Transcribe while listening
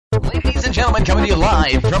gentlemen, coming to you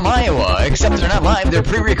live from Iowa. Except they're not live, they're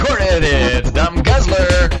pre-recorded. It's Dumb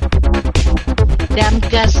Guzzler. Dumb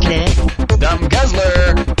Guzzler. Dumb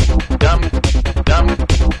Guzzler.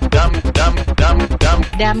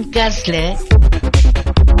 Dumb Guzzler.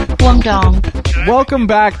 Wong Dong. Welcome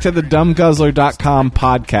back to the dumbguzzler.com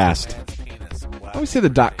podcast. I always say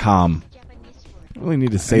the .com. I really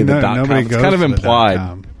need to say the .com. It's kind of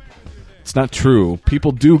implied. It's not true.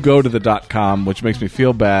 People do go to the .com, which makes me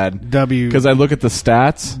feel bad. Because I look at the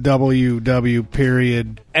stats. WW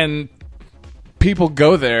period. And people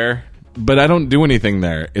go there, but I don't do anything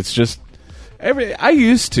there. It's just I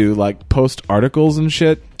used to like post articles and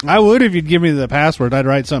shit. I would if you'd give me the password. I'd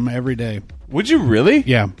write something every day. Would you really?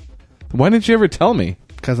 Yeah. Why didn't you ever tell me?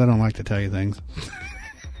 Because I don't like to tell you things.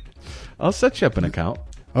 I'll set you up an account.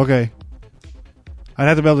 Okay. I'd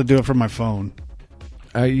have to be able to do it from my phone.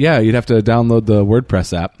 Yeah, you'd have to download the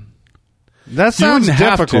WordPress app. That sounds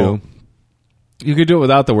difficult. You could do it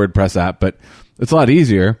without the WordPress app, but it's a lot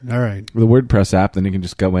easier. All right. With the WordPress app, then you can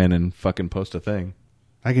just go in and fucking post a thing.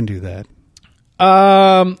 I can do that.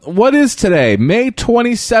 What is today? May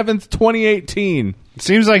 27th, 2018. It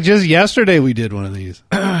seems like just yesterday we did one of these.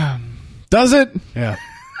 Does it? Yeah.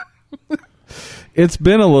 It's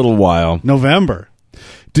been a little while. November.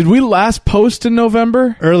 Did we last post in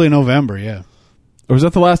November? Early November, yeah. Or was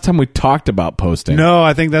that the last time we talked about posting? No,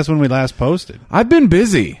 I think that's when we last posted. I've been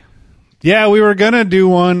busy. Yeah, we were going to do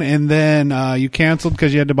one, and then you canceled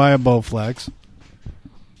because you had to buy a Bowflex.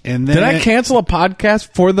 And then Did I cancel a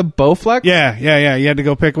podcast for the Bowflex? Yeah. You had to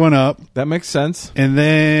go pick one up. That makes sense. And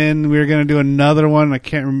then we were going to do another one. I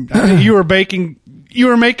can't remember. You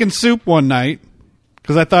were making soup one night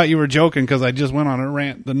because I thought you were joking because I just went on a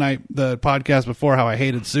rant the podcast before how I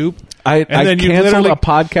hated soup. I canceled a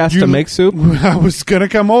podcast to make soup? I was going to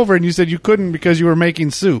come over and you said you couldn't because you were making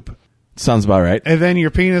soup. Sounds about right. And then your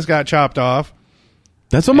penis got chopped off.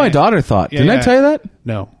 That's what my daughter thought. Didn't I tell you that?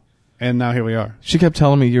 No. And now here we are. She kept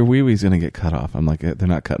telling me your wee-wee's going to get cut off. I'm like, they're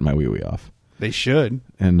not cutting my wee-wee off. They should.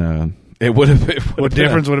 And it would have. What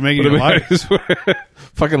difference would it make in your life?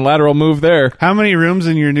 Fucking lateral move there. How many rooms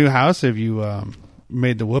in your new house have you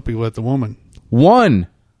made the whoopee with the woman? One.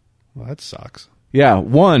 Well, that sucks. Yeah,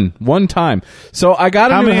 one time. So I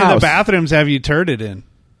got a new house. How many of the bathrooms have you turded in?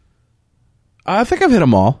 I think I've hit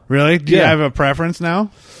them all. Really? Do you have a preference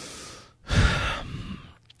now?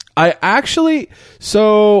 I actually.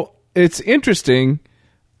 So it's interesting.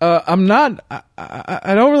 I'm not.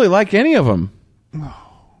 I don't really like any of them.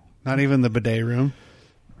 Not even the bidet room?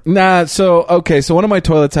 Nah. So okay. So one of my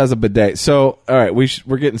toilets has a bidet. So all right,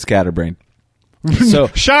 we're getting scatterbrained. So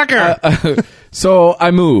shocker. So I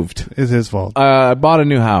moved. It's his fault. I bought a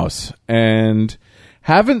new house and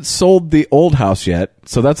haven't sold the old house yet.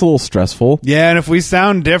 So that's a little stressful. Yeah, and if we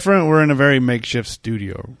sound different, we're in a very makeshift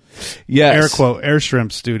studio. Yes. Air quote, air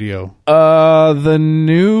shrimp studio. The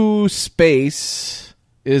new space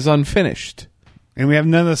is unfinished. And we have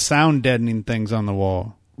none of the sound deadening things on the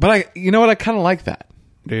wall. But you know what? I kind of like that.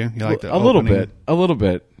 Do you? You like the a little bit.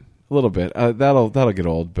 That'll get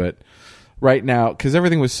old, but right now, because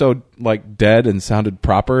everything was so like dead and sounded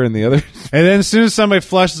proper in the other. And then as soon as somebody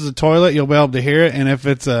flushes the toilet, you'll be able to hear it. And if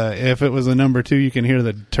it was a number 2, you can hear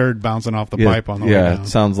the turd bouncing off the pipe on the way down. Yeah, it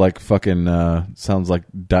sounds like fucking sounds like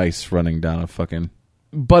dice running down a fucking.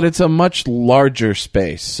 But it's a much larger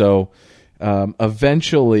space, so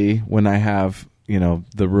eventually, when I have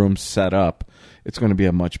the room set up, it's going to be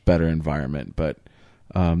a much better environment. But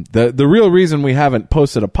the real reason we haven't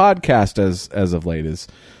posted a podcast as of late is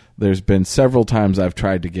there's been several times I've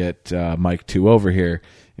tried to get Mike 2 over here,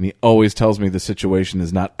 and he always tells me the situation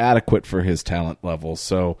is not adequate for his talent level.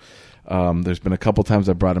 So there's been a couple times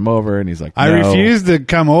I brought him over, and he's like, no. I refused to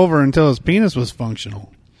come over until his penis was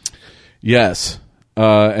functional. Yes.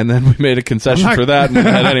 And then we made a concession for that, and we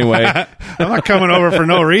had anyway. I'm not coming over for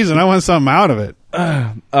no reason. I want something out of it.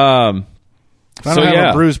 If I don't have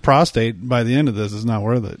a bruised prostate by the end of this, it's not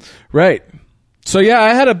worth it. Right. So, yeah, I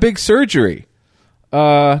had a big surgery.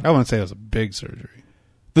 I wouldn't say it was a big surgery.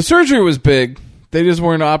 The surgery was big. They just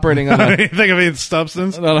weren't operating on anything of any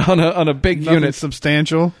substance? On a big Nothing unit.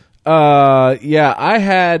 Substantial? Yeah, I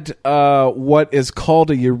had what is called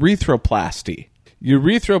a urethroplasty.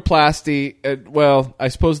 Urethroplasty, well, I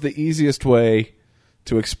suppose the easiest way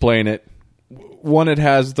to explain it, one, it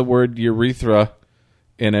has the word urethra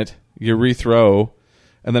in it, urethro,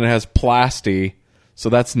 and then it has plasty, so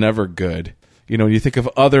that's never good. You think of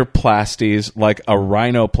other plasties like a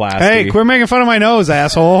rhinoplasty. Hey, quit making fun of my nose,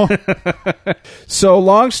 asshole. So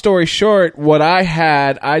long story short, what I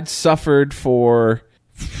had, I'd had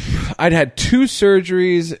 2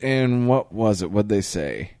 surgeries and what was it? What'd they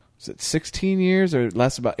say? is it 16 years or it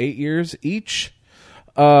lasts about 8 years each.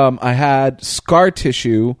 I had scar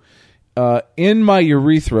tissue in my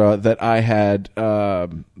urethra that I had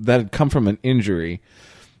that had come from an injury.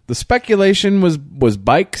 The speculation was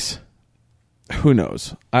bikes. Who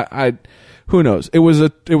knows? Who knows? It was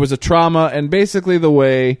a trauma, and basically the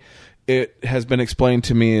way it has been explained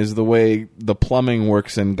to me is the way the plumbing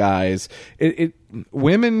works in guys.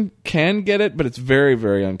 Women can get it, but it's very,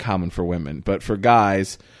 very uncommon for women. But for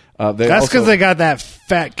guys, that's because they got that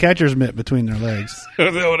fat catcher's mitt between their legs.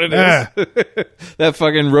 Is that what it is? That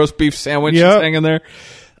fucking roast beef sandwich is hanging there.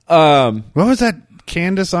 What was that?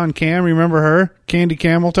 Candace on Cam, remember her? Candy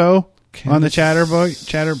Camel Toe on the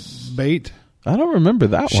Chatterbait. I don't remember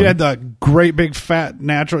that one. She had the great big fat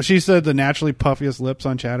natural. She said the naturally puffiest lips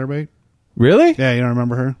on Chatterbait. Really? Yeah, you don't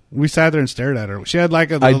remember her? We sat there and stared at her. She had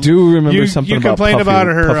like a. I do remember something you about complained puffy, about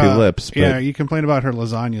her puffy lips. But... Yeah, you complained about her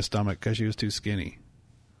lasagna stomach because she was too skinny.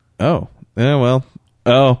 Oh, yeah. Well,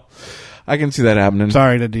 I can see that happening.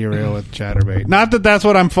 Sorry to derail with Chatterbait. Not that that's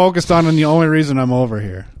what I'm focused on, and the only reason I'm over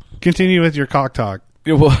here. Continue with your cock talk.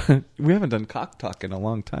 Yeah, well, we haven't done cock talk in a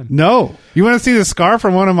long time. No. You want to see the scar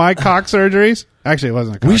from one of my cock surgeries? Actually, it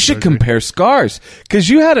wasn't a cock We should surgery. compare scars. Because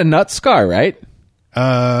you had a nut scar, right?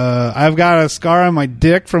 I've got a scar on my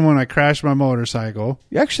dick from when I crashed my motorcycle.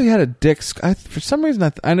 You actually had a dick scar. For some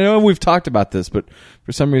reason, I know we've talked about this, but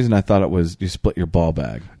for some reason I thought it was you split your ball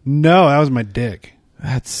bag. No, that was my dick.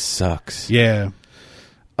 That sucks. Yeah.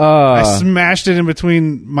 I smashed it in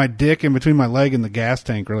between my dick and between my leg and the gas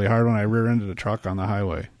tank really hard when I rear-ended a truck on the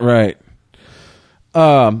highway. Right.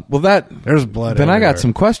 Well, there's blood. Then everywhere. I got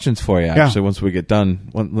some questions for you. Actually, once we get done,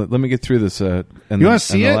 let me get through this. You want to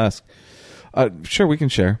see it? Sure, we can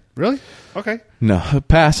share. Really? Okay. No,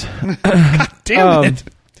 pass. God damn it!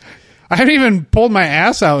 I haven't even pulled my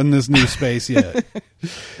ass out in this new space yet.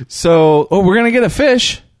 So, we're gonna get a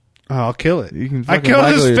fish. Oh, I'll kill it. You can I killed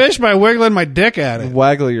this fish by wiggling my dick at it.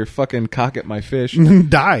 Waggle your fucking cock at my fish.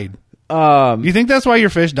 Died. You think that's why your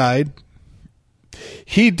fish died?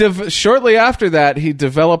 Shortly after that, he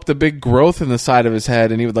developed a big growth in the side of his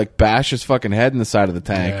head, and he would like bash his fucking head in the side of the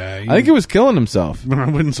tank. Yeah, I think he was killing himself. It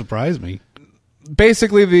wouldn't surprise me.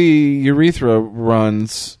 Basically, the urethra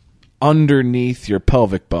runs underneath your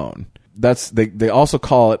pelvic bone. They also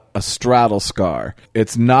call it a straddle scar.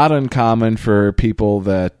 It's not uncommon for people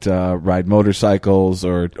that ride motorcycles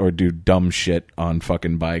or do dumb shit on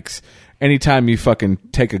fucking bikes. Anytime you fucking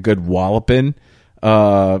take a good walloping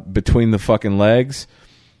between the fucking legs,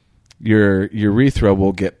 your urethra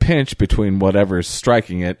will get pinched between whatever's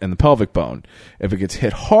striking it and the pelvic bone. If it gets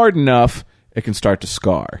hit hard enough, it can start to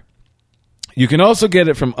scar. You can also get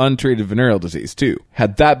it from untreated venereal disease, too.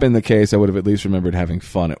 Had that been the case, I would have at least remembered having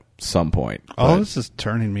fun at some point. Oh, this is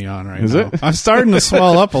turning me on right now. Is it? I'm starting to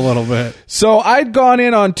swell up a little bit. So I'd gone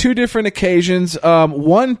in on two different occasions.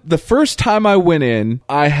 The first time I went in,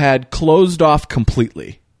 I had closed off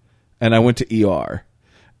completely, and I went to ER.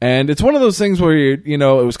 And it's one of those things where, it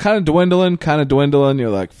was kind of dwindling. You're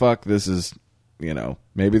like, fuck, this is,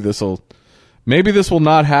 maybe this will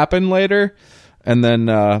not happen later. And then,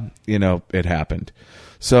 it happened.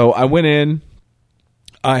 So I went in.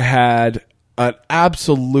 I had an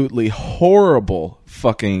absolutely horrible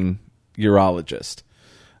fucking urologist.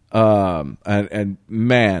 And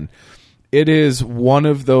man, it is one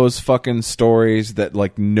of those fucking stories that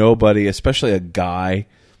like nobody, especially a guy,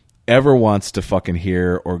 ever wants to fucking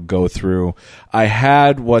hear or go through. I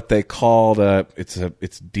had what they called it's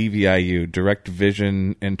DVIU, direct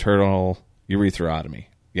vision internal urethrotomy.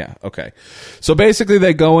 Yeah, okay. So basically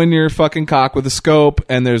they go in your fucking cock with a scope,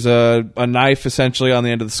 and there's a knife essentially on the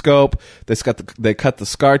end of the scope. They cut the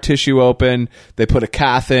scar tissue open. They put a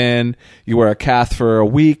cath in. You wear a cath for a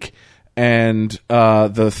week, and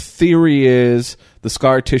the theory is the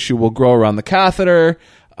scar tissue will grow around the catheter,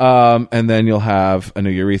 and then you'll have a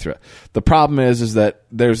new urethra. The problem is that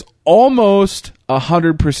there's almost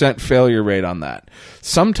 100% failure rate on that.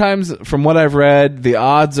 Sometimes, from what I've read, the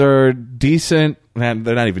odds are decent. Man,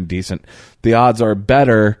 they're not even decent. The odds are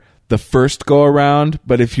better the first go around,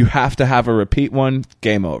 but if you have to have a repeat one,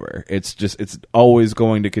 game over. It's always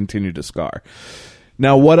going to continue to scar.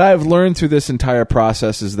 Now, what I've learned through this entire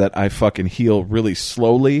process is that I fucking heal really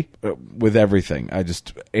slowly with everything.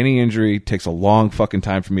 Any injury takes a long fucking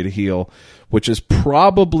time for me to heal, which is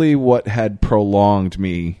probably what had prolonged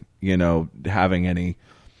me, having any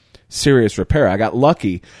serious repair. I got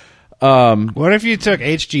lucky. What if you took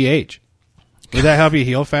HGH? Would that help you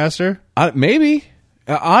heal faster? Maybe.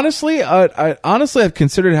 Honestly, I've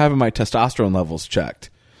considered having my testosterone levels checked.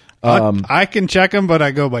 I can check them, but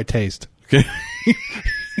I go by taste.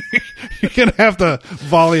 You're going to have to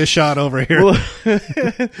volley a shot over here. Well,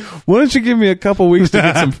 why don't you give me a couple weeks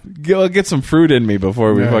to get some fruit in me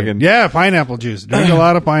before we fucking... Yeah, pineapple juice. Drink a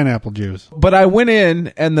lot of pineapple juice. But I went in,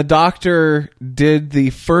 and the doctor did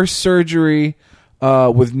the first surgery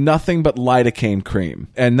with nothing but lidocaine cream.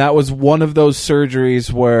 And that was one of those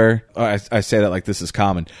surgeries where... I say that like this is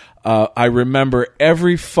common. I remember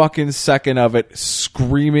every fucking second of it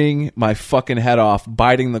screaming my fucking head off,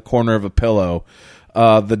 biting the corner of a pillow.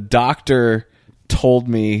 The doctor told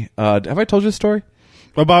me... have I told you a story?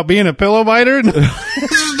 About being a pillow biter? This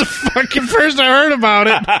is the fucking first I heard about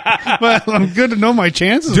it. But I'm good to know my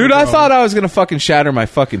chances. Dude, I thought I was going to fucking shatter my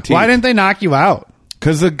fucking teeth. Why didn't they knock you out?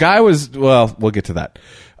 Because the guy was... Well, we'll get to that.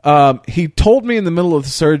 He told me in the middle of the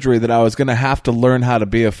surgery that I was going to have to learn how to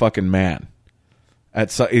be a fucking man.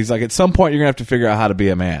 He's like, at some point, you're going to have to figure out how to be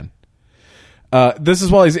a man. This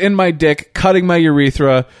is while he's in my dick, cutting my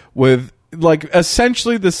urethra with... like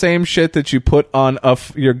essentially the same shit that you put on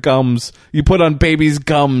your gums. You put on babies'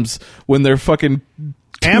 gums when they're fucking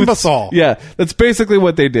Ambisol. Yeah, that's basically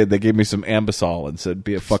what they did. They gave me some Ambisol and said,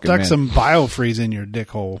 "Be a fucking Stuck man." some biofreeze in your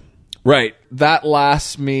dick hole. Right. That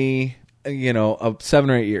lasts me, 7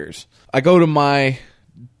 or 8 years. I go to my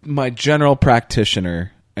general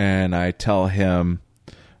practitioner and I tell him,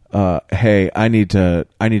 hey, I need to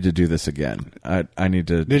do this again. I need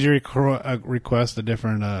to. Did you request a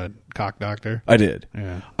different cock doctor? I did.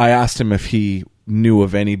 Yeah. I asked him if he knew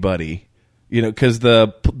of anybody, because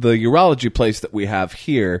the urology place that we have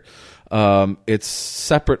here, it's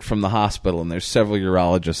separate from the hospital, and there's several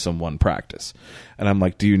urologists in one practice. And I'm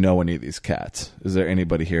like, do you know any of these cats? Is there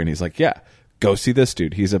anybody here? And he's like, yeah, go see this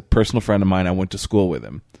dude. He's a personal friend of mine. I went to school with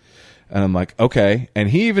him. And I'm like, okay. And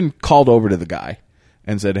he even called over to the guy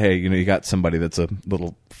and said, hey, you got somebody that's a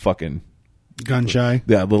little fucking gun shy.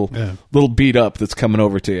 Yeah, little beat up that's coming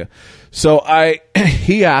over to you. So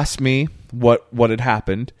he asked me what had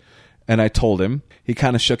happened, and I told him. He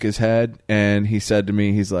kind of shook his head, and he said to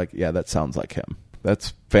me, he's like, yeah, that sounds like him.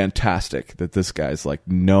 That's fantastic that this guy's like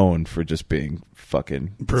known for just being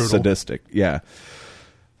fucking brutal, sadistic. Yeah.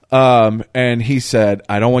 And he said,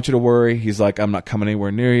 I don't want you to worry. He's like, I'm not coming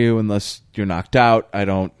anywhere near you unless you're knocked out. I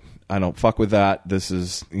don't fuck with that. This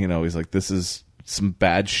is, he's like, this is some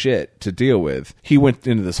bad shit to deal with. He went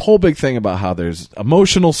into this whole big thing about how there's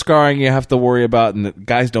emotional scarring you have to worry about, and that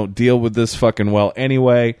guys don't deal with this fucking well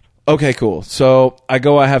anyway. Okay, cool. So I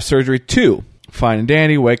have surgery 2. Fine and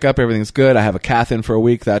dandy, wake up, everything's good. I have a cath in for a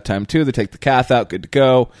week that time too. They take the cath out, good to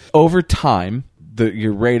go. Over time,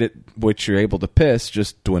 your rate at which you're able to piss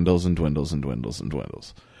just dwindles and dwindles and dwindles and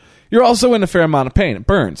dwindles. You're also in a fair amount of pain. It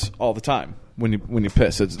burns all the time when you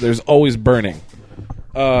piss. There's always burning.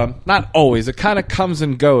 Not always. It kind of comes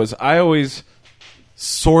and goes. I always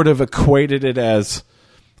sort of equated it as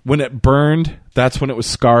when it burned, that's when it was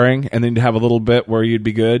scarring, and then you'd have a little bit where you'd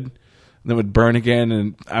be good, and then it would burn again.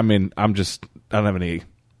 And I mean, I don't have any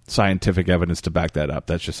scientific evidence to back that up.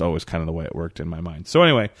 That's just always kind of the way it worked in my mind. So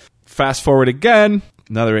anyway, fast forward again,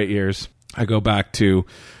 another 8 years. I go back to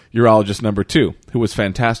urologist number 2, who was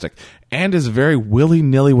fantastic and is very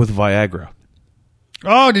willy-nilly with Viagra.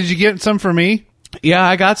 Oh, did you get some for me? Yeah,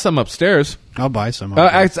 I got some upstairs. I'll buy some.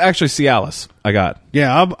 It's actually Cialis I got.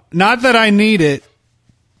 Yeah, not that I need it.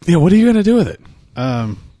 Yeah, what are you going to do with it?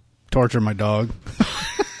 Torture my dog.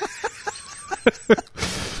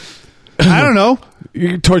 I don't know. You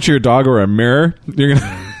can torture your dog or a mirror. You're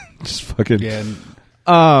gonna just fucking. Yeah.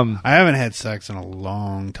 I haven't had sex in a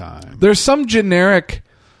long time. There's some generic,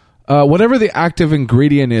 whatever the active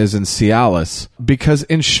ingredient is in Cialis, because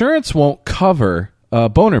insurance won't cover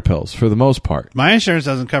boner pills for the most part. My insurance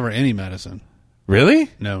doesn't cover any medicine. Really?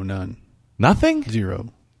 No, none. Nothing?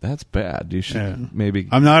 0. That's bad. You should maybe.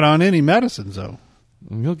 I'm not on any medicines though.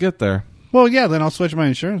 You'll get there. Well, yeah. Then I'll switch my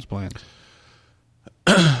insurance plan.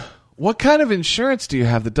 What kind of insurance do you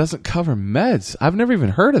have that doesn't cover meds? I've never even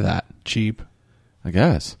heard of that. Cheap, I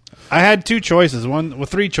guess. I had 2 choices.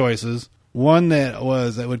 3 choices. One that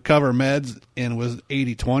would cover meds and was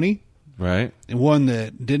 80-20. Right. And one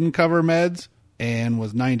that didn't cover meds and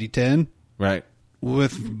was 90-10. Right.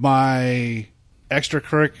 With my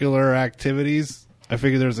extracurricular activities, I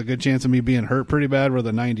figured there was a good chance of me being hurt pretty bad, where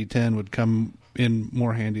the 90-10 would come in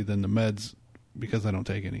more handy than the meds because I don't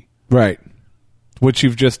take any. Right. Which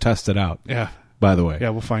you've just tested out. Yeah. By the way.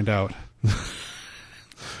 Yeah, we'll find out.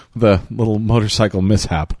 The little motorcycle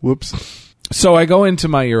mishap. Whoops. So I go into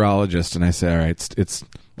my urologist and I say, all right, it's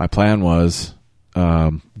my plan was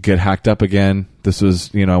get hacked up again. This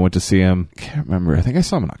was, I went to see him. I can't remember. I think I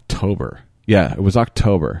saw him in October. Yeah, it was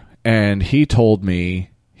October. And he told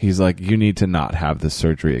me, he's like, you need to not have this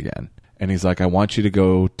surgery again. And he's like, I want you to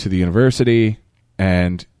go to the university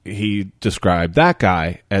And he described that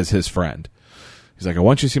guy as his friend. He's like, I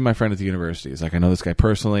want you to see my friend at the university. He's like, I know this guy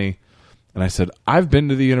personally. And I said, I've been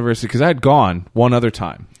to the university because I had gone one other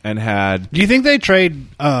time and had... Do you think they trade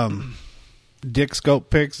dick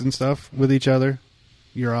scope pics and stuff with each other?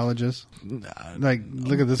 Urologists? Like,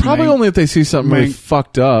 look at this. Probably only if they see something really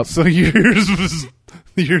fucked up. So yours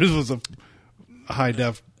was a high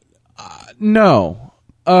def. No.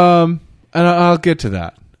 And I'll get to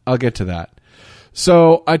that.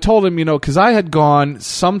 So I told him, because I had gone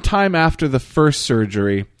sometime after the first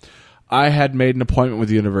surgery, I had made an appointment with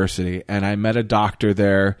the university, and I met a doctor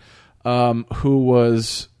there who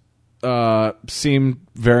was seemed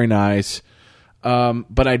very nice,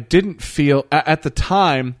 but I didn't feel at the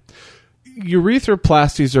time.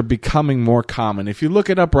 Urethroplasties are becoming more common. If you look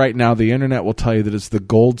it up right now, the internet will tell you that it's the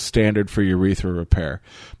gold standard for urethra repair,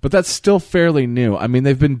 but that's still fairly new. I mean,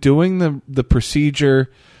 they've been doing the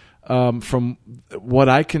procedure. From what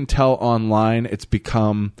I can tell online, it's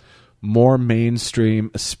become more mainstream,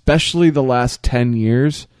 especially the last 10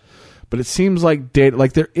 years. But it seems like data,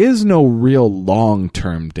 like there is no real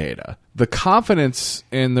long-term data. The confidence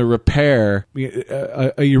in the repair,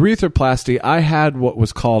 a urethroplasty, I had what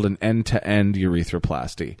was called an end-to-end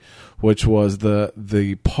urethroplasty, which was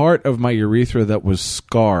the part of my urethra that was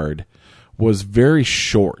scarred was very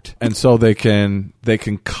short, and so they can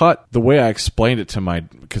cut. The way I explained it to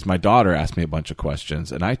because my daughter asked me a bunch of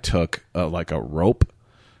questions, and I took like a rope,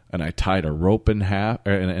 and I tied a rope in half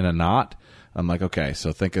or in a knot. I'm like, okay,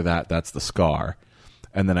 so think of that's the scar,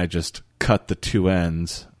 and then I just cut the two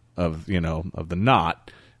ends of the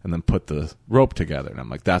knot, and then put the rope together. And I'm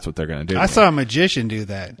like, that's what they're going to do. I saw a magician do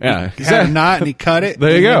that. Yeah. He had a knot and he cut it.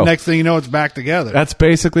 There you go. Next thing you know, it's back together. That's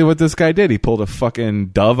basically what this guy did. He pulled a fucking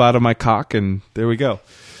dove out of my cock, and there we go.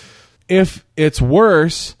 If it's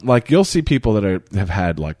worse, like you'll see people that have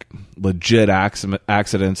had like legit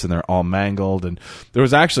accidents and they're all mangled. And there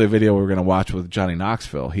was actually a video we were going to watch with Johnny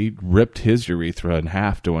Knoxville. He ripped his urethra in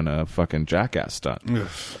half doing a fucking jackass stunt. Ugh.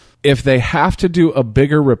 If they have to do a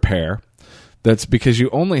bigger repair, that's because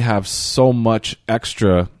you only have so much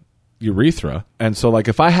extra urethra. And so, like,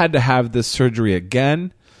 if I had to have this surgery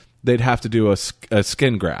again, they'd have to do a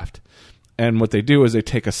skin graft. And what they do is they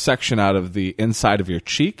take a section out of the inside of your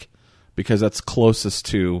cheek because that's closest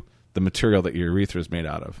to the material that your urethra is made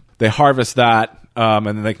out of. They harvest that, and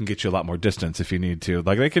then they can get you a lot more distance if you need to.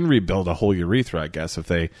 Like, they can rebuild a whole urethra, I guess, if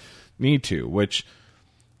they need to, which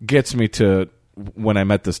gets me to when I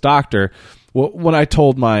met this doctor. Well, when I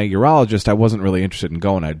told my urologist I wasn't really interested in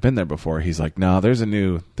going, I'd been there before. He's like, "No, there's a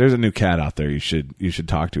new cat out there you should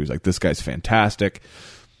talk to." He's like, "This guy's fantastic."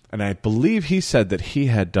 And I believe he said that he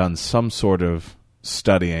had done some sort of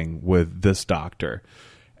studying with this doctor.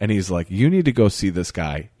 And he's like, "You need to go see this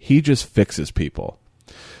guy. He just fixes people."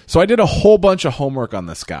 So I did a whole bunch of homework on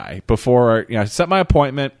this guy before I set my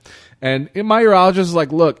appointment. And my urologist is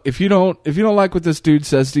like, "Look, if you don't like what this dude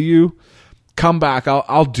says to you, come back.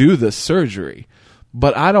 I'll do this surgery,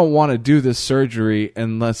 but I don't want to do this surgery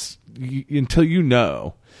until you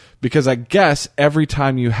know, because I guess every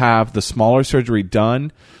time you have the smaller surgery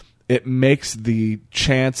done, it makes the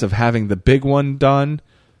chance of having the big one done.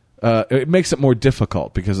 It makes it more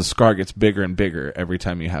difficult because the scar gets bigger and bigger every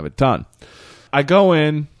time you have it done." I go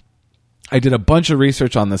in. I did a bunch of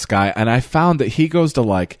research on this guy, and I found that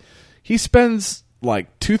he spends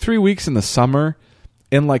like 2-3 weeks in the summer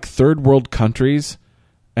in like third world countries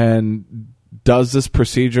and does this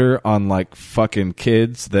procedure on like fucking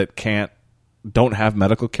kids that don't have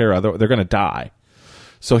medical care. They're going to die.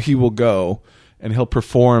 So he will go and he'll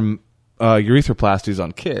perform urethroplasties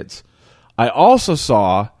on kids. I also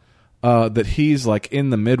saw that he's like in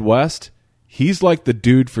the Midwest. He's like the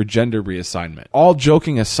dude for gender reassignment. All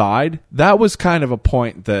joking aside, that was kind of a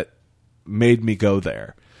point that made me go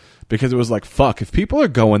there, because it was like, fuck, if people are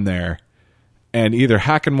going there and either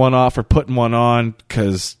hacking one off or putting one on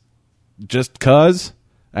just cause,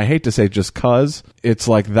 I hate to say just cause, it's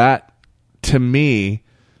like that to me.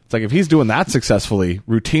 It's like if he's doing that successfully,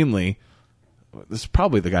 routinely, this is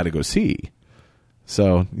probably the guy to go see.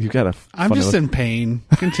 So you got to. I'm just in pain.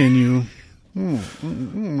 Continue. I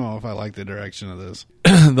don't know if I like the direction of this.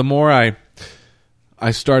 The more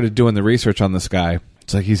I started doing the research on this guy,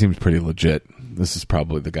 it's like he seems pretty legit. This is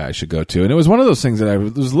probably the guy I should go to. And it was one of those things that I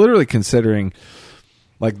was literally considering,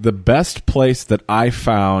 like, the best place that I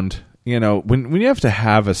found. When you have to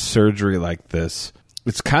have a surgery like this,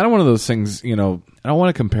 it's kind of one of those things, I don't want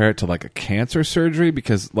to compare it to like a cancer surgery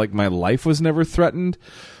because like my life was never threatened.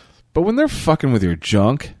 But when they're fucking with your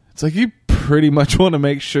junk, it's like you pretty much want to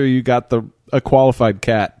make sure you got a qualified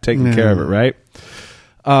cat taking care of it, right?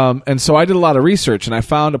 And so I did a lot of research, and I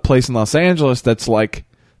found a place in Los Angeles that's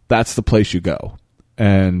the place you go.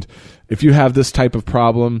 And if you have this type of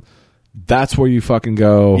problem, that's where you fucking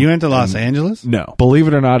go. You went to Los Angeles? No. Believe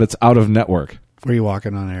it or not, it's out of network. Were you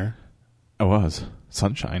walking on air? I was.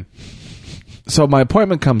 Sunshine. So my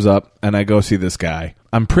appointment comes up, and I go see this guy.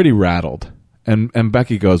 I'm pretty rattled. And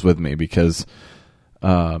Becky goes with me because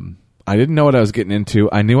I didn't know what I was getting into.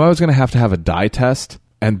 I knew I was going to have a dye test,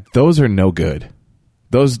 and those are no good.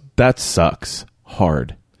 That sucks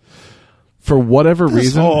hard. For whatever reason.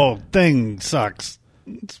 This whole thing sucks.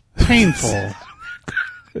 It's painful.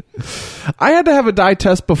 I had to have a dye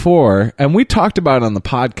test before, and we talked about it on the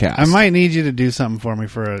podcast. I might need you to do something for me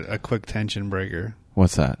for a quick tension breaker.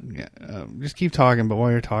 What's that? Yeah, just keep talking, but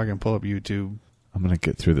while you're talking, pull up YouTube. I'm going to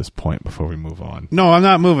get through this point before we move on. No, I'm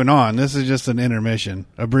not moving on. This is just an intermission,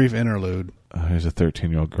 a brief interlude. Here's a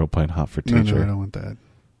 13-year-old girl playing Hot for Teacher. No, I don't want that.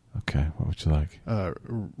 Okay, what would you like?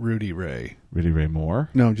 Rudy Ray. Rudy Ray Moore?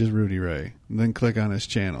 No, just Rudy Ray. And then click on his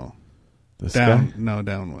channel. This down, guy? No,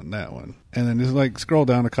 down one, that one. And then just scroll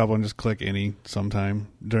down a couple and just click any sometime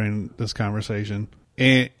during this conversation.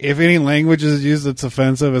 And if any language is used that's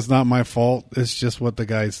offensive, it's not my fault. It's just what the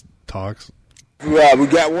guy talks. Yeah, we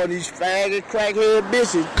got one of these faggot, crackhead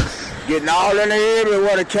bitches getting all in the head with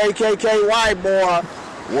what a KKK white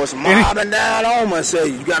boy was mobbing down on me and say,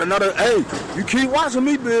 you got another, hey, you keep watching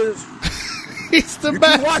me, bitch. He's the You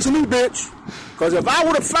best. keep watching me, bitch. Because if I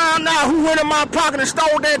would have found out who went in my pocket and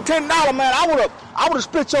stole that $10, man, I would have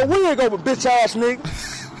split your wig over, bitch-ass nigga.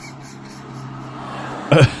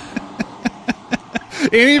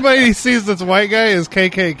 Anybody who sees this white guy is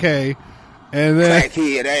KKK. And then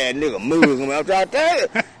Crackhead ass nigga Muslim out there.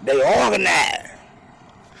 They organized.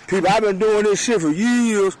 People, I've been doing this shit for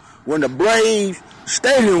years when the Brave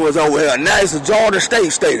Stadium was over here. Now it's the Georgia State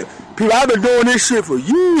Stadium. People, I've been doing this shit for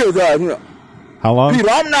years out here. How long? People,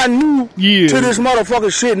 I'm not new Years. to this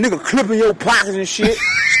motherfucking shit. Nigga clipping your pockets and shit.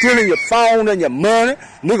 Stealing your phone and your money.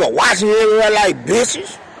 Nigga watching you everywhere like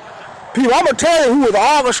bitches. People, I'm gonna tell you who was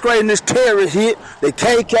orchestrating this terrorist hit. The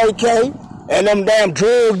KKK. And them damn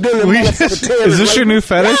drug dealing motherfucking terrorists. Is this your new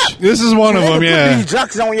fetish? Yeah. this is one of They them, can yeah. Put these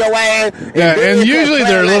junkies on your ass. Yeah, then and you usually can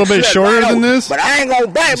they're a play little bit shit shorter right than over. this. But I ain't gonna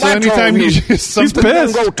bite So my anytime tongue. you just He's something,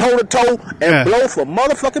 pissed. Go toe to toe and Yeah. blow for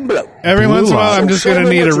motherfucking blow. every once in a while, I'm just Show gonna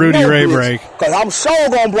me need what a you Rudy know, Ray bitch. break. Cause I'm so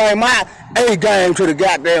gonna bring my A game to the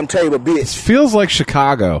goddamn table, bitch. Feels like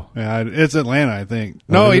Chicago. Yeah, it's Atlanta, I think.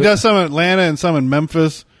 No, is he it? does some in Atlanta and some in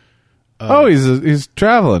Memphis. He's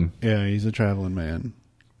traveling. Yeah, he's a traveling man.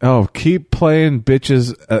 Oh, keep playing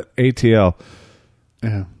bitches at ATL.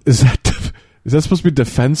 Yeah, Is that supposed to be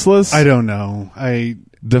defenseless? I don't know.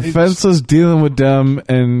 Defenseless dealing with them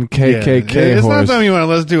and KKK It's not horse. something you want to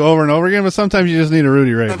listen to over and over again, but sometimes you just need a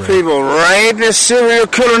Rudy Ray break. People raid this serial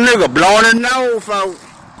killer nigga, blowing his nose, folks.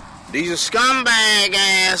 These are scumbag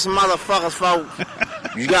ass motherfuckers,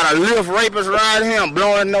 folks. You got a lift rapist right here,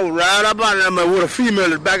 blowing his nose right up out of them with a female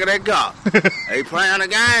in the back of that car. They playing a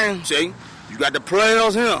game, see? You got the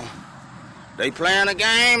players here. They playing a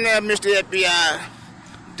game there, Mr. FBI.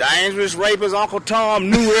 Dangerous rapist, Uncle Tom,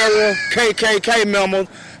 New Era, KKK members,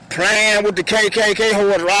 playing with the KKK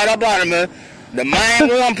horse right up out of me. The man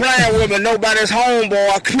one playing with me, nobody's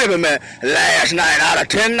homeboy, clipping me last night out of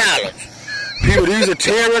 $10. People, these are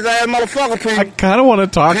terrorist ass motherfuckers, people. I kind of want to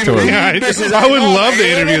talk to him. Yeah, Bitches I ain't would going love to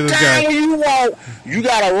every interview this guy. time when you walk, you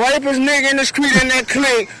got a rapist nigga in the street in that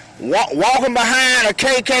clique walking behind a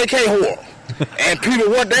KKK whore. And people,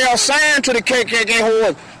 what they are saying to the KKK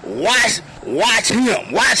whore, watch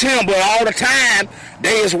him. But all the time,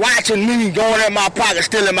 they is watching me going in my pocket,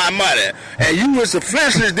 stealing my money. And you was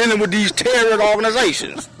defenseless dealing with these terrorist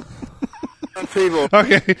organizations. People.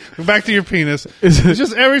 Okay, back to your penis. Is it-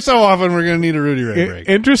 Just every so often, we're going to need a Rudy Ray break.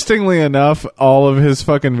 Interestingly enough, all of his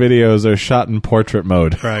fucking videos are shot in portrait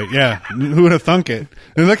mode. Right, yeah. Who would have thunk it?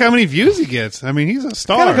 And look how many views he gets. I mean, he's a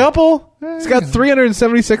star. Got a couple. He's got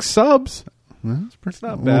 376 subs. That's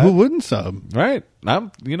not Well, bad. who wouldn't sub? Right.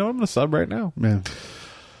 I'm gonna sub right now. Yeah.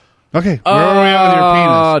 Okay, where are we at with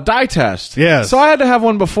your penis? Dye test. Yes. So I had to have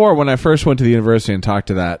one before when I first went to the university and talked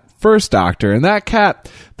to that first doctor. And that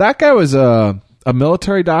guy was a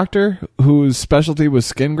military doctor whose specialty was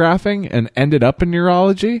skin grafting and ended up in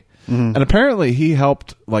neurology. And apparently he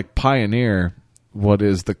helped pioneer what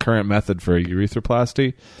is the current method for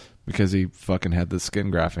urethroplasty because he fucking had the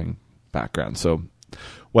skin grafting background. So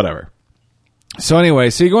whatever. So anyway,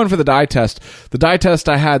 so you go in for the dye test. The dye test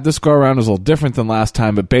I had this go around was a little different than last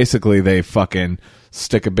time, but basically they fucking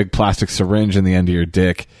stick a big plastic syringe in the end of your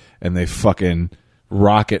dick and they fucking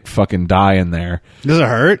rocket fucking dye in there. Does it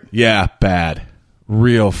hurt? Yeah, bad.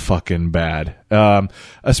 Real fucking bad.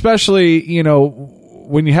 Especially,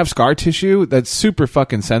 when you have scar tissue that's super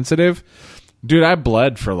fucking sensitive, dude, I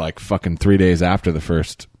bled for like fucking 3 days after the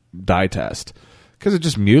first dye test because it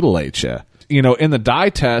just mutilates you. You know, in the dye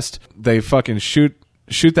test, they fucking shoot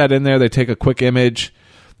that in there. They take a quick image,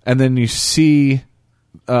 and then you see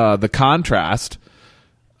the contrast,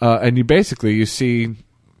 and you see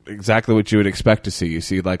exactly what you would expect to see. You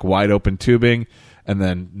see like wide open tubing, and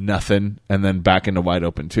then nothing, and then back into wide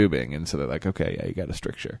open tubing. And so they're like, okay, yeah, you got a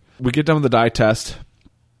stricture. We get done with the dye test,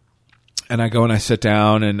 and I go and I sit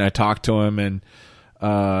down and I talk to him, and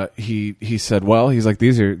he said, well, he's like,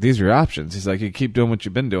 these are your options. He's like, you keep doing what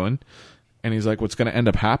you've been doing. And he's like, what's going to end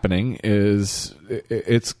up happening is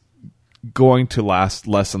it's going to last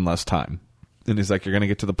less and less time. And he's like, you're going to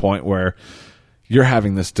get to the point where you're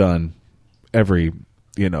having this done every,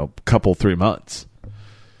 couple, 3 months.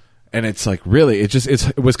 And it's like, really,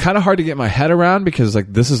 it was kind of hard to get my head around because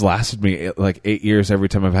like this has lasted me like 8 years every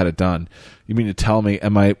time I've had it done. You mean to tell me,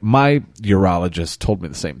 and my urologist told me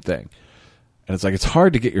the same thing. And it's like, it's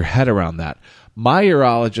hard to get your head around that. My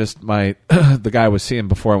urologist, the guy I was seeing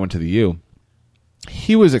before I went to the U,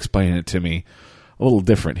 he was explaining it to me a little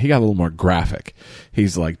different. He got a little more graphic.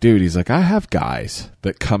 He's like, dude, I have guys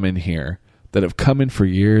that come in here that have come in for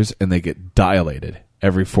years and they get dilated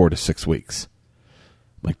every 4 to 6 weeks.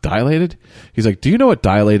 I'm like, dilated? He's like, do you know what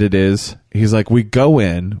dilated is? He's like, we go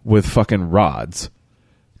in with fucking rods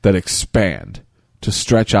that expand to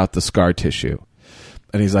stretch out the scar tissue.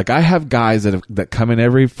 And he's like, I have guys that come in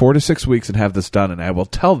every 4 to 6 weeks and have this done, and I will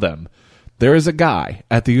tell them, there is a guy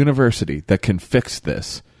at the university that can fix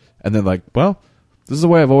this. And they're like, well, this is the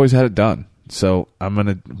way I've always had it done. So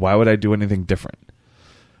why would I do anything different?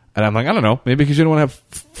 And I'm like, I don't know. Maybe because you don't want to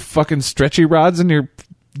have fucking stretchy rods in your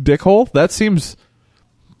dick hole? That seems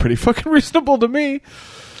pretty fucking reasonable to me.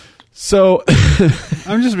 So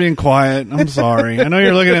I'm just being quiet. I'm sorry. I know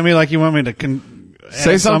you're looking at me like you want me to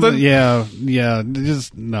say something. Yeah.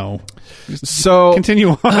 Just no. So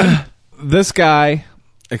continue on. This guy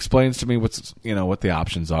explains to me what the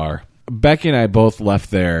options are. Becky and I both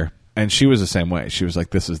left there, and she was the same way. She was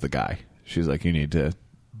like, "This is the guy." She's like, "You need to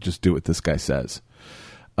just do what this guy says."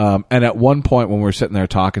 And at one point, when we were sitting there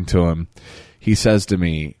talking to him, he says to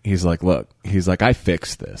me, "He's like, look, he's like, I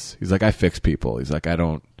fix this. He's like, I fix people. He's like, I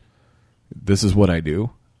don't. This is what I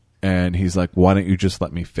do." And he's like, "Why don't you just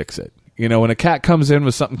let me fix it?" When a cat comes in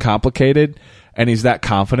with something complicated, and he's that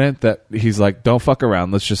confident that he's like, "Don't fuck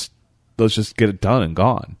around. Let's just get it done and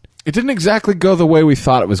gone." It didn't exactly go the way we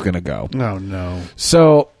thought it was going to go. Oh, no.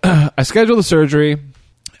 So I scheduled the surgery,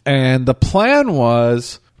 and the plan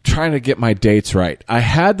was trying to get my dates right. I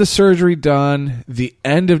had the surgery done the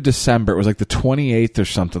end of December. It was like the 28th or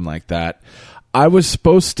something like that. I was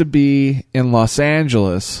supposed to be in Los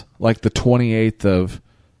Angeles like the 28th of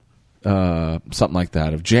something like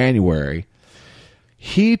that, of January.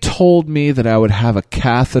 He told me that I would have a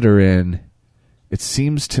catheter in, it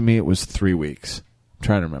seems to me it was 3 weeks. I'm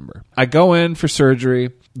trying to remember. I go in for surgery.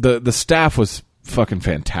 The staff was fucking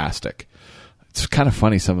fantastic. It's kind of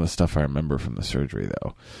funny, some of the stuff I remember from the surgery,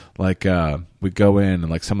 though. Like, we go in, and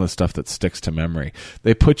like some of the stuff that sticks to memory.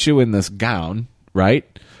 They put you in this gown, right?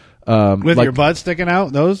 With your butt sticking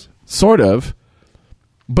out, those? Sort of.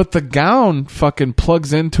 But the gown fucking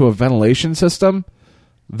plugs into a ventilation system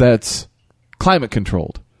that's climate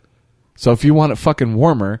controlled. So if you want it fucking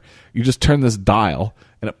warmer, you just turn this dial,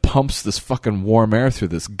 and it pumps this fucking warm air through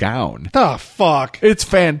this gown. The fuck? It's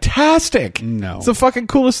fantastic. No. It's the fucking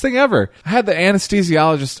coolest thing ever. I had the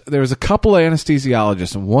anesthesiologist. There was a couple of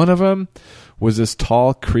anesthesiologists, and one of them was this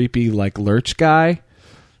tall, creepy, like lurch guy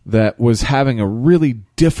that was having a really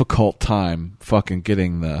difficult time fucking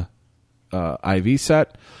getting the IV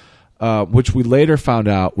set, which we later found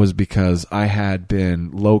out was because I had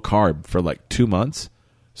been low carb for like 2 months.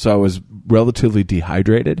 So I was relatively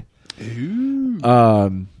dehydrated.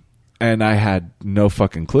 And I had no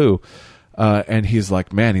fucking clue. And he's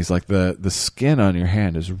like, man, he's like, the skin on your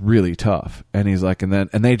hand is really tough. And he's like, and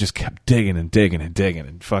they just kept digging and digging and digging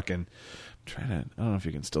and fucking I don't know if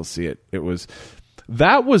you can still see it.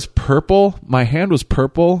 That was purple. My hand was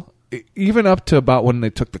purple. Even up to about when they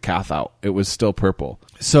took the cath out, it was still purple.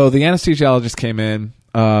 So the anesthesiologist came in,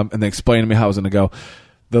 and they explained to me how I was going to go.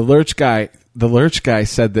 The lurch guy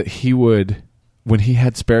said that he would, when he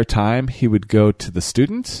had spare time, he would go to the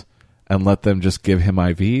students and let them just give him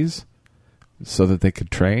IVs so that they could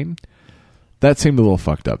train. That seemed a little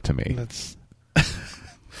fucked up to me.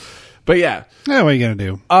 But yeah. Yeah, what are you going to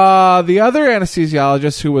do? The other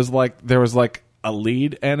anesthesiologist who was like, there was like a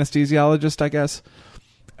lead anesthesiologist, I guess.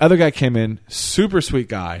 Other guy came in, super sweet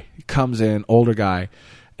guy. He comes in, older guy,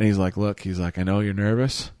 and he's like, look, he's like, I know you're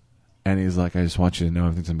nervous. And he's like, I just want you to know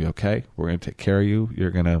everything's going to be okay. We're going to take care of you.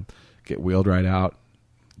 You're going to get wheeled right out.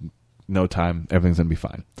 No time. Everything's going to be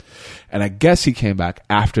fine. And I guess he came back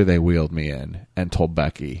after they wheeled me in and told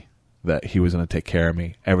Becky that he was going to take care of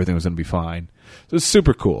me. Everything was going to be fine. So it was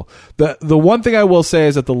super cool. The one thing I will say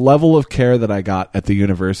is that the level of care that I got at the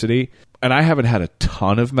university, and I haven't had a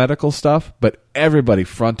ton of medical stuff, but everybody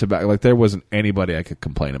front to back, like there wasn't anybody I could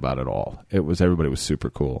complain about at all. Everybody was super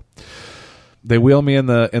cool. They wheel me in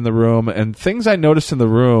the room, and things I noticed in the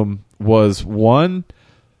room was, one,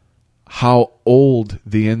 how old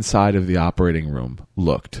the inside of the operating room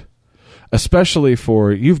looked. Especially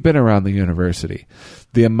for, you've been around the university.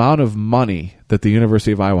 The amount of money that the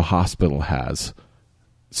University of Iowa Hospital has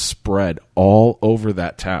spread all over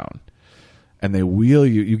that town. And they wheel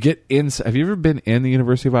you. You get in. Have you ever been in the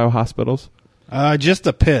University of Iowa hospitals? Just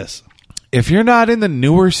a piss. If If you're not in the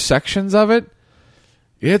newer sections of it,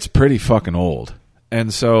 it's pretty fucking old.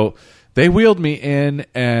 And so they wheeled me in,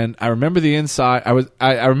 and I remember the inside.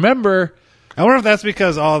 I remember. I wonder if that's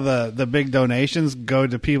because all the big donations go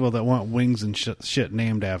to people that want wings and shit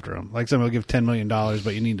named after them. Like somebody will give $10 million,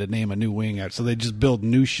 but you need to name a new wing out. So they just build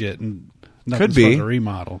new shit and nothing's supposed to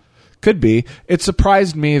remodel. Could be. It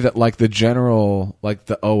surprised me that like the general, like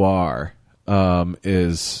the OR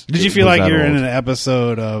is. Did you feel like you're in an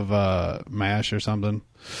episode of MASH or something?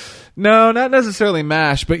 No, not necessarily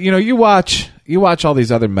MASH, but you watch all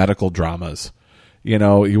these other medical dramas.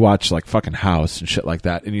 You watch like fucking House and shit like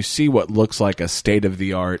that, and you see what looks like a state of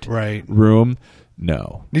the art room.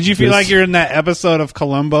 No. Did you feel like you're in that episode of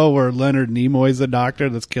Columbo where Leonard Nimoy's the doctor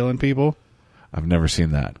that's killing people? I've never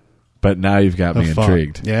seen that, but now you've got me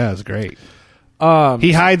intrigued. Yeah, it's great.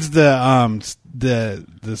 He hides the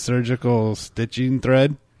surgical stitching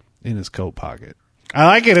thread in his coat pocket. I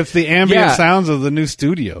like it. It's the ambient sounds of the new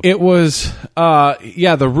studio. It was,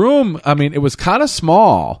 the room, I mean, it was kind of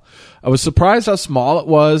small. I was surprised how small it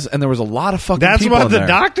was, and there was a lot of fucking people in there. That's what the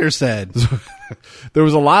doctor said. There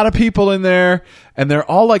was a lot of people in there, and they're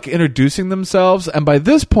all like introducing themselves, and by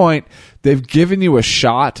this point, they've given you a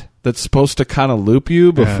shot that's supposed to kind of loop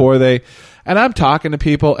you before they... And I'm talking to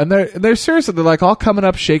people, and they're seriously, they're like all coming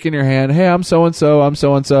up, shaking your hand. Hey, I'm so-and-so, I'm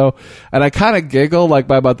so-and-so. And I kind of giggle like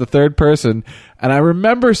by about the third person. And I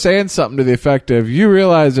remember saying something to the effect of, you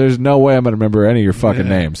realize there's no way I'm going to remember any of your fucking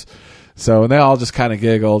names. So, and they all just kind of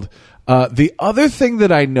giggled. The other thing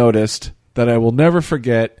that I noticed that I will never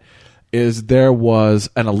forget is there was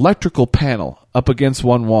an electrical panel up against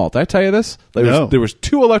one wall. Did I tell you this? There was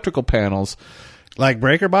two electrical panels. Like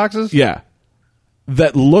breaker boxes? Yeah.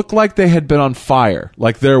 That looked like they had been on fire.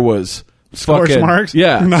 Like there was scorch marks?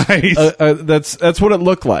 Yeah. Nice. That's what it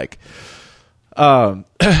looked like. And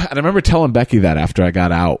I remember telling Becky that after I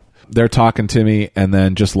got out. They're talking to me, and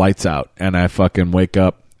then just lights out. And I fucking wake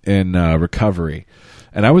up in recovery.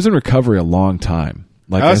 And I was in recovery a long time.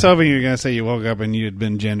 Like I was hoping you were going to say you woke up and you had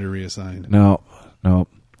been gender reassigned. No.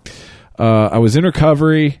 I was in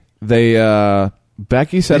recovery.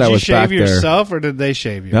 Becky said I was back there. Did you shave yourself, or did they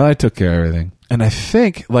shave you? No, I took care of everything. And I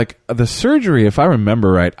think, like, the surgery, if I remember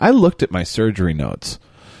right, I looked at my surgery notes.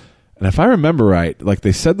 And if I remember right, like,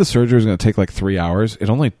 they said the surgery was going to take, like, 3 hours. It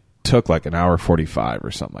only took, like, an hour 45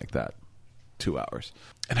 or something like that. 2 hours.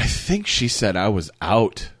 And I think she said I was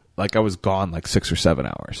out. Like, I was gone, like, 6 or 7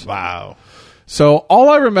 hours. Wow. So all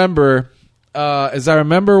I remember is I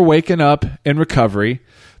remember waking up in recovery.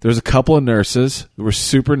 There was a couple of nurses who were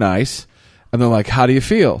super nice. And they're like, how do you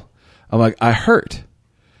feel? I'm like, I hurt.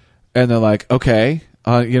 And they're like, okay,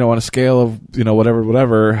 on a scale of,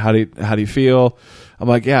 whatever, how do you feel? I'm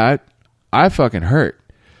like, yeah, I fucking hurt.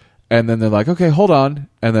 And then they're like, okay, hold on.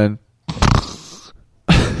 And then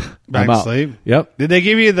back to sleep. Yep. Did they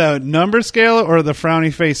give you the number scale or the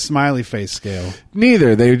frowny face, smiley face scale?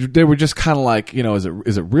 Neither. They were just kind of like, is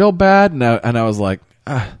it real bad? And I was like,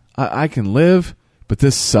 I can live, but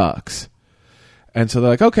this sucks. And so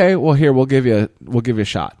they're like, okay, well here we'll give you a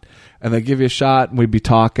shot. And they give you a shot, and we'd be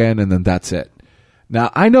talking, and then that's it. Now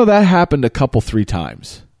I know that happened 3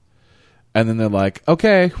 times, and then they're like,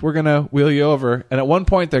 okay, we're gonna wheel you over. And at one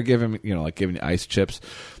point they're giving you ice chips,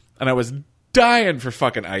 and I was dying for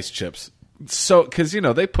fucking ice chips. So because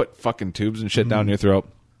they put fucking tubes and shit down your throat,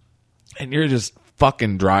 and you're just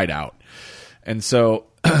fucking dried out. And so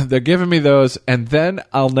they're giving me those, and then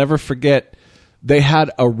I'll never forget. They had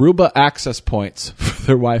Aruba access points for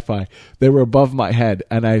their Wi-Fi. They were above my head.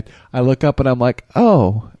 And I look up and I'm like,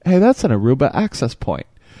 oh, hey, that's an Aruba access point.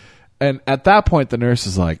 And at that point, the nurse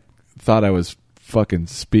is like, thought I was fucking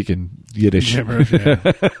speaking Yiddish.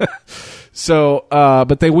 So,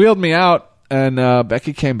 but they wheeled me out, and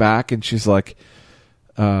Becky came back, and she's like,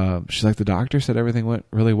 the doctor said everything went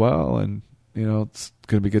really well, and it's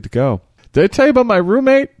going to be good to go. Did I tell you about my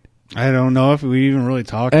roommate? I don't know if we even really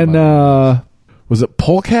talked And about it. was it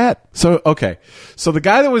Polecat? So the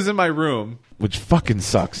guy that was in my room, which fucking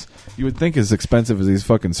sucks. You would think as expensive as these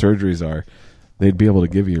fucking surgeries are, they'd be able to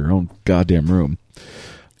give you your own goddamn room.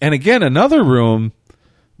 And again, another room,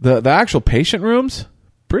 the actual patient rooms,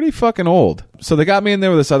 pretty fucking old. So they got me in there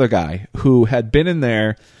with this other guy who had been in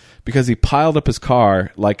there because he piled up his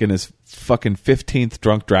car like in his fucking 15th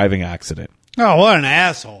drunk driving accident. Oh, what an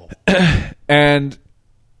asshole. And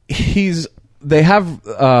they have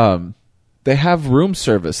room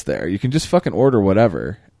service there. You can just fucking order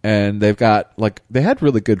whatever. And they've got they had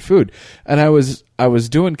really good food. And I was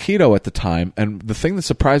doing keto at the time, and the thing that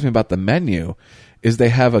surprised me about the menu is they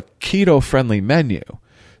have a keto friendly menu.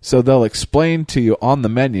 So they'll explain to you on the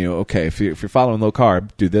menu, okay, if you're following low carb,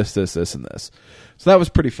 do this, this, this, and this. So that was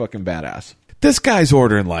pretty fucking badass. This guy's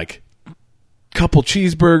ordering couple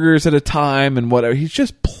cheeseburgers at a time and whatever. He's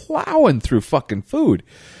just plowing through fucking food.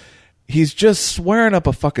 He's just swearing up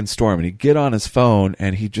a fucking storm, and he'd get on his phone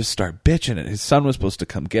and he'd just start bitching it. His son was supposed to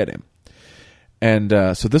come get him. And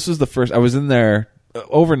so this was the first, I was in there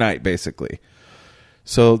overnight basically.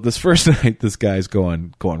 So this first night, this guy's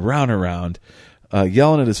going round and round,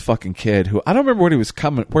 yelling at his fucking kid, who I don't remember where he was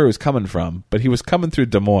coming from, but he was coming through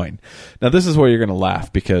Des Moines. Now this is where you're going to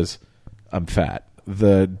laugh because I'm fat.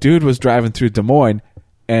 The dude was driving through Des Moines,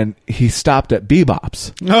 and he stopped at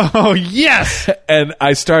Bebop's. Oh, yes! And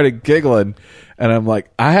I started giggling, and I'm like,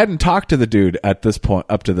 I hadn't talked to the dude up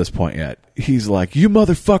to this point yet. He's like, you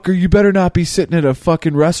motherfucker, you better not be sitting at a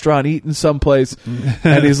fucking restaurant eating someplace.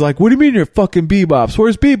 And he's like, what do you mean you're fucking Bebop's?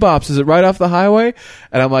 Where's Bebop's? Is it right off the highway?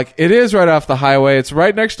 And I'm like, it is right off the highway. It's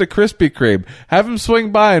right next to Krispy Kreme. Have him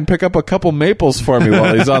swing by and pick up a couple maples for me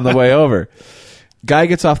while he's on the way over. Guy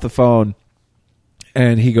gets off the phone.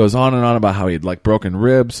 And he goes on and on about how he had broken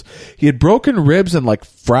ribs. He had broken ribs and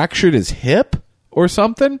fractured his hip or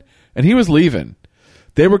something. And he was leaving.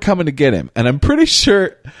 They were coming to get him. And I'm pretty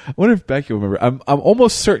sure, I wonder if Becky will remember. I'm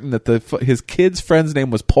almost certain that his kid's friend's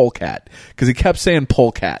name was Polecat. Because he kept saying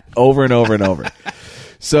Polecat over and over and over.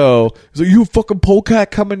 So you fucking Polecat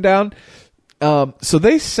coming down? So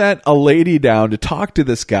they sent a lady down to talk to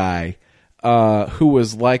this guy who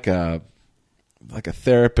was like a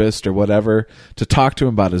therapist or whatever, to talk to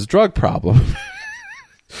him about his drug problem,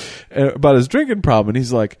 about his drinking problem. And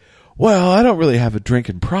he's like, well, I don't really have a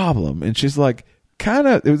drinking problem. And she's like,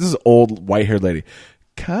 it was this old white-haired lady,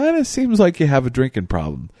 kind of seems like you have a drinking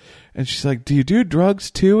problem. And she's like, do you do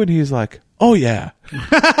drugs too? And he's like, oh yeah.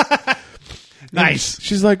 Nice. And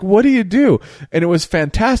she's like, what do you do? And it was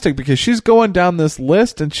fantastic because she's going down this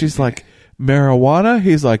list and she's like, marijuana?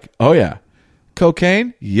 He's like, oh yeah.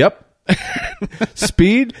 Cocaine? Yep.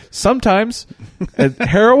 Speed? Sometimes. And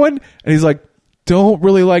heroin? And he's like, don't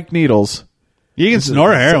really like needles. You can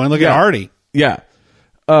snort heroin. Look at Artie. Yeah.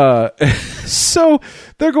 So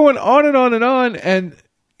they're going on and on and on. And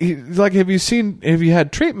he's like, have you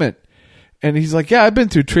had treatment? And he's like, yeah, I've been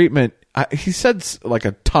through treatment. He said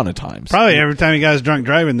a ton of times. Probably every time he got his drunk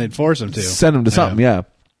driving, they'd force him to. Send him to something, yeah.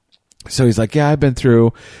 So he's like, yeah, I've been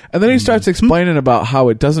through. And then he starts explaining about how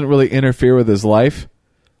it doesn't really interfere with his life.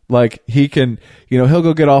 He can, he'll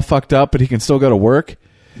go get all fucked up, but he can still go to work.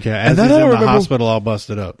 Yeah, as he's in the hospital all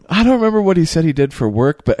busted up. I don't remember what he said he did for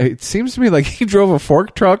work, but it seems to me like he drove a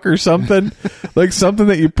fork truck or something. Something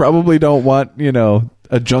that you probably don't want,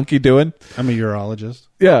 a junkie doing. I'm a urologist.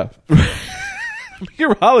 Yeah.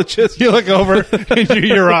 Urologist. You look over and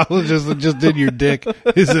your urologist that just did your dick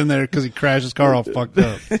is in there because he crashed his car all fucked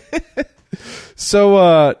up.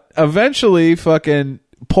 So eventually fucking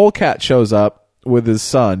Polecat shows up with his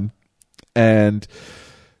son, and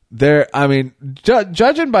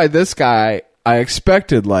judging by this guy, I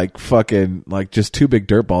expected just two big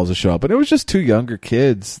dirt balls to show up, but it was just two younger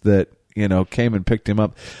kids that came and picked him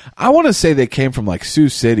up. I want to say they came from Sioux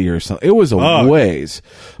City or something. It was a ways,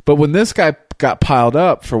 but when this guy got piled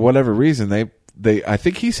up for whatever reason, I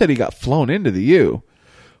think he said he got flown into the U,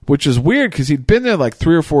 which is weird because he'd been there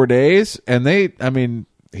 3 or 4 days, and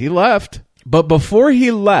he left. But before he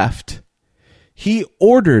left, he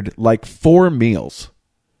ordered 4 meals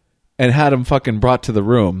and had them fucking brought to the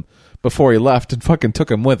room before he left, and fucking took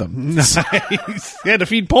him with him. Nice. He had to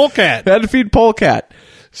feed Polecat.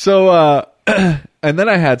 So, and then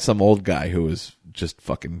I had some old guy who was just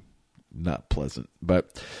fucking not pleasant.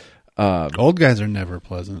 But old guys are never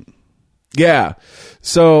pleasant. Yeah.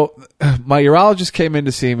 So my urologist came in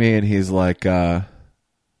to see me, and he's like, they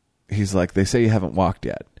say you haven't walked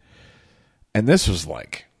yet. And this was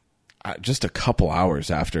just a couple hours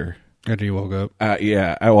after you woke up.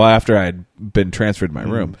 Yeah. Well, after I'd been transferred to my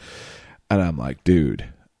room. And I'm like, dude,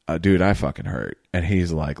 dude, I fucking hurt. And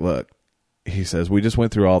he's like, look, he says, we just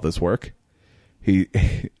went through all this work.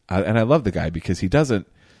 And I love the guy because he doesn't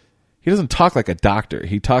talk like a doctor.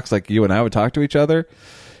 He talks like you and I would talk to each other.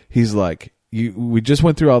 He's like, we just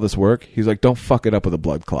went through all this work. He's like, don't fuck it up with a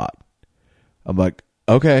blood clot. I'm like,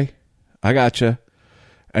 okay, I gotcha.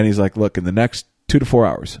 And he's like, look, in the next 2 to 4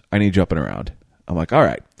 hours, I need you up and around. I'm like, all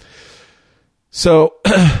right. So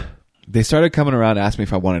they started coming around, asked me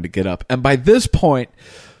if I wanted to get up. And by this point,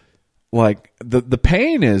 like the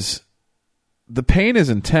pain is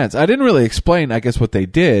intense. I didn't really explain, I guess, what they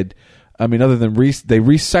did. I mean, other than they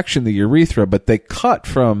resectioned the urethra, but they cut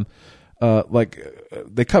from like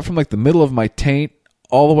the middle of my taint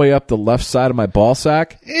all the way up the left side of my ball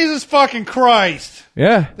sack. Jesus fucking Christ!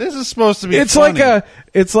 Yeah, this is supposed to be. It's funny.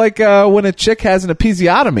 It's like when a chick has an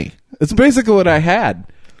episiotomy. It's basically what I had.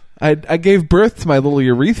 I gave birth to my little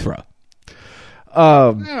urethra.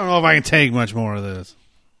 I don't know if I can take much more of this.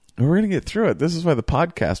 We're gonna get through it. This is why the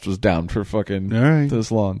podcast was down for fucking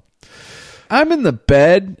this long. I'm in the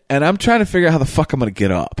bed and I'm trying to figure out how the fuck I'm gonna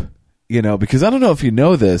get up. You know, because I don't know if you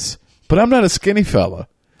know this, but I'm not a skinny fella.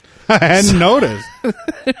 I hadn't noticed.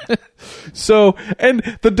 So,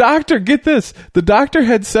 and the doctor, get this, the doctor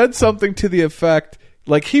had said something to the effect,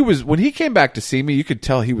 like when he came back to see me, you could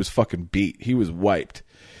tell he was fucking beat. He was wiped.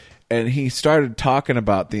 And he started talking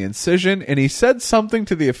about the incision, and he said something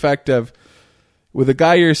to the effect of, with a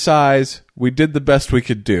guy your size, we did the best we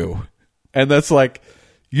could do. And that's like,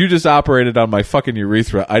 you just operated on my fucking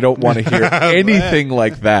urethra. I don't want to hear anything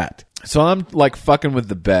like that. So I'm like fucking with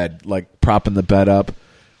the bed, like propping the bed up.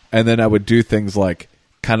 And then I would do things like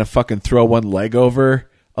kind of fucking throw one leg over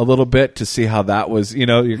a little bit to see how that was, you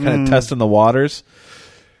know, you're kind of testing the waters.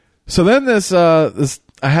 So then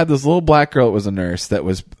I had this little black girl that was a nurse that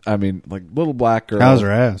was, I mean, like little black girl. How's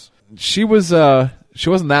her ass? She wasn't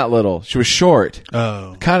that little. She was short.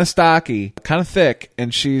 Oh. Kind of stocky, kind of thick,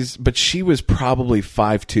 but she was probably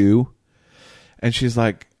 5'2". And she's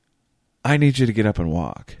like, I need you to get up and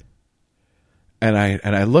walk. And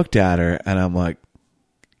I looked at her and I'm like,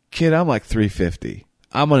 kid, I'm like 350.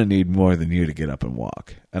 I'm going to need more than you to get up and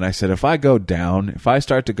walk. And I said, if I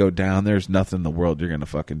start to go down, there's nothing in the world you're going to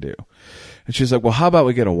fucking do. And she's like, well, how about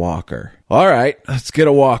we get a walker? All right, let's get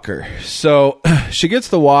a walker. So she gets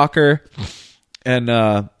the walker and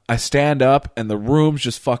I stand up and the room's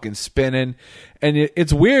just fucking spinning. And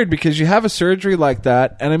it's weird because you have a surgery like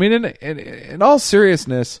that. And I mean, in all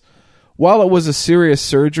seriousness, while it was a serious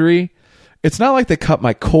surgery, it's not like they cut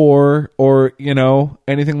my core or, you know,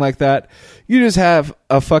 anything like that. You just have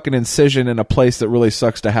a fucking incision in a place that really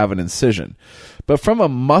sucks to have an incision. But from a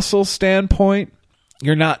muscle standpoint,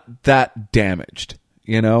 you're not that damaged,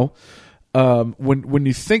 you know? When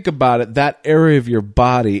you think about it, that area of your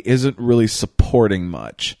body isn't really supporting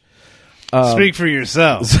much. Speak for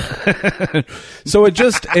yourself. So it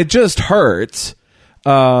just hurts.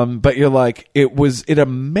 But you're like, it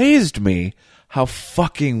amazed me how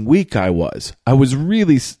fucking weak I was. I was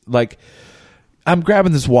really like, I'm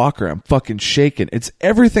grabbing this walker. I'm fucking shaking. It's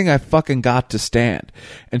everything I fucking got to stand.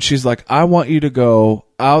 And she's like, I want you to go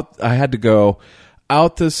out. I had to go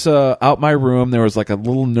out out my room. There was like a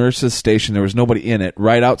little nurse's station. There was nobody in it,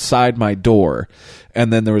 right outside my door.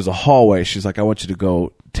 And then there was a hallway. She's like, I want you to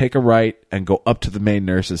go take a right and go up to the main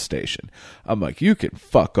nurse's station. I'm like, you can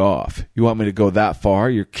fuck off. You want me to go that far?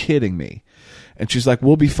 You're kidding me. And she's like,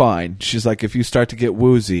 we'll be fine. She's like, if you start to get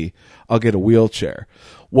woozy, I'll get a wheelchair.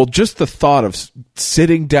 Well, just the thought of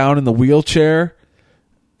sitting down in the wheelchair,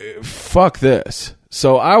 fuck this.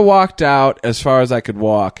 So I walked out as far as I could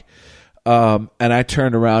walk, and I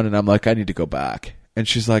turned around and I'm like, I need to go back. And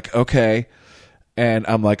she's like, okay. And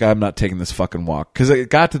I'm like, I'm not taking this fucking walk. Because it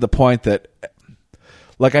got to the point that,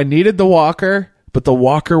 like, I needed the walker, but the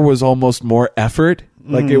walker was almost more effort.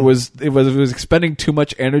 Like, it was expending too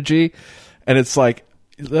much energy. And it's like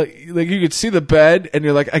you could see the bed and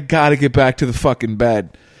you're like, I gotta get back to the fucking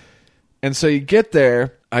bed. And so you get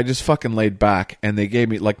there, I just fucking laid back and they gave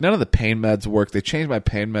me, like, none of the pain meds worked. They changed my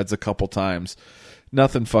pain meds a couple times.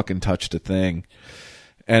 Nothing fucking touched a thing.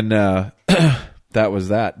 And that was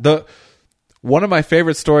that. One of my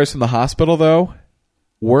favorite stories from the hospital, though,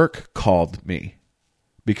 work called me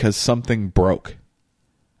because something broke.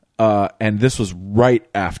 And this was right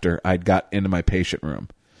after I'd got into my patient room.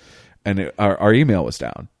 And our email was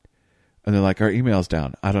down. And they're like, our email's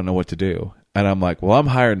down. I don't know what to do. And I'm like, well, I'm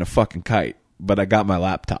hiring a fucking kite, but I got my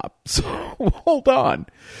laptop. So hold on.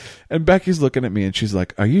 And Becky's looking at me and she's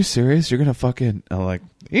like, are you serious? You're going to fucking... I'm like,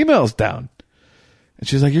 email's down. And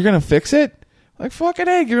she's like, you're going to fix it? I'm like, fucking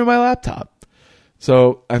hey, give me my laptop.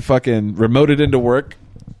 So I fucking remoted into work,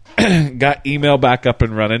 got email back up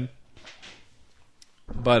and running.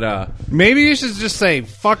 But Maybe you should just say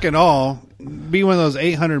fuck it all. Be one of those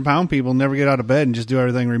 800-pound people, never get out of bed, and just do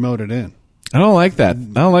everything remoted in. I don't like that. I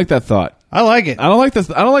don't like that thought. I like it. I don't like this.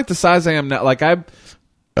 I don't like the size I am now. Like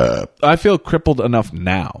I feel crippled enough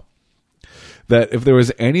now that if there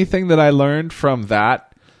was anything that I learned from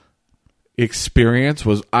that experience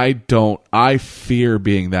was I fear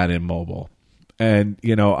being that immobile. And,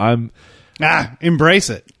 Embrace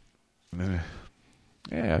it.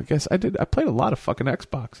 Yeah, I guess I did. I played a lot of fucking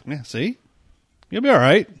Xbox. Yeah, see? You'll be all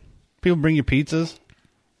right. People bring you pizzas.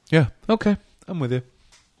 Yeah. Okay. I'm with you.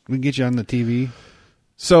 We can get you on the TV.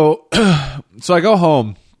 So I go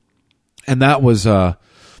home, and that was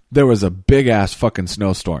there was a big ass fucking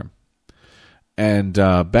snowstorm, and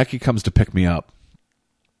Becky comes to pick me up,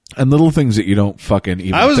 and little things that you don't fucking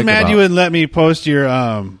even. I was think mad about. you wouldn't let me post your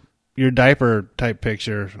diaper type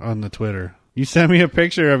picture on the Twitter. You sent me a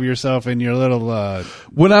picture of yourself in your little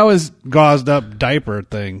When I was, gauzed up diaper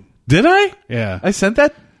thing. did I? Yeah. I sent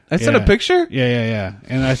that. I sent a picture. Yeah.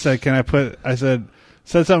 And I said,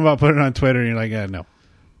 said something about putting it on Twitter, and you're like, yeah, no.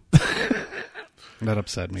 That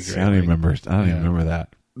upset me See, greatly. I don't even remember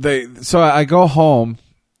that. So I go home,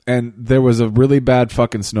 and there was a really bad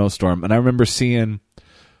fucking snowstorm, and I remember seeing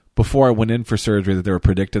before I went in for surgery that they were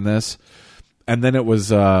predicting this, and then it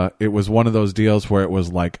was one of those deals where it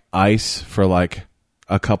was like ice for like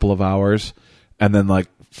a couple of hours, and then like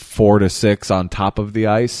 4 to 6 on top of the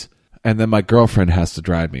ice, and then my girlfriend has to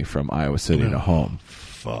drive me from Iowa City to home.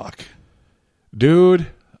 Fuck. Dude,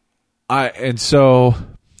 I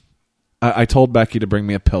told Becky to bring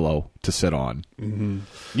me a pillow to sit on.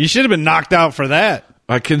 You should have been knocked out for that.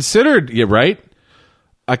 I considered, yeah, right?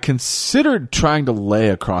 I considered trying to lay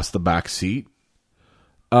across the back seat.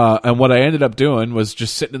 And what I ended up doing was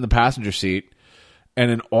just sitting in the passenger seat. And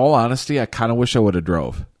in all honesty, I kind of wish I would have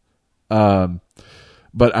drove.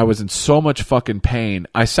 But I was in so much fucking pain.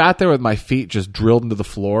 I sat there with my feet just drilled into the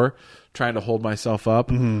floor, trying to hold myself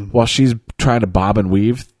up while she's trying to bob and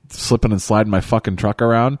weave, slipping and sliding my fucking truck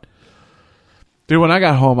around. Dude, when I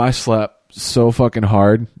got home, I slept so fucking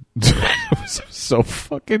hard. I was so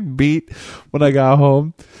fucking beat when I got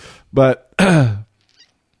home. But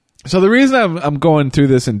so the reason I'm going through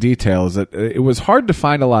this in detail is that it was hard to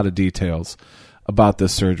find a lot of details about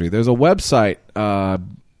this surgery. There's a website,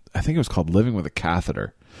 I think it was called Living with a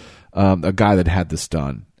Catheter, a guy that had this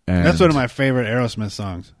done. And That's one of my favorite Aerosmith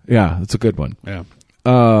songs. yeah, it's a good one. Yeah.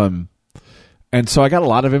 And so I got a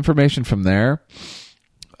lot of information from there.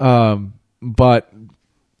 But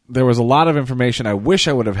there was a lot of information I wish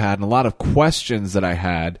I would have had and a lot of questions that I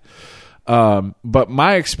had. But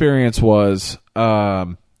my experience was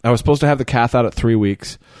I was supposed to have the cath out at 3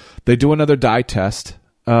 weeks. They do another dye test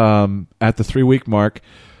at the 3-week mark.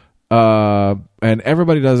 And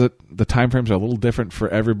everybody does it. The time frames are a little different for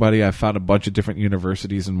everybody. I found a bunch of different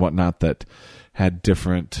universities and whatnot that had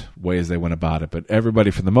different ways they went about it. But everybody,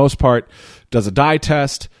 for the most part, does a dye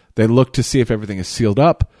test. They look to see if everything is sealed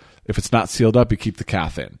up. If it's not sealed up, you keep the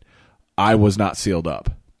cath in. I was not sealed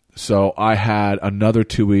up. So I had another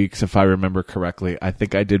 2 weeks, if I remember correctly. I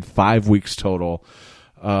think I did 5 weeks total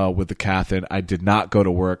with the cath in. I did not go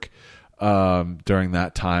to work during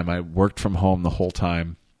that time. I worked from home the whole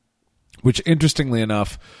time, which, interestingly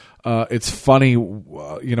enough, it's funny.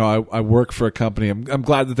 I work for a company. I'm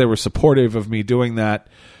glad that they were supportive of me doing that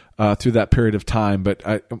through that period of time, but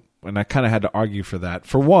I kind of had to argue for that.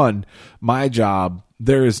 For one, my job,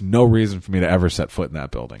 there is no reason for me to ever set foot in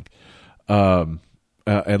that building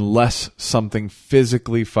unless something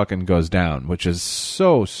physically fucking goes down, which is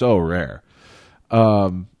so rare.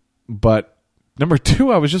 But number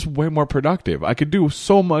two, I was just way more productive. I could do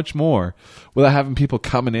so much more without having people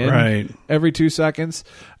coming in every 2 seconds.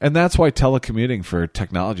 And that's why telecommuting for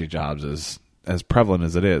technology jobs is as prevalent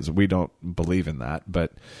as it is. We don't believe in that,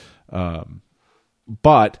 but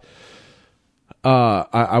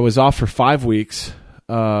I was off for 5 weeks,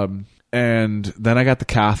 and then I got the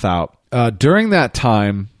cath out. During that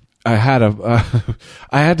time, I had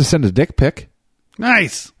to send a dick pic.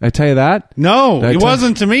 Nice. Did I tell you that? No, it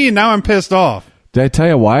wasn't to me. Now I'm pissed off. Did I tell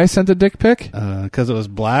you why I sent a dick pic? Because it was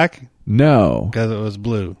black? No. Because it was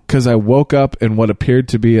blue. Because I woke up in what appeared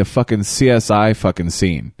to be a fucking CSI fucking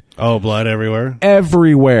scene. Oh, blood everywhere?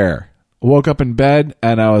 Everywhere. Woke up in bed,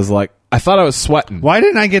 and I was like, I thought I was sweating. Why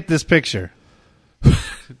didn't I get this picture? Did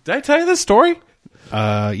I tell you this story?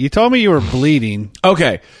 You told me you were bleeding.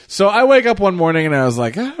 Okay, so I wake up one morning, and I was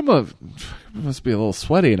like, I must be a little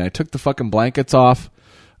sweaty, and I took the fucking blankets off.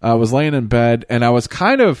 I was laying in bed, and I was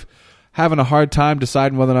kind of having a hard time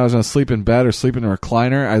deciding whether I was going to sleep in bed or sleep in a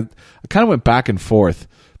recliner. I kind of went back and forth.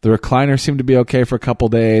 The recliner seemed to be okay for a couple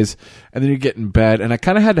days, and then you get in bed, and I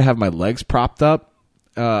kind of had to have my legs propped up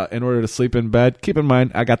in order to sleep in bed. Keep in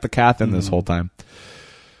mind, I got the cath in this whole time.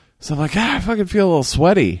 So I'm like, I fucking feel a little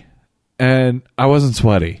sweaty. And I wasn't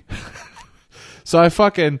sweaty. So I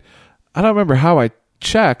don't remember how I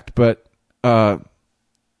checked, but I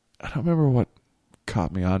don't remember what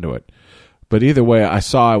caught me onto it. But either way, I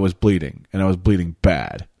saw I was bleeding, and I was bleeding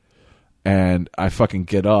bad. And I fucking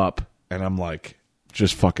get up, and I'm like,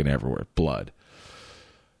 just fucking everywhere, blood.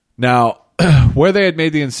 Now, where they had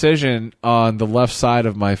made the incision on the left side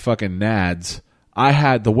of my fucking nads,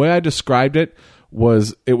 the way I described it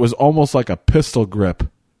was almost like a pistol grip,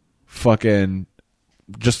 fucking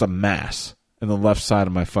just a mass in the left side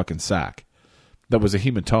of my fucking sack. That was a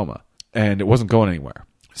hematoma, and it wasn't going anywhere.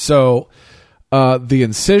 So the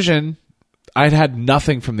incision, I'd had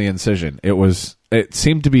nothing from the incision. It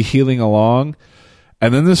seemed to be healing along,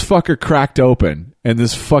 and then this fucker cracked open, and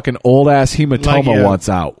this fucking old ass hematoma wants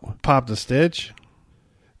out. Popped a stitch?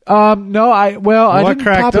 No, I didn't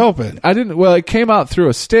cracked pop it. open? I didn't. Well, it came out through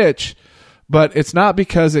a stitch, but it's not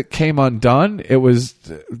because it came undone. It was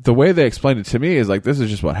the way they explained it to me is like, this is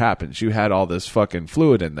just what happens. You had all this fucking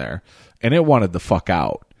fluid in there, and it wanted the fuck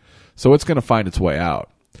out. So it's going to find its way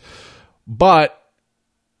out. But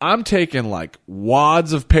I'm taking like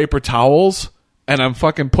wads of paper towels, and I'm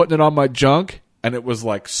fucking putting it on my junk, and it was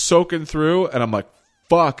like soaking through, and I'm like,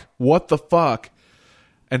 fuck, what the fuck?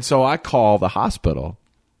 And so I call the hospital,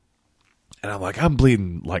 and I'm like, I'm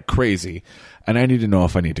bleeding like crazy, and I need to know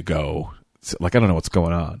if I need to go. Like, I don't know what's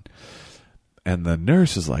going on. And the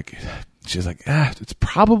nurse is like, she's like, it's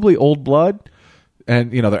probably old blood.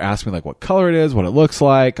 And, you know, they're asking me like what color it is, what it looks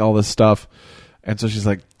like, all this stuff. And so she's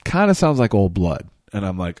like, kind of sounds like old blood. And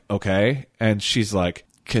I'm like, okay. And she's like,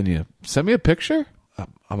 can you send me a picture?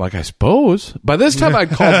 I'm like, I suppose. By this time, I'd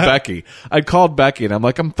called Becky. I'd called Becky, and I'm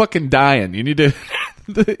like, I'm fucking dying. You need to.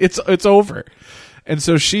 It's over. And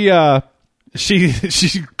so she cracked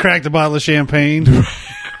a bottle of champagne.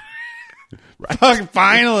 Right. Fucking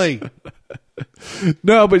finally.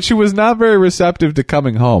 No, but she was not very receptive to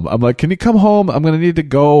coming home. I'm like, can you come home? I'm going to need to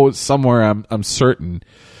go somewhere. I'm certain.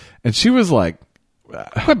 And she was like,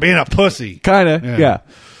 quit being a pussy. Kind of, yeah.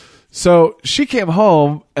 So she came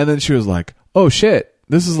home, and then she was like, oh shit,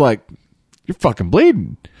 this is like, you're fucking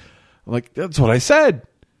bleeding. I'm like, that's what I said.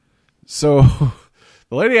 So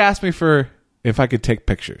the lady asked me if I could take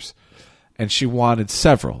pictures, and she wanted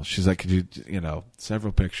several. She's like, could you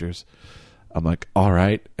several pictures? I'm like, all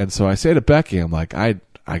right. And so I say to Becky, I'm like, I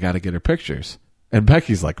got to get her pictures. And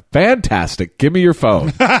Becky's like, fantastic. Give me your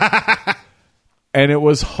phone. And it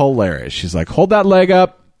was hilarious. She's like, hold that leg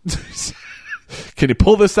up. Can you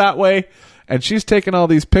pull this that way? And she's taking all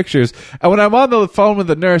these pictures. And when I'm on the phone with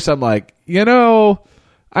the nurse, I'm like, I know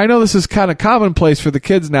this is kind of commonplace for the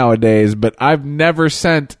kids nowadays, but I've never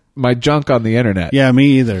sent my junk on the internet. Yeah,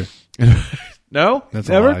 me either. No? That's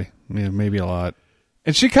never? a lie. Yeah, maybe a lot.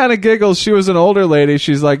 And she kind of giggles. She was an older lady.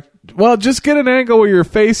 She's like, well, just get an angle where your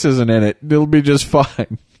face isn't in it. It'll be just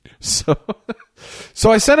fine. So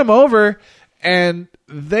I sent him over, and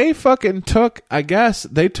they fucking took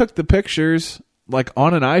the pictures like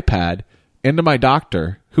on an iPad into my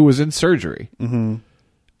doctor who was in surgery. Mm-hmm.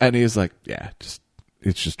 And he's like, yeah, it's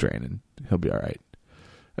just draining. He'll be all right.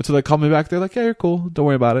 And so they called me back. They're like, yeah, you're cool. Don't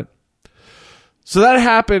worry about it. So that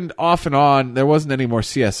happened off and on. There wasn't any more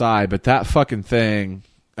CSI, but that fucking thing,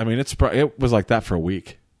 I mean, it was like that for a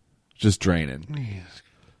week. Just draining. Yes.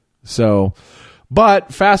 So,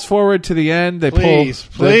 but fast forward to the end. Please,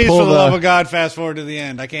 for the love of God, fast forward to the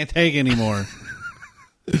end. I can't take anymore.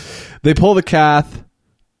 They pull the cath,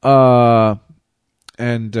 and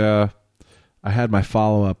I had my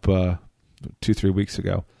follow-up 2-3 weeks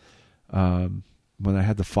ago. When I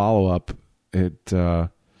had the follow-up, you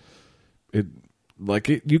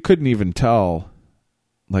couldn't even tell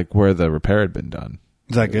like where the repair had been done.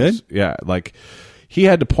 Is that good? Yeah, like he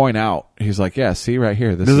had to point out. He's like, yeah, see right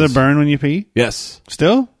here. Does it burn when you pee? Yes.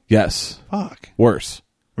 Still? Yes. Fuck. Worse.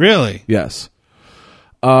 Really? Yes.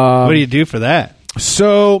 What do you do for that?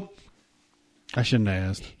 So I shouldn't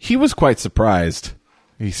have asked. He was quite surprised.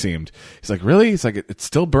 He seemed. He's like, really? He's like, it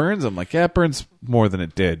still burns? I'm like, yeah, it burns more than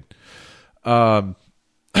it did. And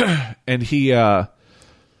he's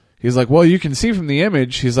like, well, you can see from the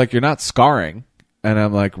image. He's like, you're not scarring. And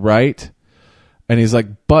I'm like, right. And he's like,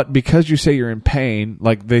 but because you say you're in pain,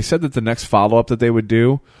 like they said that the next follow-up that they would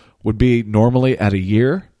do would be normally at a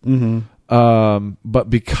year. Mm-hmm. But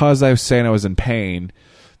because I was saying I was in pain,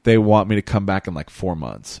 they want me to come back in like 4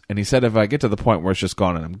 months. And he said if I get to the point where it's just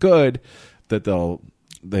gone and I'm good, that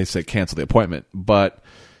they say cancel the appointment. But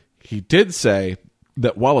he did say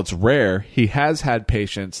that while it's rare, he has had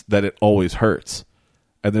patients that it always hurts.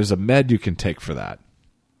 And there's a med you can take for that.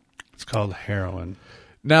 It's called heroin.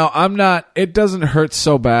 Now, I'm not. It doesn't hurt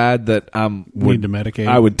so bad that Need to medicate?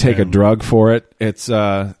 I would take Yeah. a drug for it. It's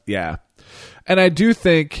yeah, and I do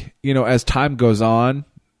think as time goes on,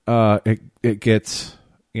 it gets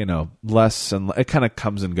less and it kind of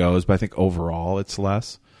comes and goes. But I think overall it's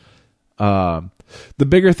less. The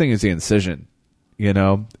bigger thing is the incision.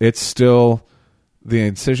 It's still the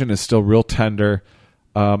incision is still real tender.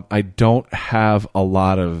 I don't have a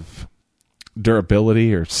lot of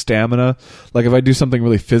durability or stamina. Like if I do something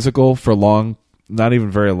really physical for long, not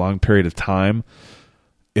even very long period of time,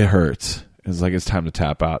 it hurts. It's like it's time to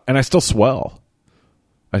tap out. And I still swell.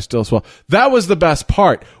 That was the best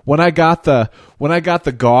part. When I got the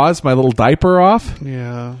gauze, my little diaper off,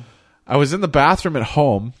 Yeah. I was in the bathroom at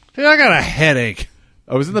home. Dude, I got a headache.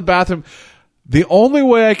 I was in the bathroom. The only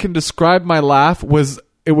way I can describe my laugh was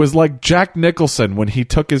it was like Jack Nicholson when he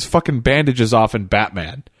took his fucking bandages off in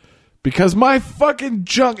Batman. Because my fucking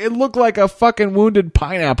junk, it looked like a fucking wounded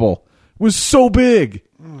pineapple. It was so big.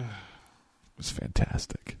 It was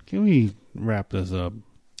fantastic. Can we wrap this up?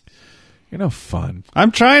 Fun.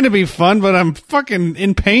 I'm trying to be fun, but I'm fucking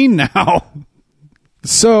in pain now.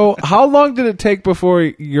 So, how long did it take before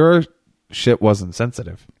your shit wasn't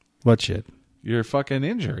sensitive? What shit? Your fucking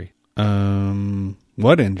injury.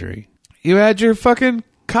 What injury? You had your fucking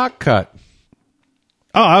cock cut.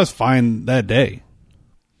 Oh, I was fine that day.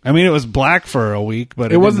 I mean, it was black for a week,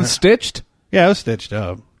 but It wasn't didn't hurt. stitched? Yeah, it was stitched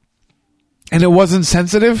up. And it wasn't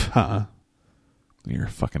sensitive? Uh-uh. You're a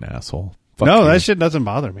fucking asshole. Fuck No, you. that shit doesn't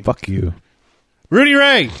bother me. Fuck you. Rudy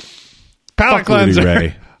Ray. Palate Fuck Rudy cleanser.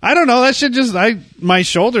 Ray. I don't know. That shit just, my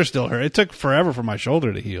shoulder still hurt. It took forever for my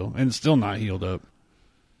shoulder to heal, and it's still not healed up.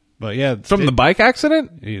 But yeah. From the bike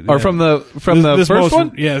accident? Yeah. Or from the This first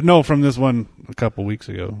one? Yeah, no, from this one a couple weeks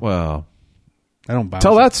ago. Well, I don't bounce.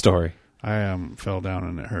 tell that story. I fell down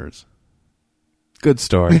and it hurts. Good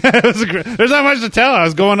story. There's not much to tell. I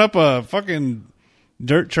was going up a fucking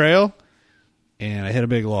dirt trail, and I hit a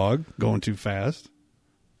big log going too fast.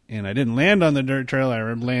 And I didn't land on the dirt trail. I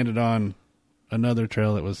landed on another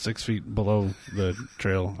trail that was 6 feet below the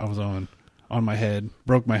trail I was on my head.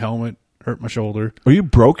 Broke my helmet, hurt my shoulder. Oh, you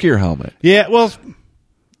broke your helmet. Yeah, well,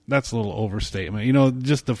 that's a little overstatement.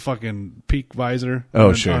 Just the fucking peak visor. Oh,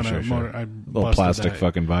 on sure. I Little busted plastic that.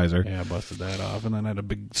 fucking visor. Yeah, I busted that off, and then I had a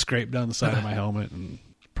big scrape down the side of my helmet, and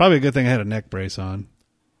probably a good thing I had a neck brace on.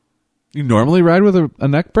 You normally ride with a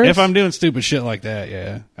neck brace? If I'm doing stupid shit like that,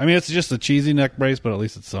 yeah. I mean, it's just a cheesy neck brace, but at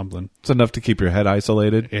least it's something. It's enough to keep your head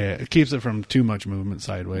isolated. Yeah, it keeps it from too much movement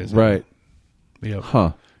sideways. Right. Yep.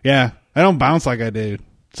 Huh. Yeah, I don't bounce like I did.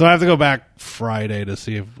 So I have to go back Friday to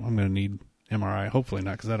see if I'm going to need MRI. Hopefully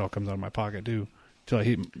not, because that all comes out of my pocket, too, until I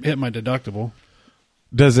hit my deductible.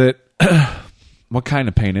 Does it... What kind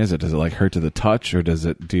of pain is it? Does it like hurt to the touch, or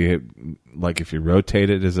do you like if you rotate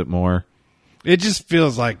it? Is it more? It just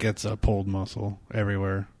feels like it's a pulled muscle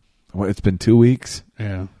everywhere. Well, it's been 2 weeks.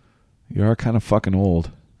 Yeah, You are kind of fucking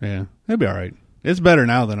old. yeah, it'll be all right. It's better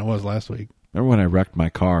now than it was last week. Remember when I wrecked my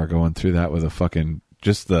car going through that with a fucking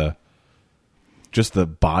just the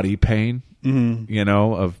body pain,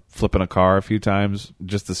 of flipping a car a few times,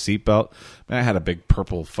 just the seatbelt. Man, I had a big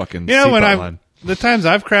purple fucking seatbelt on. The times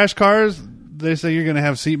I've crashed cars, they say you're going to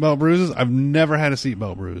have seatbelt bruises. I've never had a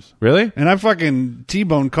seatbelt bruise. Really? And I fucking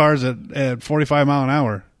T-boned cars at 45 mile an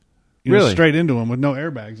hour. Really? Straight into them with no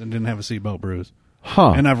airbags and didn't have a seatbelt bruise.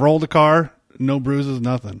 Huh. And I've rolled a car, no bruises,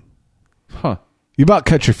 nothing. Huh. You about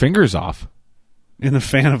cut your fingers off. In the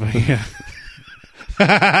fan of a, yeah.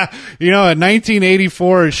 A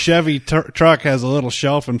 1984 Chevy truck has a little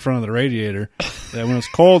shelf in front of the radiator that when it's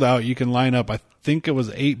cold out, you can line up, I think it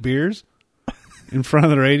was 8 beers in front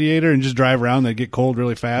of the radiator and just drive around. They get cold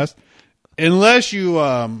really fast. Unless you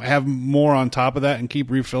have more on top of that and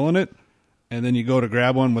keep refilling it, and then you go to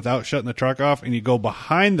grab one without shutting the truck off, and you go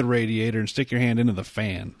behind the radiator and stick your hand into the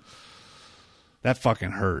fan. That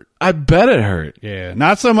fucking hurt. I bet it hurt. Yeah,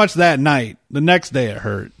 not so much that night. The next day it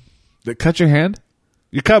hurt. Did it cut your hand?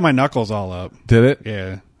 You cut my knuckles all up. Did it?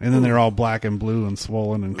 Yeah. And then they're all black and blue and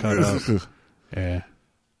swollen and cut up. Yeah.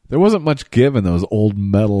 There wasn't much give in those old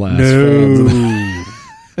metal ass fans.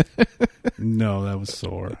 No, that was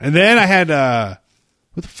sore. And then I had,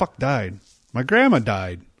 who the fuck died? My grandma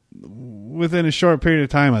died within a short period of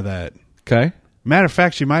time of that. Okay. Matter of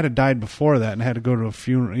fact, she might have died before that and had to go to a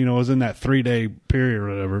funeral. It was in that 3-day period or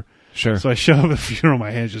whatever. Sure. So I showed up at the funeral. My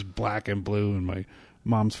hand's just black and blue, and my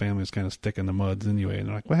mom's family is kind of sticking the muds anyway. And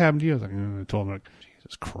they're like, "What happened to you?" I was like, I told them, like,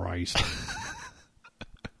 Jesus Christ.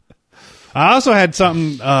 I also had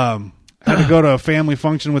something. Had to go to a family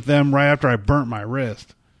function with them right after I burnt my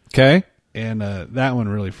wrist, Okay. and that one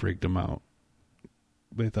really freaked them out.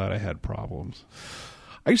 They thought I had problems.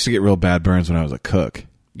 I used to get real bad burns when I was a cook.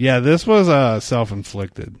 Yeah, this was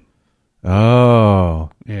self-inflicted. Oh,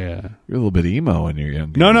 Yeah. you're a little bit emo in your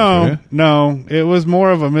young. No. It was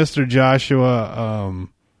more of a Mr. Joshua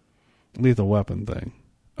Lethal Weapon thing.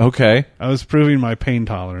 Okay. I was proving my pain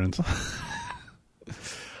tolerance.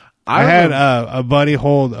 I had a buddy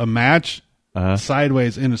hold a match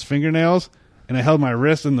sideways in his fingernails, and I held my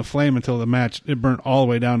wrist in the flame until the match, it burnt all the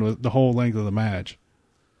way down to the whole length of the match.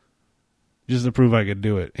 Just to prove I could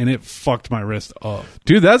do it. And it fucked my wrist up.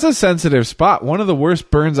 Dude, that's a sensitive spot. One of the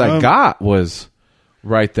worst burns I got was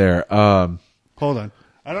right there. Hold on.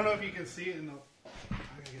 I don't know if you can see it in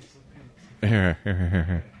the...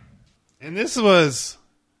 Here. And this was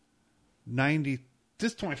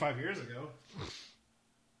 25 years ago.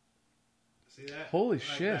 See that? Holy Like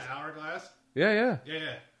shit. that hourglass? Yeah.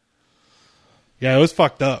 Yeah, it was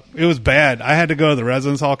fucked up. It was bad. I had to go to the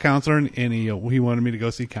residence hall counselor, and he wanted me to go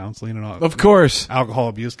see counseling and all. Of course. Alcohol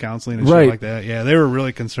abuse counseling and Right. shit like that. Yeah, they were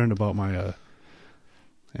really concerned about my,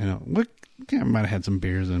 I might have had some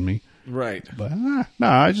beers in me. Right. But, no,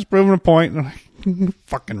 I just proving a point. And I'm like,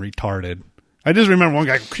 fucking retarded. I just remember one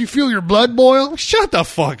guy, can you feel your blood boil? Shut the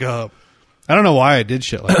fuck up. I don't know why I did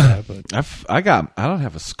shit like that, but I don't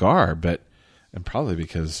have a scar, and probably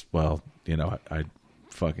because, well, I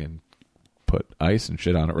fucking put ice and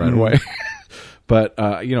shit on it right away. But,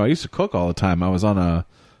 I used to cook all the time. I was on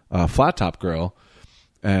a flat top grill,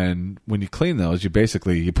 and when you clean those, you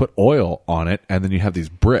put oil on it, and then you have these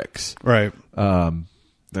bricks. right.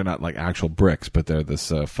 They're not like actual bricks, but they're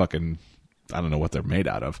this fucking, I don't know what they're made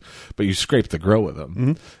out of, but you scrape the grill with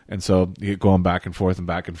them. And so you get going back and forth and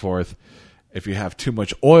back and forth. If you have too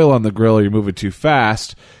much oil on the grill or you're moving too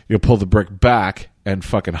fast, you'll pull the brick back and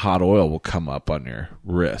fucking hot oil will come up on your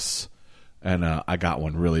wrists. And I got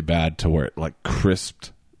one really bad to where it like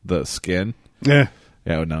crisped the skin. Yeah.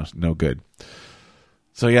 Yeah, no good.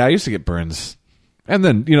 So yeah, I used to get burns. And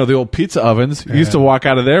then, the old pizza ovens. You used to walk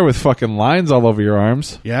out of there with fucking lines all over your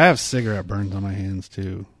arms. Yeah, I have cigarette burns on my hands,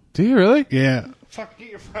 too. Do you really? Yeah. Fuck, get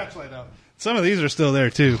your flashlight out. Some of these are still there,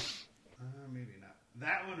 too. Maybe not.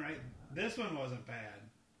 That one this one wasn't bad.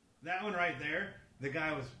 That one right there, the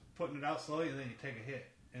guy was putting it out slowly, and then you take a hit.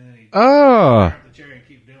 And then you grab the cherry and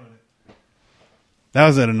keep doing it. That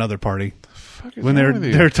was at another party. When they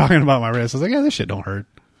were talking about my wrist, I was like, yeah, this shit don't hurt.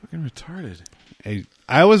 Fucking retarded.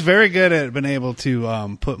 I was very good at being able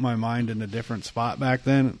to put my mind in a different spot back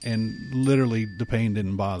then, and literally the pain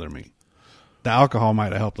didn't bother me. The alcohol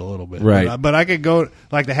might have helped a little bit. Right. But I could go,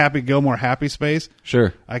 like the Happy Gilmore happy space.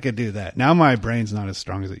 Sure. I could do that. Now my brain's not as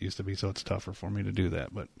strong as it used to be, so it's tougher for me to do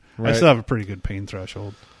that. But I Right. still have a pretty good pain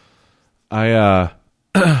threshold. My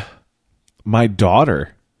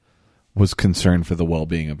daughter was concerned for the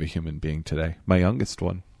well-being of a human being today. My youngest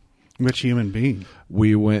one. Which human being?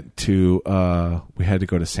 We went to, we had to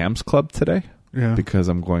go to Sam's Club today. Yeah. Because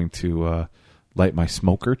I'm going to light my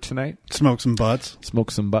smoker tonight. Smoke some butts. Smoke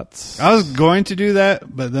some butts. I was going to do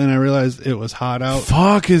that, but then I realized it was hot out.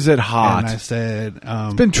 Fuck, is it hot? And I said,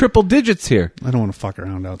 It's been triple digits here. I don't want to fuck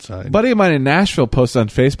around outside. A buddy of mine in Nashville posted on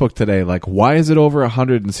Facebook today, like, why is it over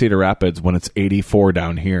 100 in Cedar Rapids when it's 84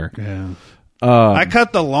 down here? Yeah. I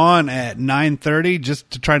cut the lawn at 9:30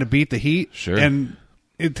 just to try to beat the heat. Sure. And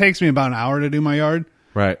it takes me about an hour to do my yard.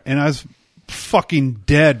 Right. And I was fucking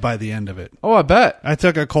dead by the end of it. Oh, I bet. I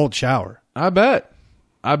took a cold shower. I bet.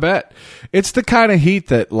 It's the kind of heat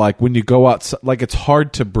that, like, when you go out, like, it's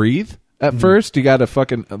hard to breathe at first. You got to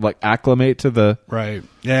fucking, like, acclimate to the... Right.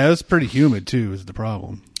 Yeah, it was pretty humid, too, is the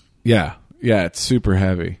problem. Yeah, it's super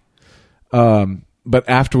heavy. But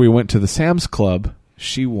after we went to the Sam's Club,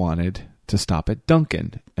 she wanted to stop at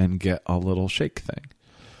Dunkin' and get a little shake thing.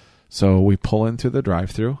 So we pull into the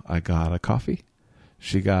drive-thru. I got a coffee.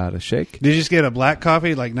 She got a shake. Did you just get a black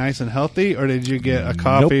coffee, like nice and healthy, or did you get a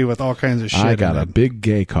coffee with all kinds of shit I got in a it? big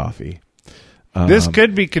gay coffee. This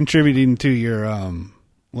could be contributing to your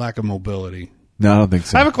lack of mobility. No, I don't think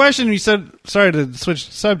so. I have a question. You said, sorry to switch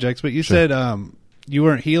subjects, but you said you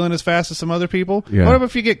weren't healing as fast as some other people. Yeah. What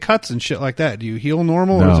if you get cuts and shit like that? Do you heal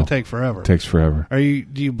normal, or does it take forever? It takes forever. Do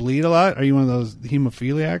you bleed a lot? Are you one of those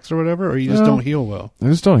hemophiliacs or whatever, or you just don't heal well? I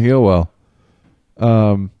just don't heal well.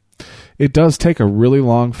 It does take a really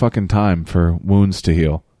long fucking time for wounds to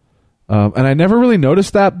heal. And I never really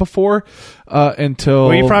noticed that before until...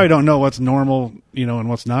 Well, you probably don't know what's normal, and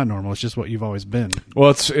what's not normal. It's just what you've always been.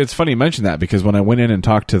 Well, it's funny you mention that, because when I went in and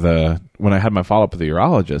talked to when I had my follow-up with the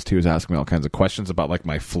urologist, he was asking me all kinds of questions about, like,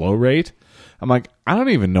 my flow rate. I'm like, I don't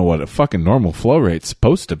even know what a fucking normal flow rate's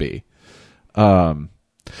supposed to be.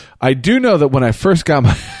 I do know that when I first got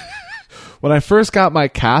my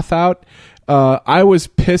cath out, I was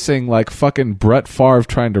pissing like fucking Brett Favre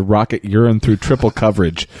trying to rocket urine through triple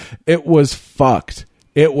coverage. It was fucked.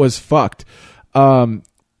 It was fucked. Like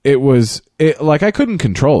I couldn't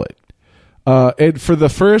control it. For the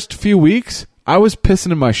first few weeks, I was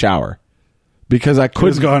pissing in my shower because I couldn't.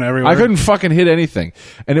 was going everywhere. I couldn't fucking hit anything,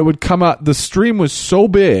 and it would come out. The stream was so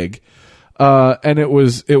big, and it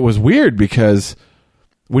was weird because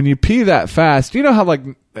when you pee that fast, you know how like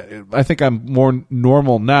I think I'm more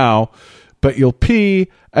normal now, but you'll pee,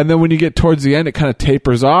 and then when you get towards the end, it kind of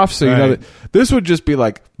tapers off. So you know that this would just be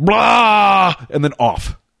like blah, and then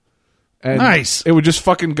off. And nice. It would just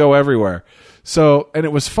fucking go everywhere. So, and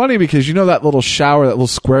it was funny because you know that little shower, that little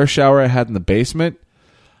square shower I had in the basement.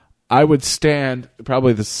 I would stand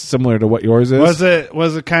probably similar to what yours is.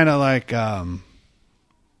 Was it kind of like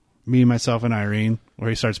Me, Myself, and Irene, where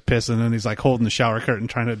he starts pissing and he's like holding the shower curtain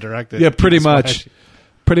trying to direct it? Yeah, pretty much.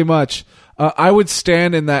 Pretty much. I would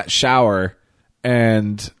stand in that shower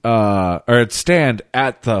and or I'd stand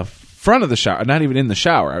at the front of the shower, not even in the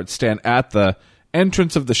shower. I would stand at the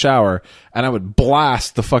entrance of the shower and I would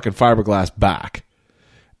blast the fucking fiberglass back,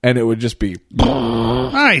 and it would just be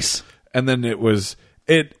nice. And then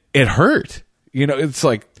it hurt. You know, it's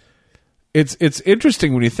like it's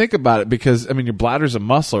interesting when you think about it because I mean your bladder's a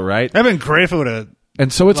muscle, right? That'd been great if it would have.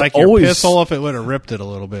 And so it's like always your piss hole if it would have ripped it a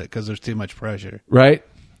little bit because there's too much pressure, right?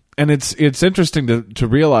 And it's interesting to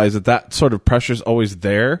realize that sort of pressure's always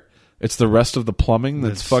there. It's the rest of the plumbing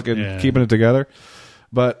that's fucking keeping it together.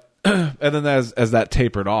 But and then as that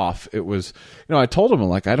tapered off, it was, you know, I told him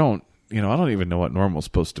like I don't even know what normal's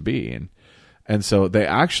supposed to be, and so they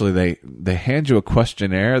actually they hand you a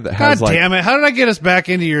questionnaire that has God damn it! How did I get us back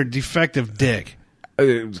into your defective dick?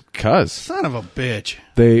 Cuz son of a bitch.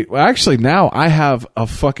 Actually now I have a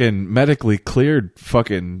fucking medically cleared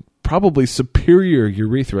fucking probably superior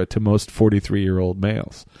urethra to most 43-year-old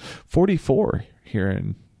males. 44 here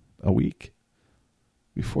in a week.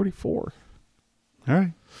 Be 44. All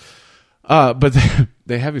right. But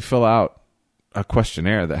they have you fill out a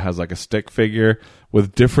questionnaire that has like a stick figure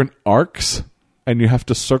with different arcs, and you have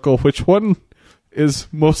to circle which one is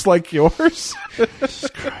most like yours. Jesus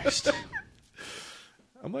Christ.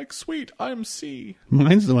 I'm like, sweet, I'm C.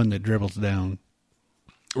 Mine's the one that dribbles down.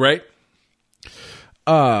 Right?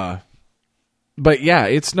 But yeah,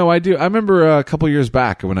 it's no idea. I remember a couple years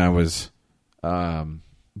back when I was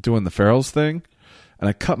doing the Farrell's thing, and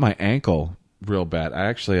I cut my ankle real bad. I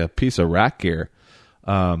actually a piece of rack gear.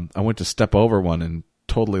 I went to step over one and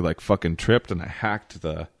totally like fucking tripped, and I hacked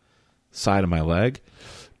the side of my leg.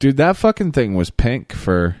 Dude, that fucking thing was pink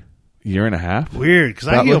for a year and a half. Weird, because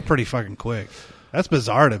I heal pretty fucking quick. That's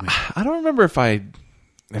bizarre to me. I don't remember if I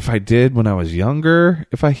did when I was younger,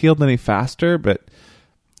 if I healed any faster, but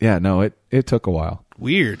yeah, no, it took a while.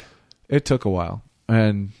 Weird. It took a while.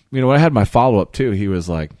 And, you know, when I had my follow-up, too, he was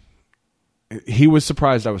like, he was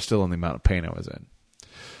surprised I was still in the amount of pain I was in.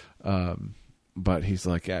 But he's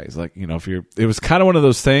like, you know, it was kind of one of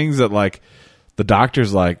those things that, like, the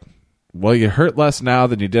doctor's like, well, you hurt less now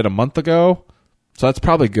than you did a month ago, so that's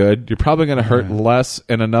probably good. You're probably going to hurt less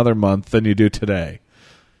in another month than you do today.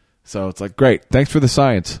 So it's like, great. Thanks for the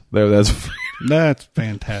science. That's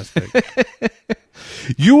fantastic.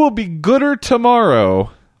 You will be gooder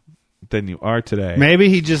tomorrow than you are today. Maybe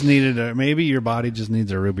he just needed maybe your body just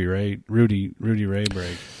needs a Rudy Ray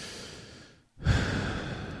break.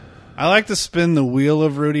 I like to spin the wheel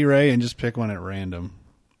of Rudy Ray and just pick one at random.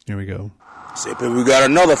 Here we go. See, but we got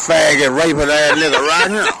another faggot raping that nigga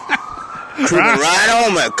right here. Creeping right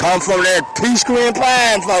on me. Come from that peace screen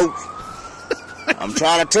pine, folks. I'm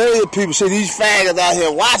trying to tell you, people, see these faggots out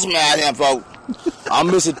here watching me out here, folks. I'm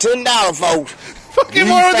missing $10, folks. Fucking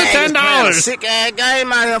more than $10. Sick ass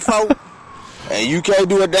game out here, folks. And you can't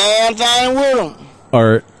do a damn thing with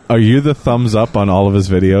them. Are you the thumbs up on all of his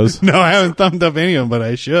videos? No, I haven't thumbed up any of them, but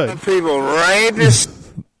I should. People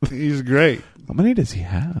rapists. He's great. How many does he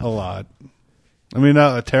have? A lot. I mean,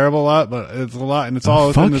 not a terrible lot, but it's a lot, and it's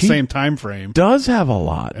all in the same time frame. Does have a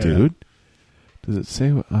lot, dude. Does it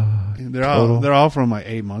say? They're all from like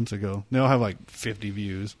 8 months ago. They all have like 50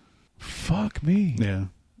 views. Fuck me. Yeah,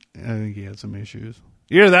 I think he had some issues.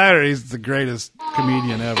 Either that, or he's the greatest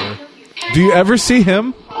comedian ever. Do you ever see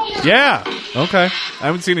him? Yeah. Okay. I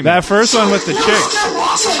haven't seen him That yet. first one with the chick.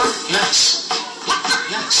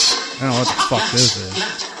 I don't know what the fuck this is.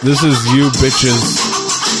 This is you bitches.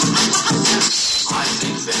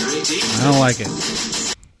 I don't like it.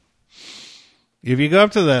 If you go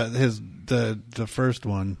up to the first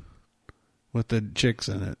one with the chicks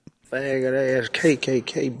in it. Faggot ass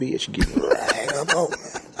KKK bitch getting right up on me.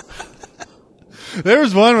 There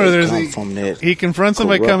was one where he confronts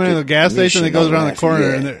somebody coming into the gas station that goes around the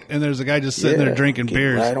corner, and there's a guy just sitting there drinking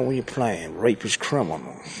beers. Right on when you're playing rapist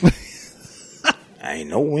criminal. I ain't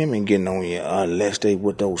no women getting on you unless they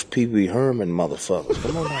with those Pee Wee Herman motherfuckers.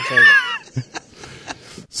 Come on now, Taylor.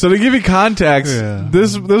 So to give you context, Yeah.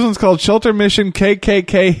 this one's called Shelter Mission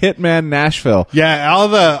KKK Hitman Nashville. Yeah,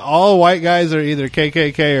 all white guys are either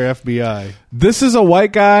KKK or FBI. This is a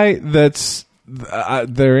white guy that's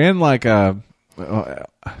they're in like a well,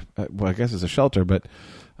 I guess it's a shelter, but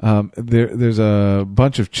there's a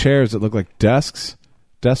bunch of chairs that look like desk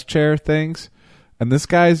chair things, and this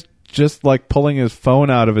guy's just like pulling his phone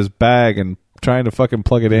out of his bag and trying to fucking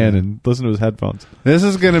plug it in and listen to his headphones. This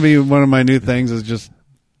is going to be one of my new things. Is just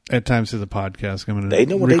at times through the podcast, I'm going They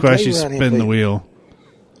to know what they request play you around here, spin the baby. wheel.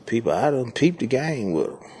 People, I done peeped the game with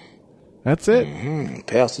them. That's it.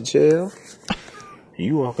 Pastor Jeff,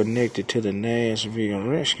 you are connected to the Nashville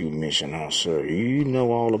Rescue Mission, huh, sir? You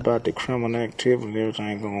know all about the criminal activity and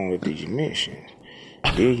everything going on with these missions.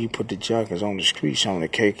 Then you put the junkies on the streets, on the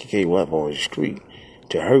KKK white boys street,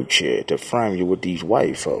 to hurt you, to frame you with these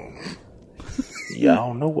white folks.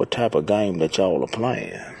 Y'all know what type of game that y'all are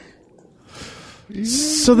playing.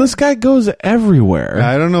 So this guy goes everywhere.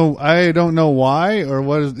 I don't know why or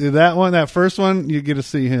what is that one. That first one, you get to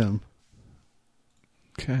see him.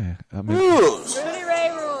 Okay. I mean, Rules. Rudy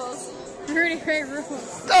Ray rules. Rudy Ray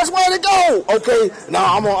rules. That's where to go. Okay,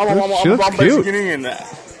 now She looks I'm cute. getting in there.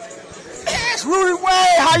 Yes, Rudy Ray,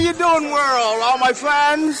 how you doing, world? All my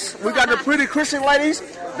friends, we got the pretty Christian ladies.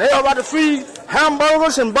 They are about to feed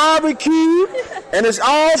hamburgers and barbecue, and it's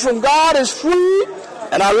all from God. It's free,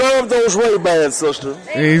 and I love those Ray-Bans, sister.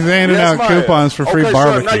 He's handing Yes, out ma'am. coupons for free Okay,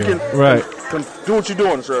 barbecue. Sir, now you can, Right. can do what you're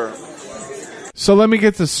doing, sir. so let me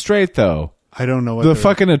get this straight though. I don't know what The they're-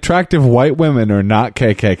 fucking attractive white women are not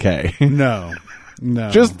KKK. No.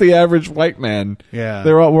 Just the average white man. Yeah.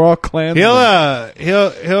 we're all Klansmen.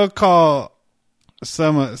 He'll call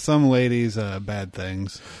some ladies bad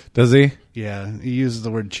things. Does he? Yeah, he uses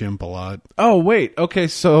the word chimp a lot. Oh wait. Okay.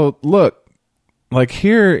 So look, like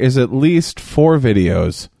here is at least 4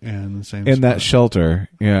 videos And the same in that spot. shelter.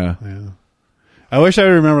 Yeah. Yeah. I wish I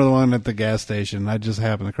remember the one at the gas station. I just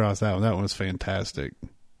happened to cross that one. That one was fantastic.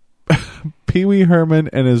 Pee Wee Herman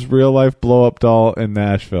and his real life blow up doll in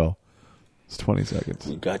Nashville. It's 20 seconds.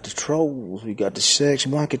 We got the trolls. We got the sex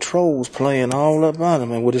monkey trolls playing all up on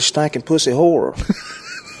him, and with his stinking pussy horror.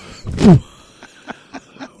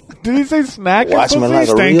 Did he say snack? and Watch me pussy? like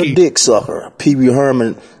a Stanky. real dick sucker. Pee Wee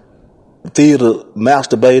Herman, theater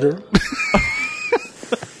masturbator.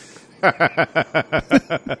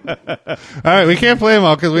 All right, we can't play them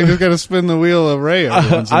all because we just got to spin the wheel of Ray.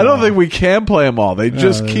 every once in I a don't while. think we can play them all. They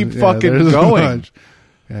just keep Yeah, fucking there's a going. bunch.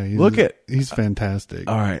 Yeah, Look at- he's fantastic.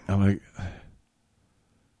 All right. I'm like,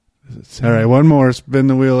 does it say? All right, one more. Spin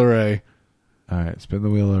the wheel of Ray. All right. Spin the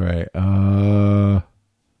wheel array.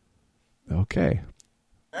 Okay.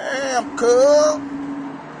 Damn, cuz.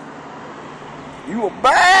 You a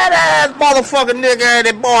badass motherfucking nigga, ain't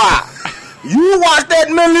it, boy? You watch that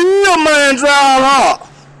Millennium Man drown, huh?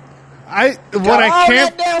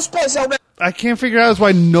 I can't figure out is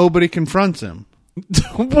why nobody confronts him.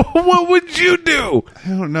 What would you do? I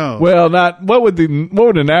don't know. Well, not what would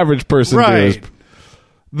an average person Right. do?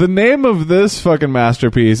 The name of this fucking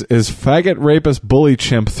masterpiece is Faggot Rapist Bully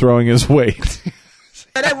Chimp Throwing His Weight.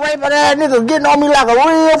 That raping ass nigga getting on me like a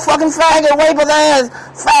real fucking faggot, raping ass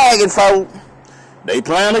faggot, folk. They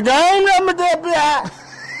playing the game, let me tell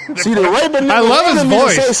you. See, the raping nigga I love his wanted me to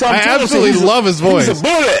voice. say something I to him. See, absolutely he's a- love his voice. He's a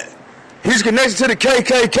bullet. He's connected to the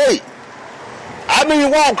KKK. I mean, he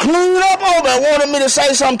walked clean up over and wanted me to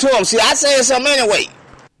say something to him. See, I said something anyway.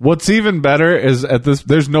 What's even better is at this,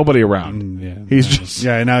 there's nobody around. Yeah, He's just,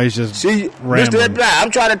 yeah. Now he's just See, rambling. Mr. Black,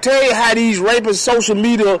 I'm trying to tell you how these rapist social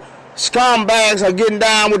media scumbags are getting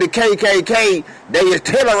down with the KKK. They is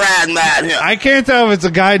terrorizing out here. I can't tell if it's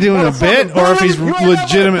a guy doing a bit or if he's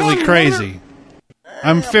legitimately crazy.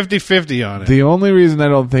 I'm 50-50 on it. the only reason I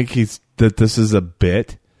don't think that this is a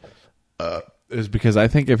bit is because I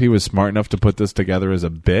think if he was smart enough to put this together as a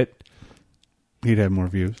bit, He'd have more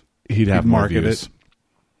views. he'd have more market views. it.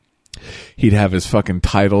 He'd have his fucking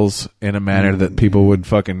titles in a manner that people would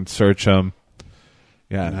fucking search him.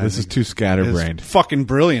 Yeah, this is too scatterbrained. It's fucking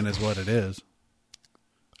brilliant, is what it is.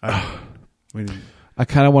 I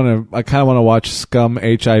kind of want to watch Scum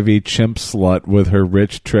HIV Chimp Slut with her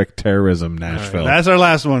rich trick terrorism Nashville. That's our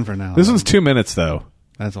last one for now. This one's 2 minutes though.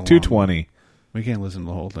 That's a long 2:20. one. We can't listen to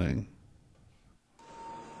the whole thing.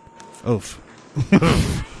 Oof.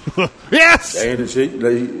 Yes.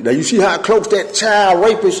 Now you see how close that child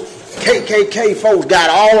rapist KKK folks got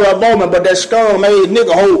all of them on me, but that scum-made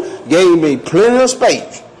nigga hole gave me plenty of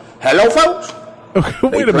space. Hello, folks?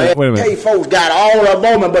 Wait a minute. K folks got all up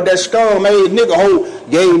on me, but that scum made nigga hole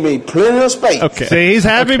gave me plenty of space. Okay. See, he's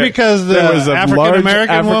happy because the There was a large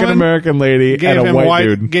African American lady gave and a him white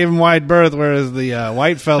dude. gave him wide berth, whereas the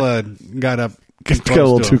white fella got up Got a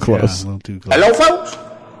little too close. Yeah, a little too close. Hello, folks.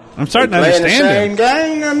 I'm starting to Playing understand the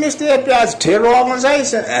him. same game, Mr. FBI's terror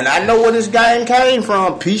organization, and I know where this game came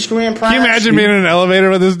from. Peachtree Prime. Can you imagine being in an elevator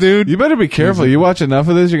with this dude? You better be careful. You watch enough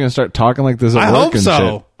of this, you're going to start talking like this at I work hope and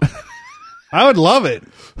so. I would love it.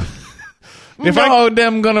 If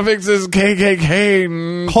them gonna fix this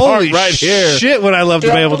KKK Holy right here. shit, would I love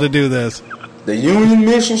to be able to do this. The Union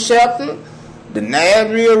Mission Shelter, the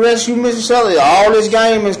Nashville Rescue Mission Shelter, all this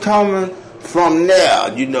game is coming from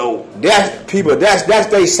there. You know, that's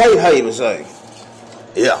they safe haven say.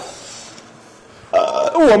 Yeah.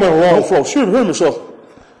 I'm in the wrong floor. Shoot, hear myself.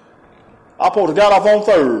 I supposed to got off on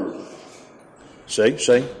third.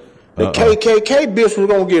 See? The KKK bitch was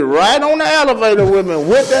gonna get right on the elevator with me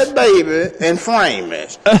with that baby and frame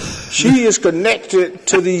it. She is connected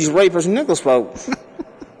to these rapist niggas folks.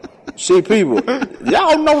 See, people,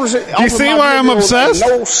 y'all notice it. You see why I'm obsessed?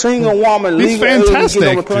 No single woman He's legal fantastic.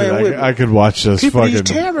 age get playing with me. I could watch this People, fucking. these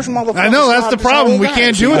terrorist motherfuckers. I know, that's the problem. We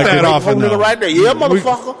can't do it that often, though. Right there. Yeah,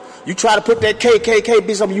 motherfucker. You try to put that KKK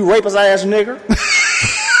bitch up, you rapist ass nigger.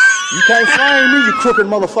 You can't frame me, you crooked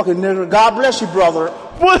motherfucking nigger. God bless you, brother.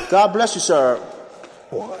 What? God bless you, sir.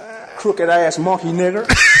 Crooked ass monkey nigger.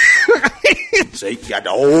 See, got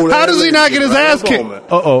the old. How does he not get his ass kicked?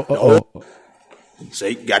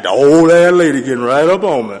 See, got the old ass lady getting right up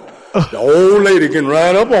on me. The old lady getting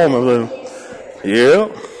right up on me. Yeah.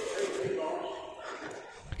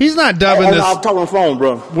 He's not dubbing I'm this talking on the phone,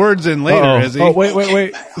 bro. words in later, is he? Oh,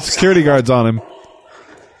 wait. Security guard's on him.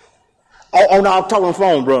 Oh, no, I'm talking on the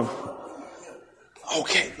phone, bro.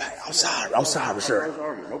 Okay, man, I'm sorry, sir.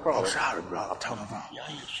 No problem. I'm sorry, bro. I'm talking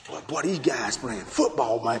about. Boy, these guys playing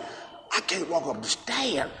football, man. I can't walk up the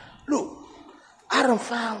stand. Look, I done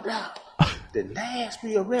found out the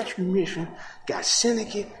Nashville Rescue Mission got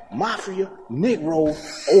syndicate, mafia, Negro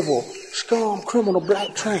over scum criminal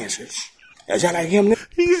black transits. Is that like him?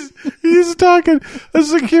 He's talking. A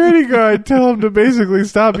security guard tell him to basically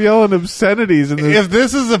stop yelling obscenities. If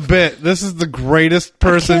this is a bit, this is the greatest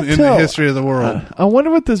person in the history of the world. I wonder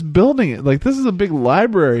what this building is. Like, this is a big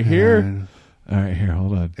library here. All right, here,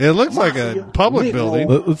 hold on. It looks like a public building.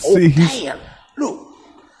 Let's see. Damn. Look,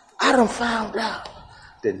 I done found out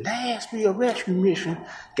the Nashville Rescue Mission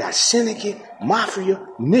got syndicate, mafia,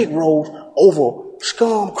 Negroes over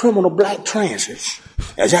scum criminal black transits.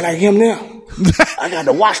 Is that like him now? I got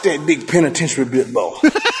to watch that big penitentiary bit, boy.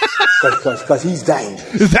 Because he's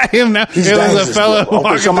dangerous. Is that him now? He's it was a dangerous, fellow bro. Okay,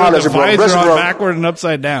 walking somehow through the that's a bro. visor on Bro. backward and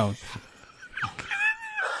upside down.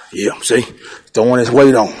 Yeah, see? Throwing his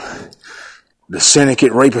weight on. The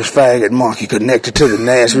syndicate rapist faggot monkey connected to the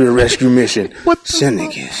Nashville Rescue Mission. What the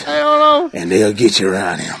syndicates. I don't know. And they'll get you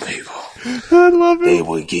around here, people. I love They it.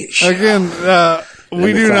 will get you. Again,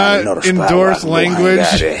 we do not endorse language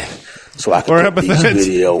so I can or put these epithets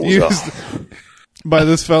videos used up. by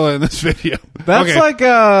this fella in this video. That's Okay. like,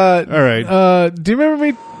 all right. do you remember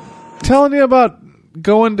me telling you about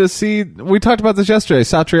going to see, we talked about this yesterday,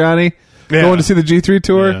 Satriani, Yeah. going to see the G3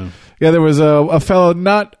 tour? Yeah. Yeah, there was a fellow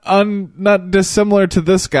not dissimilar to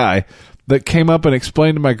this guy that came up and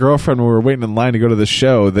explained to my girlfriend when we were waiting in line to go to the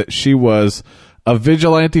show that she was a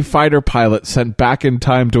vigilante fighter pilot sent back in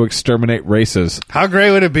time to exterminate races. How great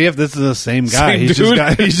would it be if this is the same guy? Same He's dude.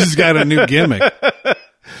 just got a new gimmick.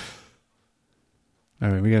 All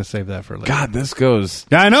right, we gotta save that for later. God, this goes.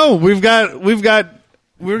 Yeah, I know. We're gonna have to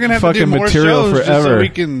do Fucking more material shows just so forever. we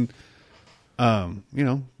can,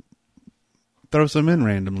 throw some in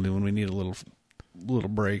randomly when we need a little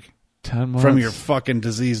break 10 months. from your fucking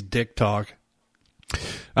diseased dick talk.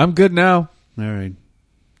 I'm good now. All right,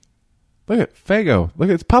 Look at Fago. Look,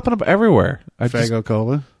 it's popping up everywhere. I just Fago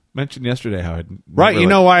Cola. mentioned yesterday how I'd Right, you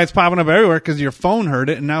know why it's popping up everywhere? Because your phone heard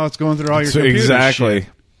it, and now it's going through all your computer exactly. shit.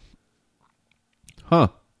 Huh.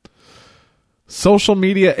 Social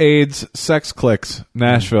media aids, sex clicks,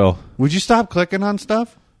 Nashville. Would you stop clicking on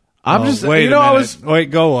stuff? I'm just, wait. you know, I was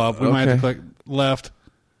wait. Go up. We might have to Okay. click left.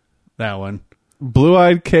 That one.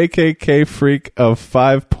 blue-eyed KKK freak of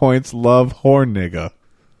 5 points, love horn nigga.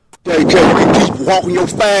 KKK, keep walking your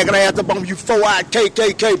faggot ass up on you 4-eyed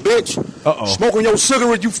KKK, bitch. Uh-oh. Smoking your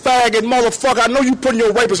cigarette, you faggot motherfucker. I know you putting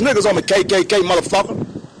your rapist niggas on me, KKK motherfucker.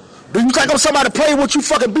 Do you think I'm somebody playing with you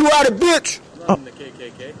fucking blue-eyed bitch? I'm the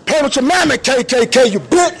KKK. Play with your mama, KKK, you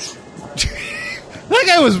bitch. That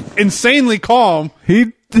guy was insanely calm.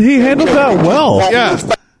 He handled that well. Yeah.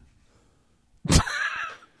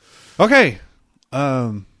 Okay.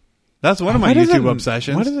 That's one of my Why does YouTube it-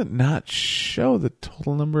 obsessions. Why does it not show the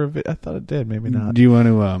total number of? I thought it did. Maybe not. Do you want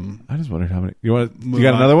to I just wondered how many. You want? move You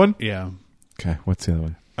got on? another one? Yeah. Okay. What's the other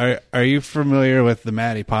one? Are you familiar with the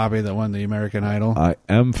Maddie Poppy that won the American Idol? I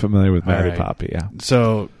am familiar with Mary right. Poppy. Yeah.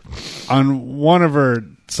 So, on one of her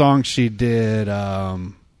songs, she did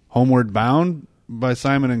 "Homeward Bound" by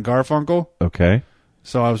Simon and Garfunkel. Okay.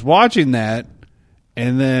 So I was watching that,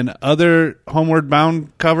 and then other Homeward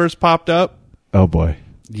Bound covers popped up. Oh boy.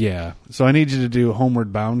 Yeah. So I need you to do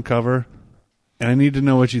Homeward Bound cover, and I need to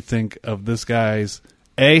know what you think of this guy's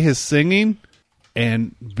A, his singing,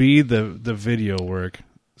 and B, the video work.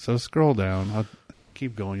 So scroll down. I'll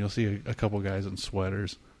keep going. You'll see a couple guys in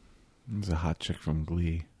sweaters. There's a hot chick from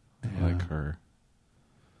Glee. I Yeah. like her.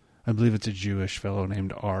 I believe it's a Jewish fellow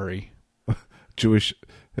named Ari. Jewish.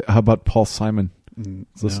 How about Paul Simon?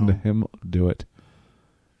 Let's listen No. to him do it.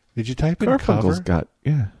 Did you type in Garfunkel's cover? got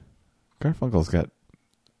Garfunkel's got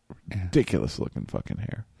ridiculous looking fucking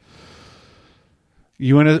hair.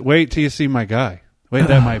 You want to wait till you see my guy? Wait,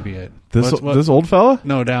 that might be it. This What's- this old fella?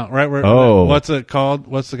 No, down right where. Oh. What's it called?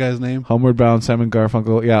 What's the guy's name? Homeward Bound, Simon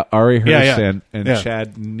Garfunkel. Yeah, Ari Hirsch Yeah, yeah. and Yeah.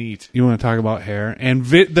 Chad Neat. You want to talk about hair and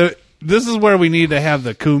this is where we need to have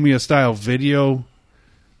the Kumia style video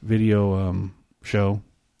show.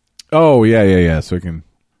 Oh yeah. So we can.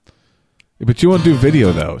 But you won't do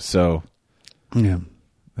video though, so Yeah.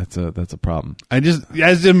 that's a problem. I just,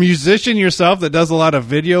 as a musician yourself that does a lot of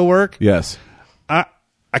video work, Yes.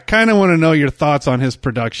 I kind of want to know your thoughts on his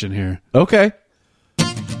production here Okay.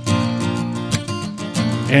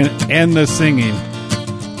 and the singing.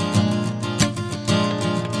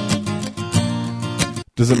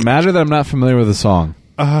 Does it matter that I'm not familiar with the song?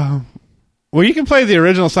 Well, you can play the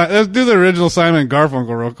original. Let's do the original Simon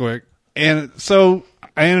Garfunkel real quick. And so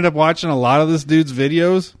I ended up watching a lot of this dude's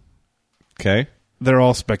videos. Okay. They're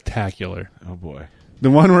all spectacular. Oh boy.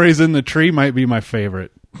 The one where he's in the tree might be my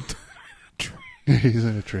favorite. He's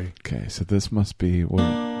in a tree. Okay, so this must be what?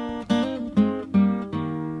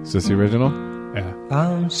 Is this the original? Yeah.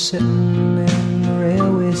 I'm sitting in the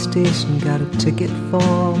railway station, got a ticket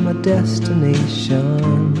for my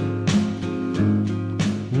destination.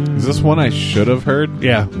 Is this one I should have heard?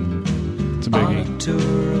 Yeah. It's a On biggie. a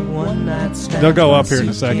tour of one night stand. They'll go up here in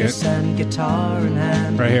a suitcase second. And guitar in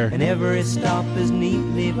hand. Right here. And every stop is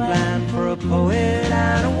neatly planned for a poet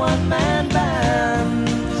and a one-man band.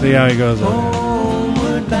 See how he goes.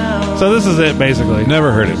 Homeward bound. So this is it, basically.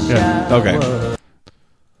 Never heard it. Yeah. Okay.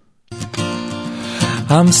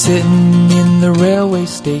 I'm sitting in the railway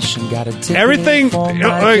station, got a ticket Everything- for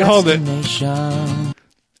my wait, hold it. destination.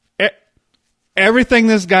 Everything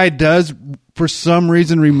this guy does, for some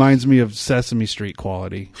reason, reminds me of Sesame Street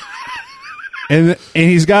quality. and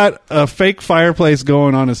he's got a fake fireplace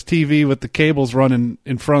going on his TV with the cables running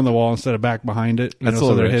in front of the wall instead of back behind it. That's a so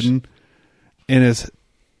little they're rich. hidden. And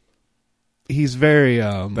he's very.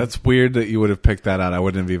 That's weird that you would have picked that out. I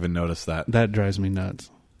wouldn't have even noticed that. That drives me nuts.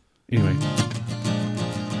 Anyway.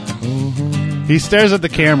 He stares at the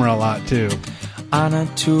camera a lot, too. On a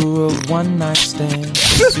tour of one night stand,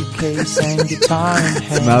 suitcase and guitar in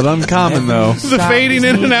hand. Not uncommon though. The fading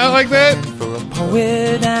in and out like that? For a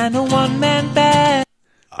poet and a one-man band.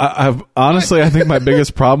 I've honestly, I think my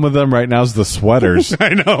biggest problem with them right now is the sweaters. I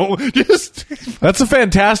know. Just That's a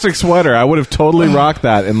fantastic sweater. I would have totally rocked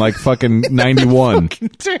that in like fucking 91.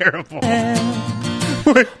 terrible.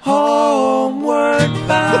 Homeward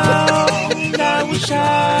bound, I wish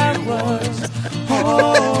I was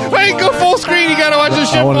home. Wait, go full screen. You gotta watch this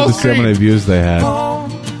shit I wanted full to see how screen. many views they had.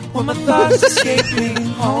 Home, when my thoughts escaping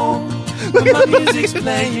home, when my music's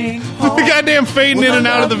playing home. The goddamn fading in and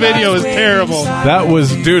out of the video is terrible. That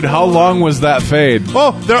was, dude, how long was that fade?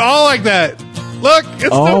 Oh, they're all like that. Look, it's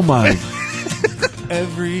Oh the, my.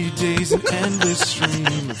 Every day's an endless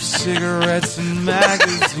stream of cigarettes and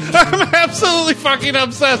magazines. I'm absolutely fucking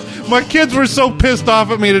obsessed. My kids were so pissed off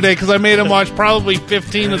at me today because I made them watch probably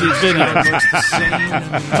 15 of these videos.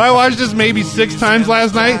 I watched this maybe 6 times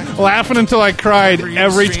last night, laughing until I cried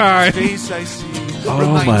every time.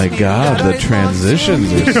 Oh my god, the transitions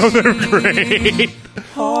are They're great.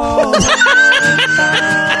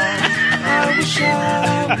 I wish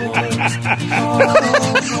I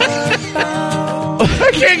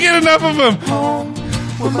I can't get enough of them. home,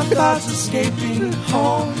 when my thoughts escaping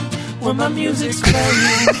home, when my music's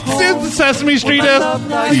playing home. Since the Sesame Street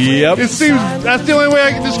is, Yep. it seems that's the only way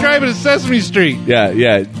I can describe it as Sesame Street. Yeah.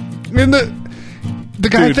 And the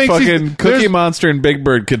guy Dude, thinks fucking he's, Cookie there's- Monster and Big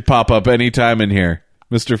Bird could pop up anytime in here.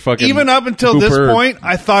 Mr. fucking even up until this Hooper. point,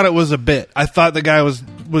 I thought it was a bit. I thought the guy was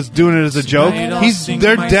doing it as a joke.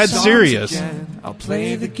 They're dead serious. I'll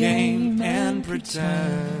play the game and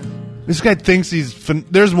pretend. This guy thinks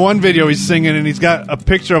there's one video he's singing and he's got a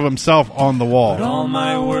picture of himself on the wall. All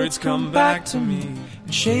my words come back to me.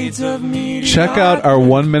 Shades of me. Check out our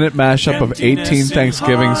 1 minute mashup of 18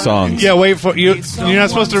 Thanksgiving songs. Yeah, wait for you. You're not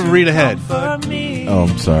supposed to read ahead. Oh,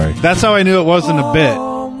 I'm sorry. That's how I knew it wasn't a bit.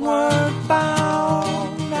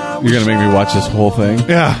 You're gonna make me watch this whole thing?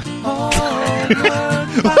 Yeah.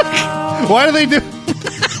 Why do they do?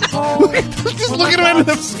 Just look at him in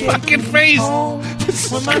the fucking face.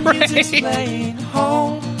 This is great.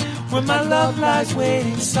 When my love lies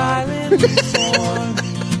waiting silent for me.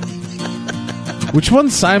 Which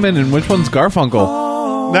one's Simon and which one's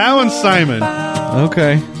Garfunkel? That one's Simon.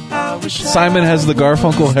 Okay. Simon has the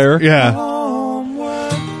Garfunkel hair? Yeah.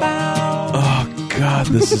 Oh, God,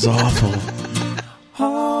 this is awful.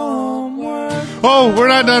 Oh, we're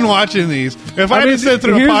not done watching these. If I had to sit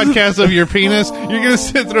through a podcast of your penis, you're going to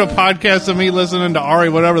sit through a podcast of me listening to Ari,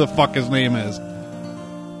 whatever the fuck his name is.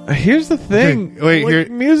 Here's the thing. Wait, like,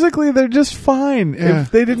 musically, they're just fine. Yeah. If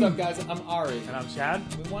they didn't. What's up, guys? I'm Ari. And I'm Chad.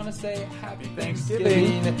 We want to say happy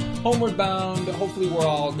Thanksgiving. Homeward bound. Hopefully, we're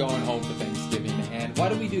all going home for Thanksgiving. And why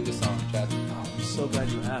do we do this song, Chad? Oh, I'm so glad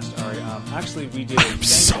you asked, Ari. Actually, we did a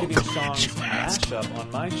Thanksgiving songs mashup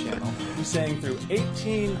on my channel. We sang through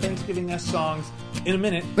 18 Thanksgiving-esque songs in a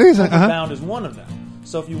minute. Homeward Bound is one of them.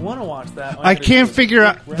 So if you want to watch that, I can't figure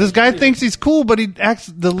out. This guy thinks he's cool, but he acts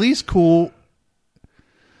the least cool.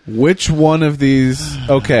 Which one of these?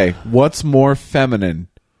 Okay, what's more feminine,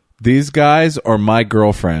 these guys or my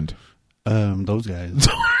girlfriend? Those guys.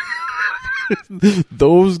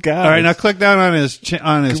 Those guys. All right, now click down on his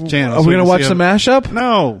channel. Are we gonna watch the mashup?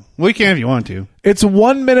 No, we can if you want to. It's a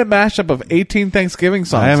 1 minute mashup of 18 Thanksgiving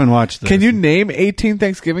songs. I haven't watched this. Can you name 18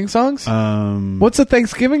 Thanksgiving songs? What's a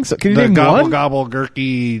Thanksgiving song? Can you name gobble, one? Gobble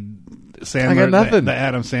Gurky Sandler. I got nothing. The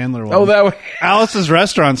Adam Sandler one. Oh, that way. Alice's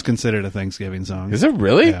Restaurant's considered a Thanksgiving song. Is it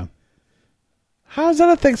really? Yeah. How is that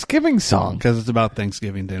a Thanksgiving song? Because it's about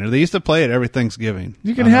Thanksgiving dinner. They used to play it every Thanksgiving.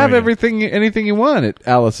 You can have anything you want at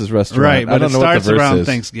Alice's Restaurant. Right, but I don't it know starts what the verse around is.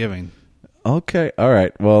 Thanksgiving. Okay, all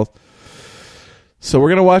right. Well, so we're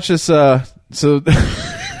gonna watch this. So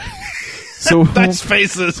Nice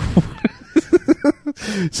faces.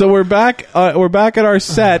 So we're back. We're back at our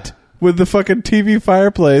set with the fucking TV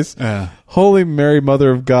fireplace. Holy Mary,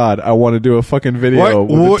 Mother of God! I want to do a fucking video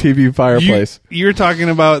with the TV fireplace. You're talking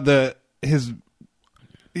about his.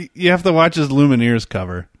 You have to watch his Lumineers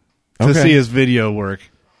cover to see his video work.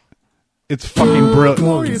 It's fucking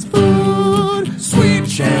brilliant. Food, sweet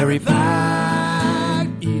cherry pie.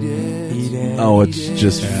 Eat it. Oh, it's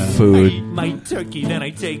just food. I eat my turkey, then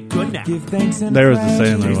I take good nap. Give thanks and There was the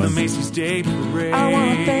Sandler praise the one. Macy's Day Parade. I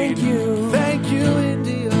want to thank you,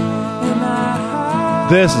 India.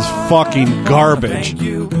 This is fucking garbage. Thank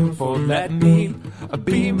you for letting me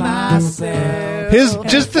be myself. His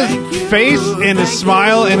face and his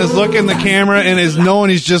smile and his look in the camera and his knowing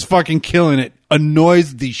he's just fucking killing it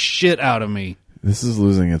annoys the shit out of me. This is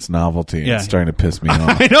losing its novelty. Yeah. It's starting to piss me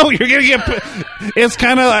off. I know you're gonna get. It's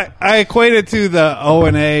kind of like I equate it to the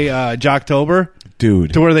O&A Jocktober,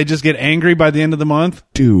 Dude. to where they just get angry by the end of the month.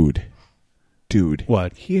 Dude.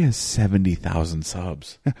 What? He has 70,000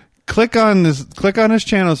 subs. Click on his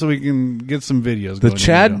channel so we can get some videos. The going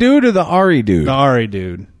Chad in dude or the Ari dude? the Ari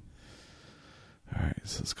dude. All right,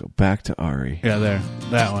 so let's go back to Ari. Yeah, there,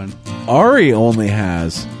 that one. Ari only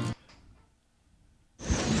has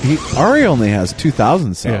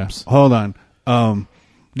 2,000 subs. Yeah. Hold on.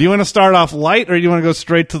 Do you want to start off light or do you want to go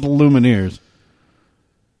straight to the Lumineers?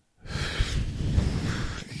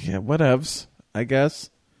 Yeah, whatevs, I guess.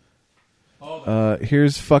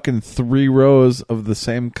 Here's fucking 3 rows of the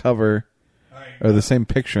same cover, or the same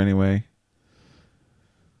picture anyway.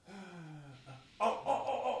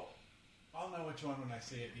 Oh. I'll know which one when I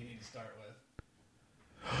see it you need to start with.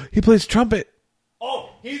 He plays trumpet. Oh,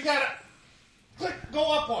 he's got a...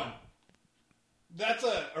 Go up one. That's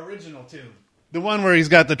a original, too. The one where he's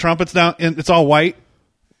got the trumpets down, and it's all white.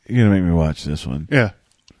 You're going to make me watch this one. Yeah.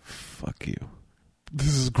 Fuck you.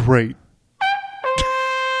 This is great.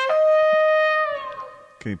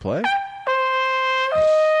 Can he play?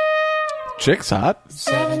 Chick's hot.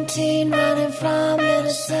 17 running from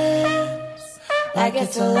innocence like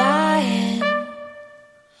it's a lion.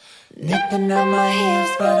 Nipping at my heels,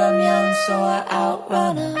 but I'm young, so I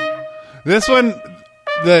outrun him. This one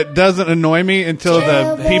that doesn't annoy me until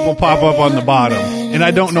the people pop up on the bottom. And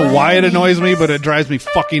I don't know why it annoys me, but it drives me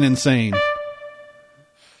fucking insane.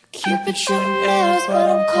 Cupid shooting arrows, but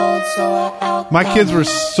I'm cold, so I outrun My kids were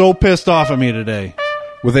so pissed off at me today.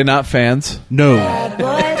 Were they not fans? No. Bad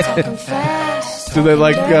boy talking fast. Do they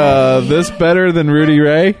like this better than Rudy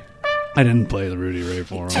Ray? I didn't play the Rudy Ray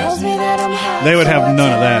for him. Tells me that I'm hot, They would so have I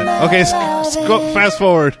none of tell that. him Okay, that go fast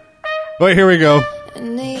forward. Wait, here we go.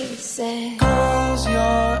 And he said,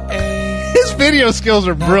 His video skills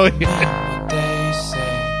are brilliant.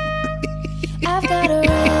 I've got a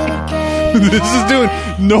renegade This is doing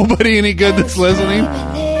nobody any good that's listening.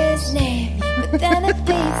 his name, but then it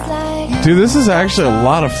beats like Dude, this is actually a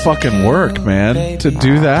lot of fucking work, man, to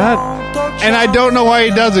do that. And I don't know why he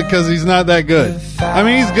does it, because he's not that good. I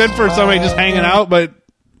mean, he's good for somebody just hanging out, but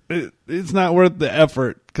it's not worth the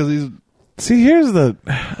effort, because he's... See, here's the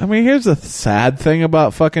sad thing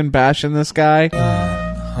about fucking bashing this guy.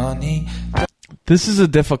 This is a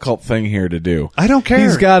difficult thing here to do. I don't care.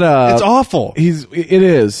 He's got a... It's awful. It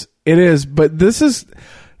is, but this is...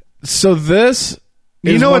 So this...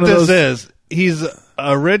 You is know one what of this is? He's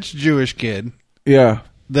a rich Jewish kid Yeah.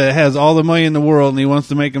 that has all the money in the world, and he wants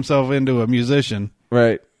to make himself into a musician,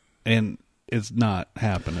 Right. and it's not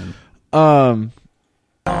happening. Um...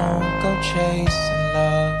 Go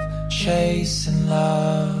chasing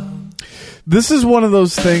love. This is one of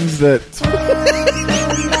those things that...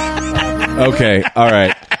 Okay, all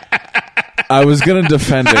right. I was going to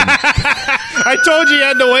defend him. I told you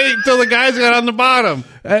had to wait until the guys got on the bottom.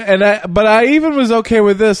 But I even was okay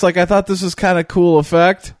with this. Like, I thought this was kind of cool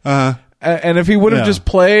effect. Uh-huh. And if he would have Yeah. just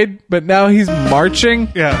played, but now he's marching.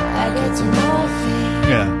 Yeah. I get to morphine.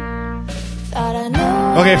 Yeah. Thought I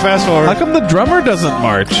knew. Okay, fast forward. How come the drummer doesn't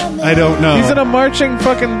march? I don't know. He's in a marching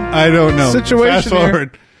fucking I don't know. situation Fast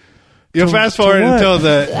forward. You'll fast forward to what?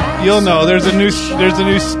 until you'll know. There's a new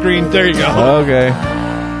screen. There you go. Okay.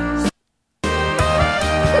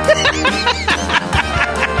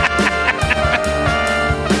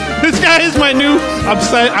 This guy is my new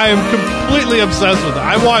obsessed. I am completely obsessed with it.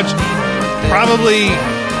 I watched probably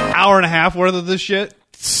hour and a half worth of this shit.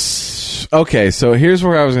 Okay, so here's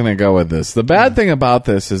where I was going to go with this. The bad thing about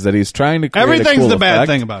this is that he's trying to create Everything's a cool the bad effect.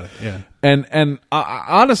 thing about it. Yeah. And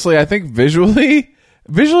honestly, I think visually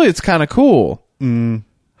it's kind of cool.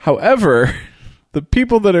 However, the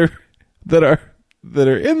people that are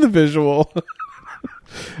in the visual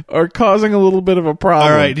are causing a little bit of a problem.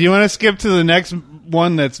 All right. Do you want to skip to the next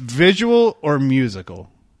one that's visual or musical?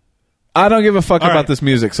 I don't give a fuck All about right. this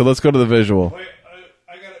music, so let's go to the visual. Wait,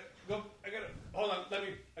 I gotta hold on.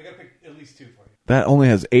 I gotta pick at least two for you. That only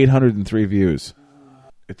has 803 views.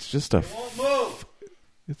 It's just a. Won't move.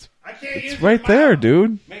 I can't use It's right there,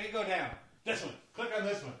 dude. Make it go down. This one. Click on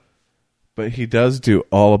this one. But he does do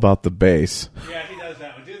all about the bass. Yeah, he does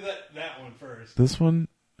that one. Do that one first. This one,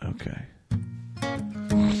 okay.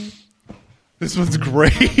 This one's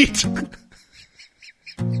great.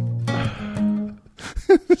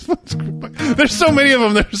 This one's great. There's so many of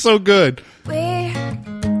them. They're so good. We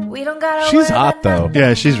don't gotta She's worry hot about though.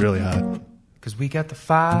 Yeah, she's really hot. Cause we got the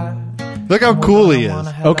fire. Look how cool he is.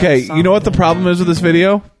 Okay, you know what the problem is with this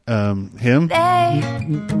video? Him?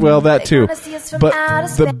 Well, that too. wanna see us from But outer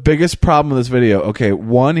the space. biggest problem with this video, okay,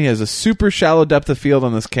 one, he has a super shallow depth of field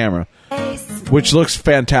on this camera, which looks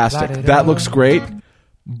fantastic. That looks great,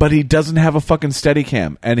 but he doesn't have a fucking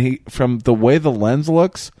Steadicam. And he, from the way the lens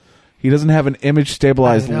looks, he doesn't have an image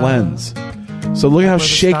stabilized lens. So look how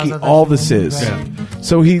shaky all this is. Yeah.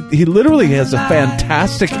 So he literally has a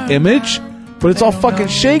fantastic image, but it's all fucking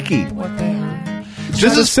shaky.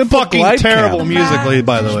 This is fucking glide terrible cam. musically,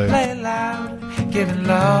 by the way. Giving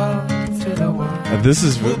love to the world. This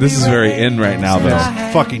is very in right now, though.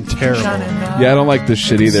 It's fucking terrible. Yeah, I don't like this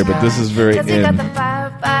shit either, but this is very in.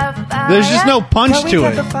 There's just no punch to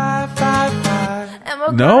it.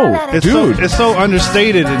 No, It's dude, so, it's so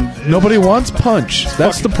understated and nobody wants punch.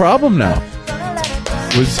 That's the problem now.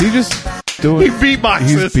 Was he just doing? he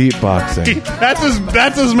beatboxes. He's beatboxing.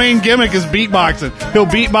 That's his main gimmick is beatboxing. He'll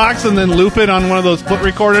beatbox and then loop it on one of those foot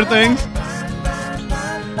recorder things.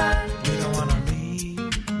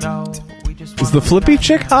 Is the flippy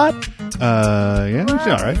chick hot? Yeah, she's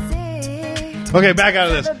all right. Okay, back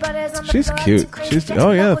out of this. She's cute.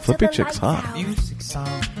 Oh yeah, the flippy chick's hot.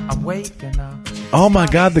 I'm waking up. Oh my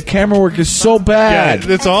god, the camera work is so Yeah, bad.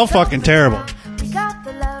 it's all fucking terrible.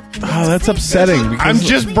 Oh, that's upsetting. I'm Because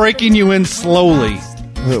just breaking you in slowly.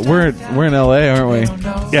 we're in LA, aren't we?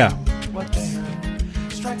 Yeah.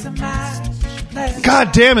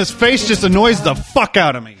 God damn, his face just annoys the fuck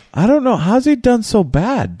out of me. I don't know how's he done so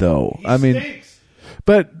bad though.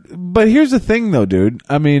 But here's the thing though, dude.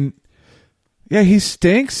 I mean, yeah, he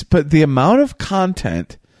stinks, but the amount of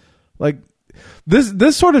content, like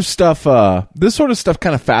this sort of stuff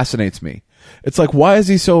kind of fascinates me. It's like, why is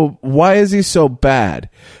he so bad?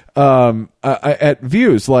 At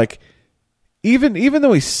views, like even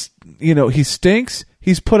though he stinks,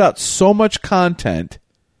 he's put out so much content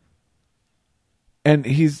And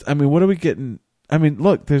what are we getting? I mean,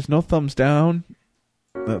 look, there's no thumbs down.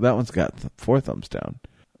 That one's got 4 thumbs down.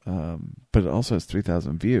 But it also has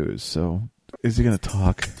 3,000 views. So is he going to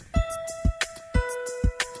talk?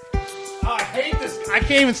 Oh, I hate this. I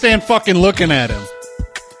can't even stand fucking looking at him.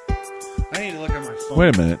 I need to look at my phone.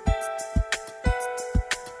 Wait a minute.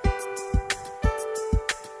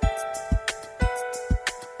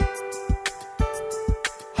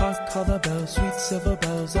 Hark, call the bells, sweet silver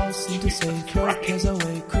bells, all seem to say, throw cares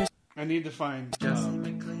away. I need to find Jesse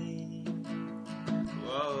McLean.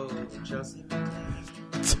 Whoa, Jesse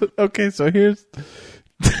McLean. Okay, so here's...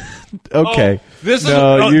 Okay.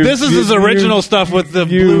 Oh, this is his original stuff with the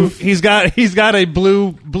blue. He's got a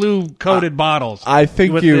blue coated bottles. I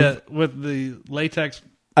think with the latex.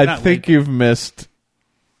 I think you've missed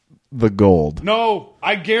the gold. No,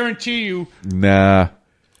 I guarantee you. Nah,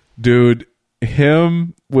 dude,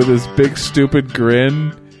 him with his big stupid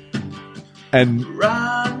grin and.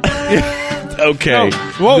 Okay. No.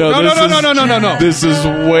 Whoa, no. This is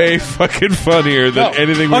way fucking funnier than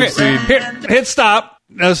anything we've seen. Hit stop.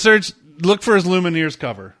 Now search. Look for his Lumineers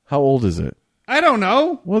cover. How old is it? I don't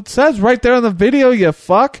know. Well, it says right there on the video, you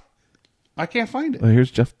fuck. I can't find it. Well,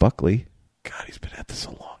 here's Jeff Buckley. God, he's been at this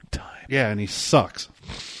a long time. Yeah, and he sucks.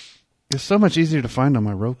 It's so much easier to find on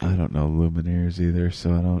my Roku. I don't know Lumineers either,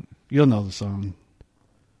 so I don't. You'll know the song.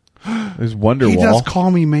 There's Wonderwall. He does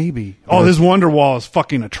Call Me Maybe. Oh, this Wonderwall is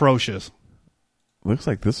fucking atrocious. Looks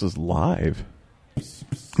like this is live.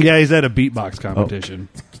 Yeah, he's at a beatbox competition.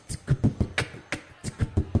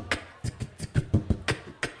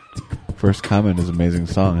 First comment is amazing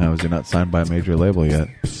song. How is he not signed by a major label yet?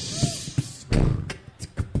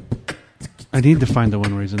 I need to find the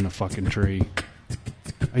one where he's in the fucking tree.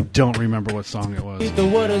 I don't remember what song it was. The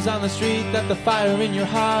word is on the street that the fire in your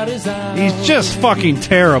heart is out. He's just fucking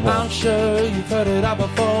terrible. I'm sure you've heard it all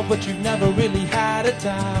before, but you've never really had a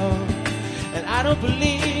doubt. And I don't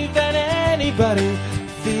believe that anybody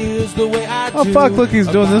feels the way I do. Oh fuck! Look, he's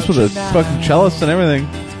doing this with a fucking cellist and everything.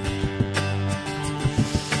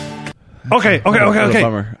 Okay.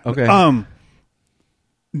 Bummer. Okay.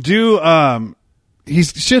 He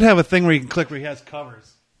should have a thing where you can click where he has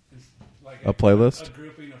covers. Like a playlist? A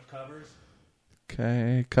grouping of covers.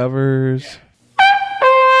 Okay, covers. Yeah.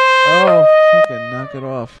 Oh, fucking knock it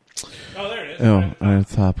off. Oh, there it is. Oh, right at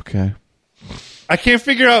the top, okay. I can't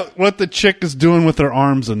figure out what the chick is doing with her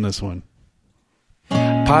arms in this one.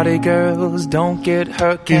 Party girls don't get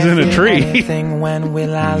hurt. He's in a tree. When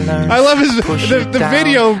will I learn? I love his the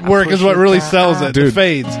video work is what really sells it. Dude, the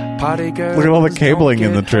fades. Party girls, look at all the cabling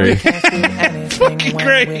in the tree. Fucking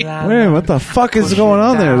great. Wait, what the fuck is going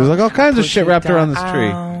on there? There's like all kinds of shit wrapped around this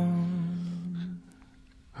tree.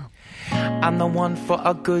 I'm the one for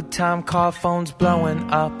a good time. Car phones blowing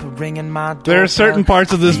up, ringing my door. There are certain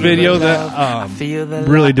parts of this video that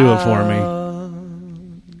really do it for me.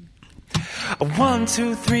 1,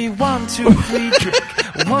 2, 3, 1, 2, 3, drink.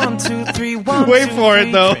 1, 2, 3, 1, wait 2, for 3,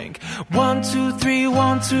 it though. Drink. 1, 2, 3,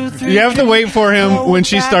 1, 2, 3. You have to wait for him when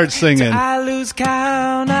she starts singing. I lose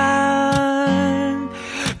count. I'm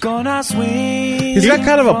gonna swing. He's got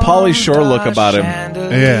kind of a Pauly Shore look about him.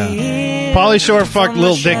 Yeah. Pauly Shore fucked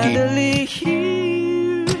Lil Dicky.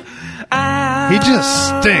 He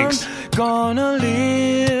just stinks. Gonna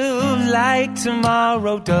live like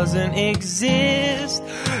tomorrow doesn't exist.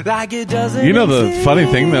 Like it doesn't. You know the funny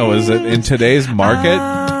thing though is that in today's market,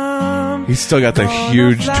 he's still got the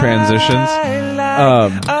huge transitions.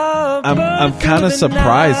 I'm kind of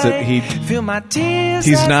surprised that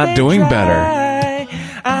he's not doing better.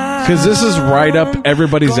 Because this is right up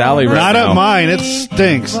everybody's alley right now. Not up mine. It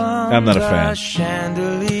stinks. I'm not a fan.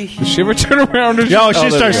 Does she ever turn around? Yo, she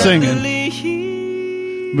starts singing.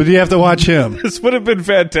 But you have to watch him. This would have been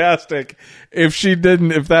fantastic if she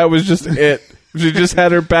didn't. If that was just it. If she just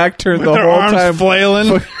had her back turned the whole arms time,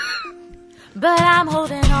 flailing. But I'm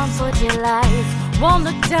holding on for dear life. Won't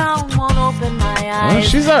look down, won't open my eyes. Well,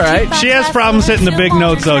 she's all right. She has problems hitting the big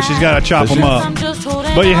notes though. She's got to chop them up.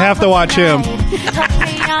 But you have to watch him.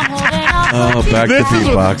 Oh, back to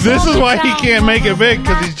beatbox. This is why he can't make it big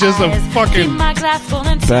because he's just a fucking back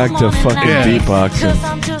to fucking beatboxing.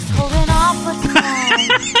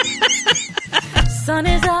 Sun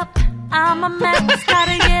is up. I'm a mess.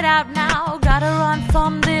 Gotta get out now. Gotta run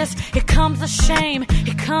from this. Here comes the shame.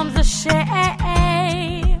 Here comes the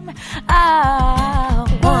shame. Oh.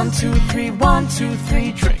 1, 2, 3, 1, 2,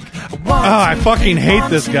 3, drink. Oh, I fucking hate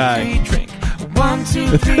this guy. 1,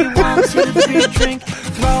 2, 3, 1, 2, 3, drink.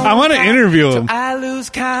 I want to interview him. I lose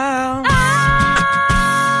count.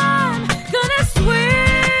 I'm gonna swing.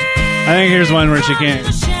 I think here's one where she can't.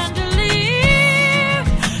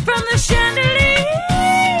 From the chandelier.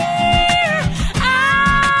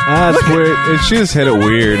 That's weird. She just hit it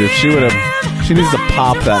weird. If she would have, she needs to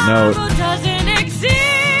pop that note. Doesn't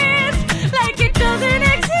exist, like it doesn't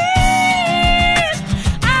exist.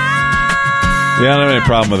 Yeah, I don't have any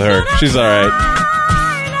problem with her. She's all right.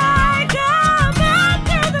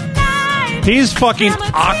 He's fucking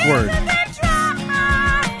awkward.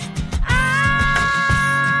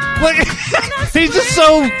 Like, he's just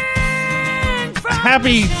so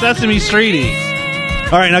happy Sesame Streety.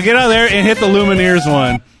 All right, now get out of there and hit the Lumineers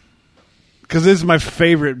one. Because this is my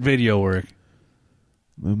favorite video work.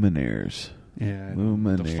 Lumineers. Yeah,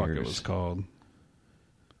 Lumineers. the fuck it was called.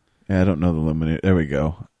 Yeah, I don't know the Lumineers. There we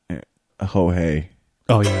go. Oh, hey.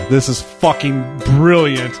 Oh, yeah. This is fucking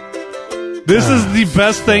brilliant. This is the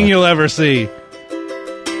best thing you'll ever see.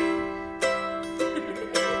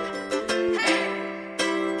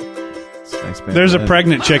 Nice There's a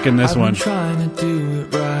pregnant chick in this one. Trying to do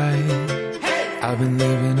it right. I've been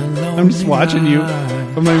living alone. I'm just watching you.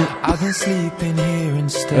 I'm like, I've been sleeping here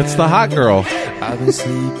instead. That's the hot girl. I've been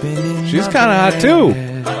sleeping in She's my kind of hot, too.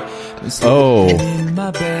 bed. Oh. In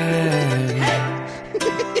my bed.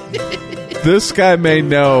 This guy may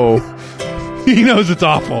know. He knows it's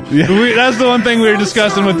awful. Yeah. That's the one thing we were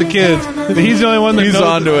discussing with the kids. He's the only one that He's knows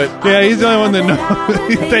onto it. Yeah, he's the only one that knows.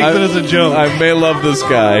 He takes it as a joke. I may love this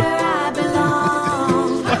guy.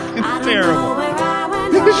 Fucking terrible.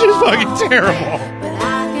 It's just fucking terrible.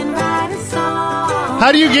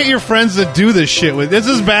 How do you get your friends to do this shit with? It's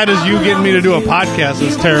as bad as you getting me to do a podcast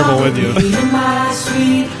that's terrible with you.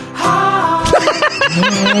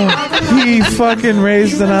 He fucking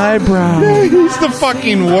raised an eyebrow. He's the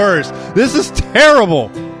fucking worst. This is terrible.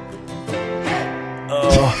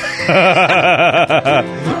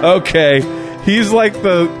 Okay. He's like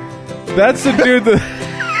that's the dude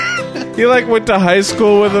that he like went to high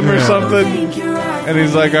school with him or something. And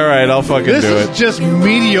he's like, all right, I'll fucking This do is it. just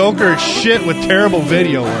mediocre shit with terrible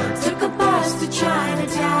video work.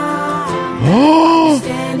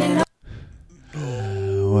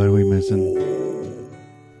 What are we missing?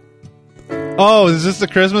 Oh, is this the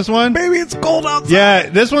Christmas one? Baby, it's cold outside. Yeah,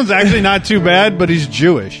 this one's actually not too bad, but he's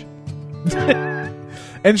Jewish.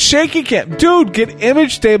 And shaky cam. Dude, get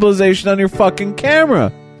image stabilization on your fucking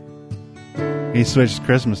camera. He switched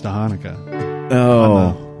Christmas to Hanukkah.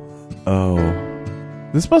 Oh.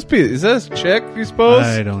 This must be... Is that a chick, you suppose?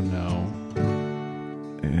 I don't know.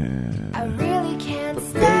 I really can't Baby,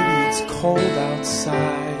 stay. it's cold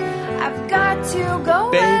outside. I've got to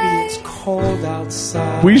go Baby, away. it's cold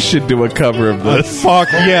outside. We should do a cover of this. Fuck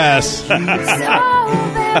yes.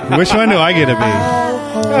 Which one do I get to be?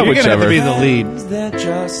 You're going to have to be the lead. They're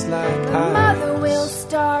just like Mother will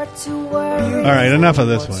start to worry. All right, enough of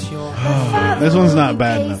this one. This one's not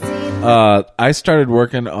bad enough. I started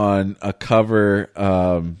working on a cover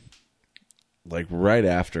like right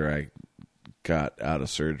after I got out of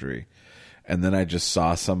surgery. And then I just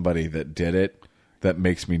saw somebody that did it that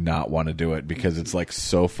makes me not want to do it because it's like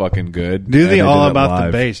so fucking good. Do the And All I did it About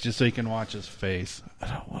live. the Bass just so you can watch his face. I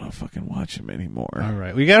don't want to fucking watch him anymore. All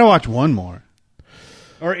right, we got to watch one more.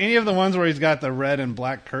 Or any of the ones where he's got the red and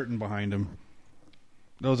black curtain behind him.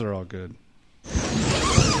 Those are all good.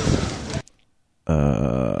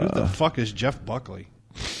 Who the fuck is Jeff Buckley?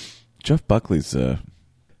 Jeff Buckley's like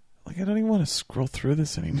I don't even want to scroll through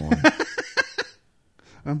this anymore.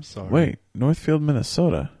 I'm sorry. Wait, Northfield,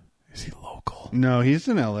 Minnesota. Is he local? No, he's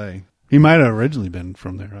in L.A. He might have originally been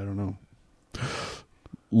from there. I don't know.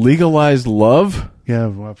 Legalized Love? Yeah,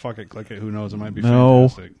 well, fuck it. Click it. Who knows? It might be No.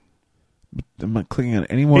 fantastic. I'm not clicking on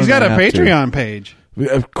any more. He's got than a I have to. Patreon page.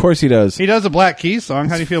 Of course he does. He does a Black Keys song.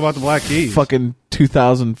 How do you feel about the Black Keys? Fucking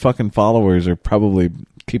 2,000 fucking followers are probably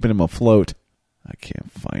keeping him afloat. I can't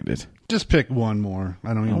find it. Just pick one more.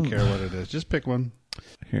 I don't even care what it is. Just pick one.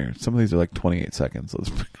 Here, some of these are like 28 seconds. Let's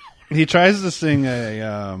pick. He tries to sing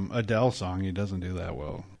a Adele song. He doesn't do that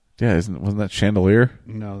well. Yeah, wasn't that Chandelier?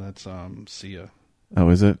 No, that's Sia. Oh,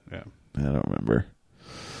 is it? Yeah. I don't remember.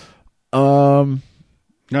 All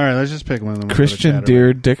right, let's just pick one of them. Christian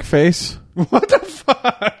Deer Dickface. What the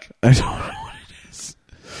fuck? I don't know what it is.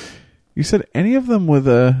 You said any of them with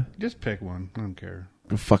a Just pick one. I don't care.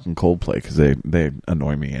 fucking Coldplay because they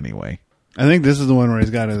annoy me anyway. I think this is the one where he's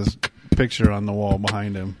got his picture on the wall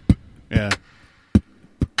behind him. Yeah.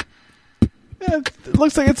 Yeah, it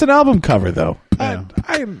looks like it's an album cover though. Yeah.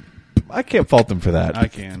 I can't fault him for that. I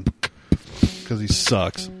can. Because he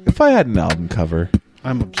sucks. If I had an album cover,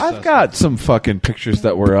 I'm obsessed. I've got some fucking pictures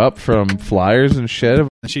that were up from flyers and shit. And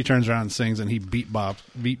she turns around and sings, and he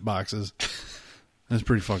beatboxes. That's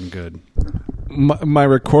pretty fucking good. My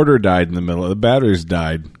recorder died in the middle. The batteries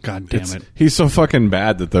died. God damn it! He's so fucking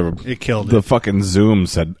bad that It killed the it. fucking Zoom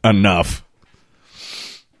said enough.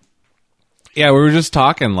 Yeah, we were just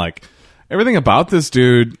talking, like, everything about this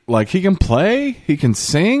dude, like, he can play, he can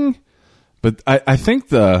sing, but I think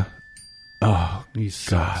the... Oh,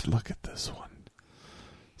 God, look at this one.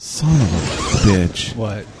 Son of a bitch.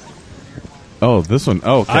 What? Oh, this one.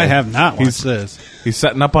 Oh, okay. I have not watched this. He's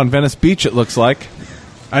setting up on Venice Beach, it looks like.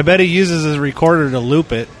 I bet he uses his recorder to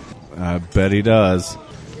loop it. I bet he does.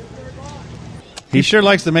 He sure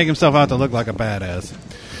likes to make himself out to look like a badass.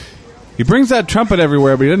 He brings that trumpet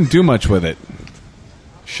everywhere, but he doesn't do much with it.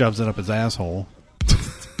 Shoves it up his asshole.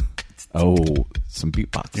 Oh, some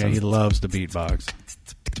beatbox. Yeah, he loves to beatbox.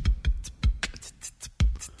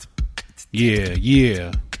 Yeah,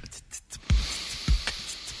 yeah.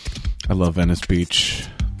 I love Venice Beach.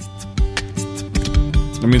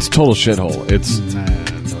 I mean, it's a total shithole.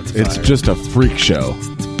 It's just a freak show.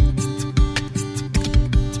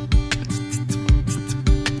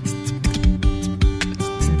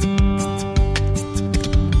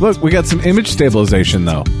 Look, we got some image stabilization,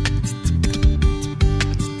 though.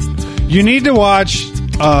 You need to watch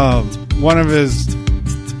one of his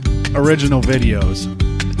original videos.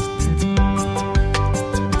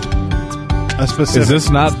 A specific. Is this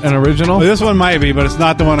not an original? Well, this one might be, but it's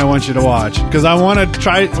not the one I want you to watch because I want you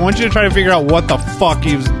to try to figure out what the fuck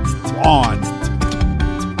he was on.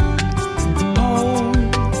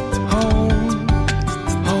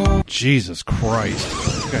 Jesus Christ,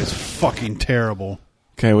 this guy's fucking terrible.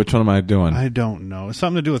 Okay, which one am I doing? I don't know. It's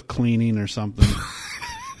something to do with cleaning or something.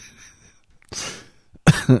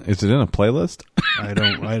 Is it in a playlist? I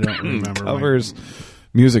don't remember. Covers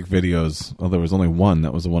music videos. Oh, there was only one.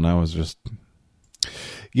 That was the one I was just...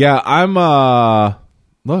 Yeah, I'm...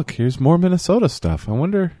 Look, here's more Minnesota stuff. I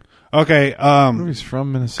wonder... Okay. He's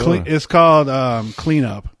from Minnesota. It's called Clean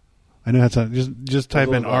Up. I know that's just type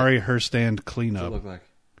in Ari Herstand Clean Up. What's it look like?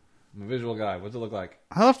 I'm a visual guy. What's it look like?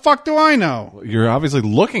 How the fuck do I know? Well, you're obviously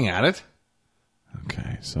looking at it.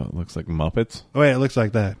 Okay, so it looks like Muppets. Oh, wait, it looks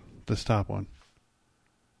like that. This top one.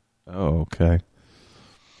 Oh, okay.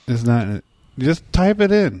 It's not... Just type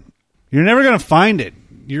it in. You're never going to find it.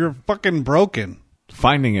 You're fucking broken.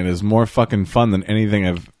 Finding it is more fucking fun than anything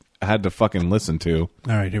I've had to fucking listen to.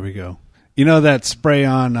 All right, here we go. You know that spray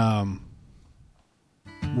on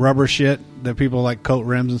rubber shit that people like coat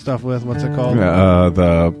rims and stuff with? What's it called?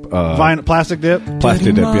 Plastic dip?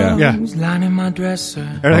 Plastic dip, yeah. Yeah. Everything's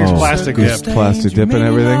plastic dip. Plastic dip and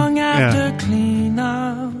everything? Yeah.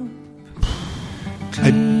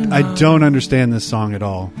 I don't understand this song at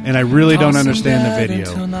all, and I really don't understand the video.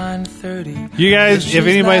 You guys, if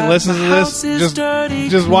anybody listens to this,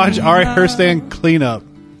 just watch Ari Herstand Clean Up.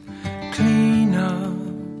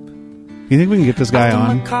 You think we can get this guy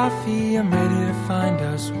on?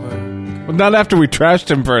 Well, not after we trashed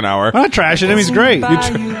him for an hour. I'm not trashing him. He's great. I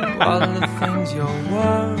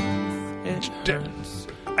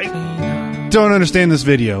don't understand this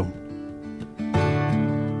video.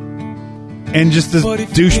 And just this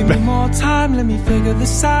douchebag. More time, let me figure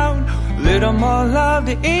this out. Little more love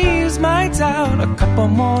to ease my doubt. A couple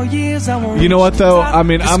more years, I won't. You know what, though? I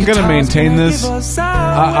mean, I'm going to maintain this.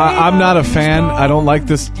 I'm not a fan. I don't like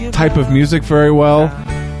this type of music very well.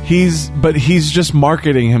 But he's just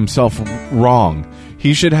marketing himself wrong.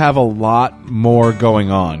 He should have a lot more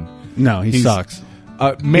going on. No, he sucks.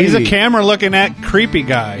 Maybe. He's a camera looking at creepy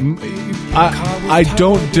guy. I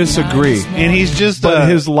don't disagree. And he's just but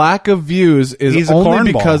his lack of views is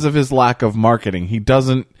only cornball. because of his lack of marketing.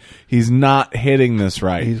 He's not hitting this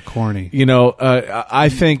right. He's corny. You know, I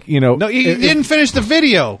think, you know. No, you didn't finish the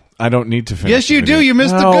video. I don't need to finish. Yes, you the video. do. You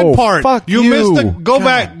missed the good part. Fuck you missed the go God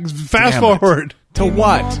back, fast forward. To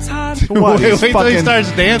what? To what? Wait till he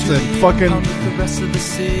starts dancing. Fucking. The rest of the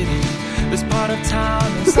city. This part of town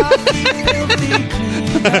is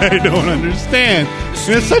I don't understand.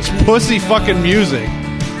 It's such pussy fucking music.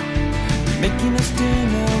 Making us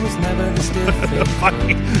dinner was never the stiff. I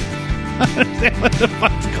understand what the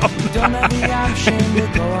fuck's going on. Don't have the option to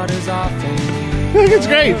go out as often. Look, it's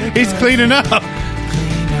great. He's cleaning up.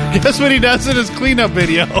 Guess what he does in his cleanup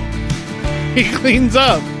video? He cleans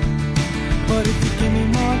up. But if you give me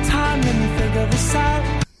more time, let me figure this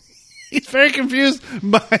out. He's very confused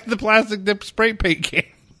by the plastic dip spray paint can.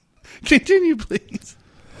 Continue, please.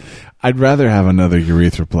 I'd rather have another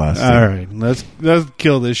urethroplasty. All right, let's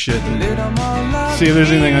kill this shit. See if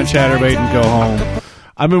there's anything on Chatterbait and go home.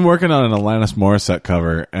 I've been working on an Alanis Morissette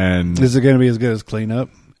cover, and is it going to be as good as Cleanup?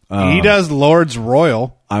 He does Lord's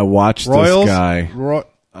Royal. I watched this guy.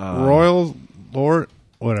 Royal Lord,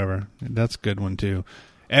 whatever. That's a good one too.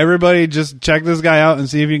 Everybody, just check this guy out and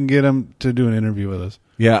see if you can get him to do an interview with us.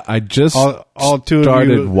 Yeah, I just all two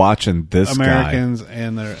started of you, watching this Americans guy.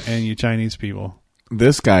 and you Chinese people.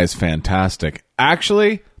 This guy is fantastic.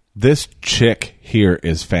 Actually, This chick here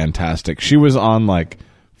is fantastic. She was on like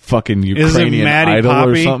fucking Ukrainian Maddie Idol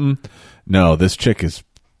Poppy? or something. No, this chick is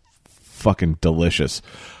fucking delicious.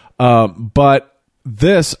 But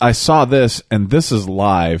I saw this, and this is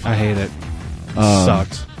live. I hate it.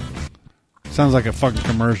 Sucks. Sounds like a fucking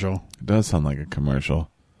commercial. It does sound like a commercial.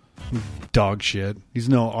 Dog shit. He's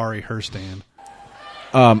no Ari Herstand.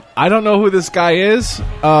 I don't know who this guy is.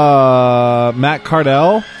 Matt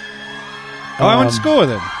Cardell. Oh, I went to school with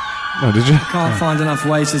him. Oh, did you? Can't find enough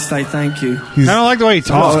ways to say thank you. I don't like the way he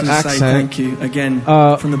talks. I was going to say thank you again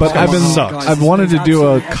from the But bottom of my heart, guys. I've wanted to It's do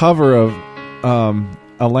a absolutely- cover of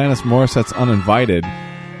Alanis Morissette's Uninvited,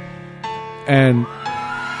 and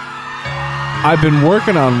I've been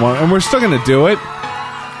working on one, and we're still going to do it.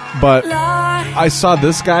 But I saw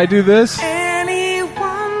this guy do this, and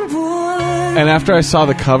after I saw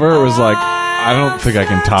the cover, it was like, I don't think I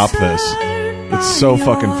can top this. It's so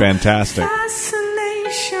fucking fantastic.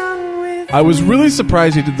 I was really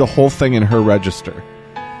surprised he did the whole thing in her register.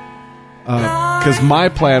 Because my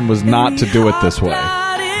plan was not to do it this way.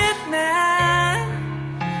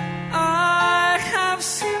 I have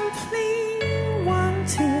simply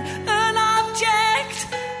wanted an object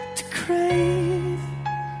to crave,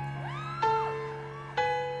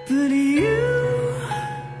 but you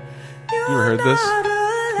ever heard this?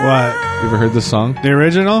 What? You ever heard this song? The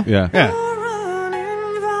original? Yeah. Yeah.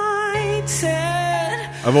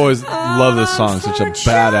 I've always loved this song. Such a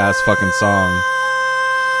badass fucking song.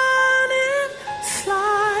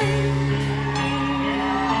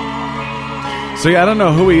 So yeah, I don't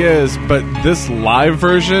know who he is, but this live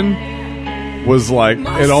version was like,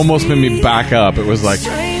 it almost made me back up. It was like,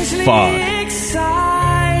 fuck.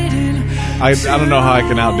 I don't know how I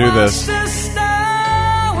can outdo this.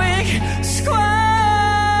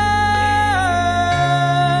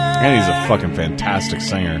 And he's a fucking fantastic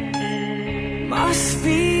singer. Must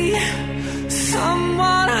be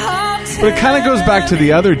someone hard to But it kind of goes back to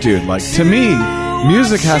the other dude. Like, to me,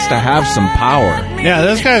 music has to have some power. Yeah,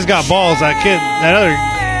 this guy's got balls. That other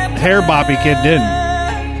hair boppy kid didn't.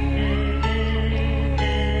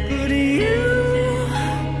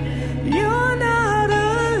 You're not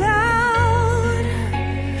allowed.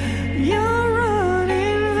 You're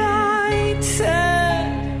uninvited.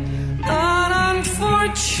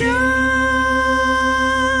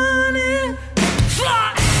 Unfortunate.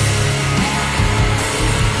 Fly.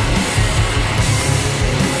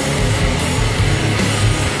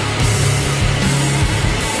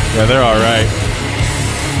 Yeah, they're all right.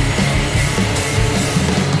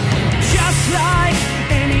 Just like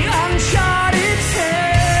any uncharted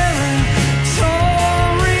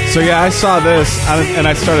territory. So yeah, I saw this, and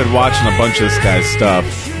I started watching a bunch of this guy's stuff.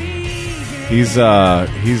 He's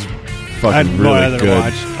fucking I'd really rather good.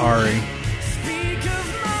 watch Ari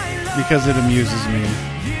because it amuses me.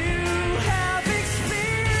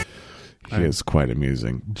 He is quite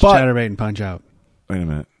amusing. Chatterbait and Punch Out. Wait a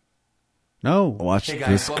minute. No. Watch Hey, guys,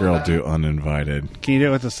 this welcome girl back. do Uninvited. Can you do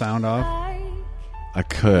it with the sound off? I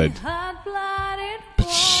could. But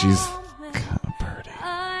she's kind of pretty.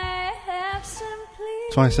 That's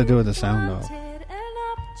why I said do it with the sound off.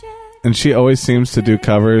 And she always seems to do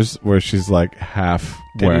covers where she's like half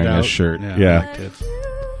wearing Titted a out? shirt. Yeah, Yeah. I like tits.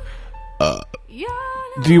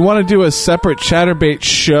 Do you want to do a separate Chatterbait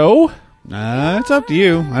show? It's up to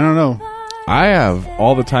you. I don't know. I have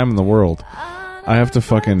all the time in the world. I have to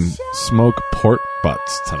fucking smoke pork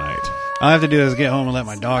butts tonight. All I have to do is get home and let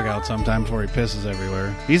my dog out sometime before he pisses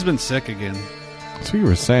everywhere. He's been sick again. That's what you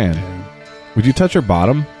were saying. Would you touch her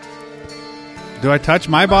bottom? Do I touch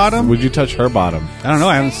my bottom? Would you touch her bottom? I don't know.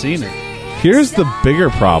 I haven't seen it. Here's the bigger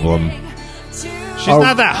problem. She's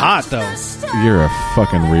not that hot, though. You're a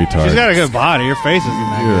fucking retard. She's got a good body. Her face isn't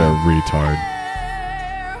that You're good. a retard.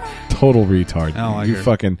 Total retard. I don't like you her.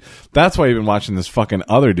 fucking. That's why you've been watching this fucking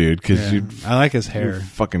other dude, because Yeah. you. I like his hair. You're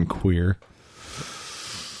fucking queer.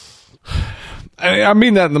 I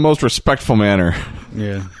mean that in the most respectful manner.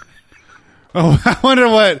 Yeah. Oh, I wonder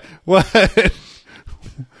what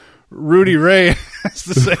Rudy Ray has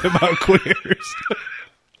to say about queers.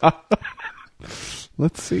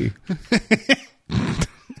 Let's see.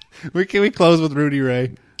 We close with Rudy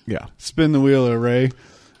Ray. Yeah. Spin the wheel of Ray.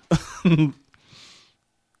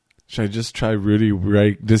 Should I just try Rudy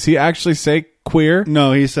Ray? Does he actually say queer?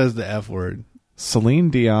 No, he says the F word. Celine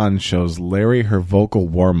Dion shows Larry her vocal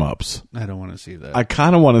warm-ups. I don't want to see that. I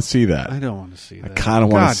kind of want to see that. I don't want to see that. I kind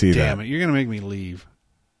of want to see damn that. it. You're going to make me leave.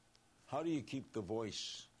 How do you keep the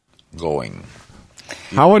voice going?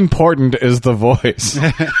 How important is the voice?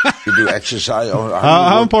 You do exercise. Or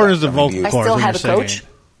How important is the vocal I cords still when have a you're singing? coach.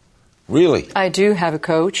 Really? I do have a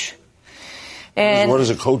coach. And What does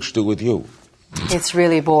a coach do with you? It's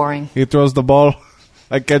really boring. He throws the ball.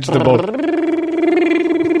 I catch the ball.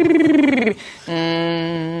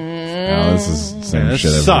 Oh, this is the same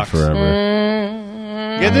shit sucks. forever.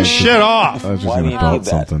 Get this shit off. I was just going to belt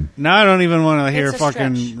something. Now I don't even want to hear It's a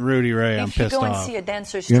fucking stretch. Rudy Ray. I'm If you pissed go and off. see a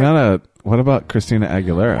dancer You're strip, not a... What about Christina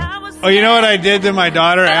Aguilera? Oh, you know what I did to my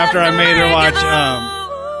daughter after I made her watch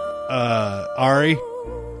Ari?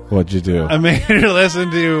 What'd you do? I made her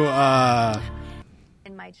listen to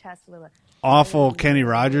In my chest, Lula. awful Kenny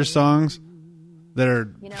Rogers songs that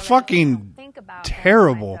are fucking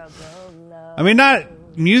terrible. I mean, not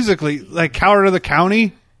musically, like Coward of the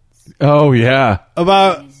County. Oh, yeah.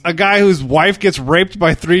 About a guy whose wife gets raped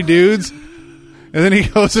by 3 dudes. And then he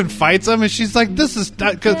goes and fights them, and she's like, "This is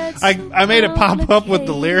not," because I made it pop up with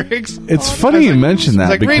the lyrics. It's funny you mention that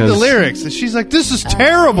Like, read the because lyrics, and she's like, "This is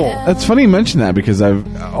terrible." It's funny you mention that because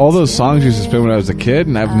all those songs used to spin when I was a kid,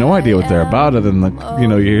 and I have no idea what they're about other than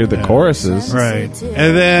you hear the choruses, right?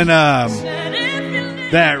 And then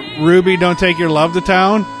that Ruby, "Don't Take Your Love to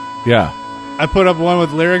Town." Yeah, I put up one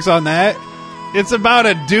with lyrics on that. It's about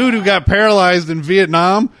a dude who got paralyzed in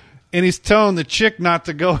Vietnam. And he's telling the chick not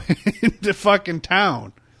to go into fucking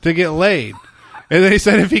town to get laid. And then he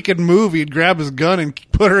said if he could move, he'd grab his gun and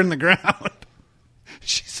put her in the ground.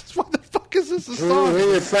 She says, "What the fuck is this a song?"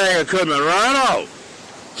 Everything coming right out.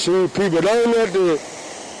 See, people, don't let the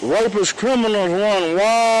rapist criminals run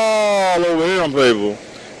wild over here, people.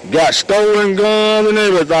 Got stolen guns and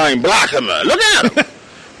everything. Block him. Look at him.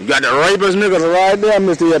 You got the rapist niggas right there,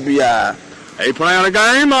 Mr. FBI. They playing a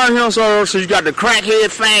game out here, so you got the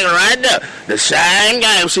crackhead thing right there. The same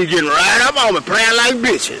game, she getting right up on me, playing like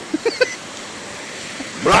bitches.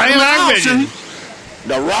 Playing like bitches.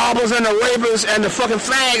 The robbers and the rapists and the fucking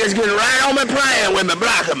faggots getting right on me, playing with me,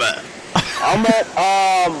 blocking me. I'm at,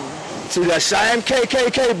 see that same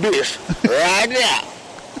KKK bitch right there.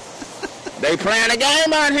 They playing a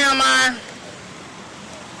game out here, man.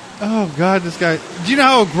 Oh, God, this guy. Do you know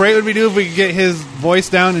how great it would be if we could get his voice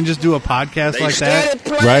down and just do a podcast like that?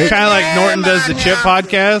 Right? Kind of like Norton does the Chip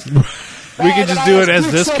podcast. We could just do it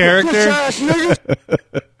as this character.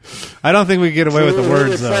 I don't think we could get away with the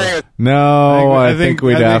words, though. No, I think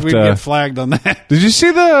we'd have we'd to get flagged on that. Did you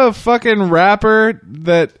see the fucking rapper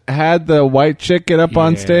that had the white chick get up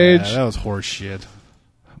on stage? That was horse shit.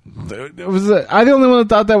 Was I the only one that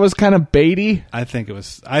thought that was kind of baity? I think it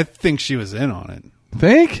was. I think she was in on it.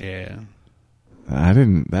 Think? Yeah. I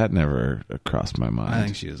didn't. That never crossed my mind. I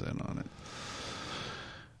think she was in on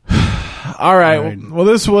it. All right. Well,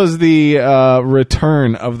 this was the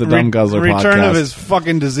return of the Dumb Guzzler podcast. Return of his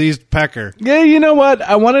fucking diseased pecker. Yeah, you know what?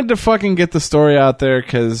 I wanted to fucking get the story out there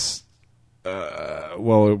because, we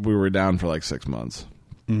were down for like 6 months.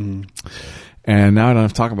 Mm-hmm. And now I don't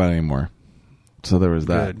have to talk about it anymore. So there was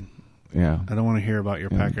that. Good. Yeah. I don't want to hear about your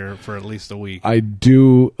pecker for at least a week. I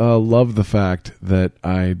do love the fact that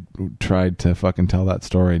I tried to fucking tell that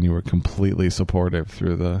story and you were completely supportive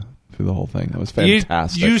through the whole thing. That was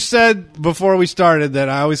fantastic. You said before we started that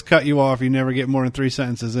I always cut you off. You never get more than 3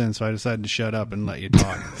 sentences in, so I decided to shut up and let you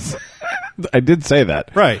talk. I did say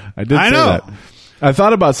that. Right. I did say that. I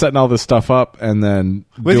thought about setting all this stuff up and then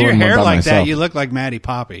with doing your one hair by like myself. that, you look like Maddie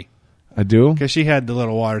Poppy. I do? Because she had the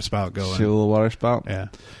little water spout going. She had a little water spout? Yeah.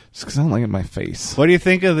 Just because I don't like it in my face. What do you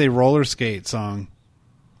think of the roller skate song?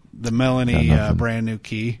 The Melanie Brand New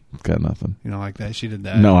Key? Got nothing. You don't like that? She did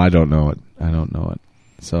that? No, I don't know it. I don't know it.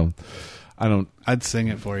 So, I don't... I'd sing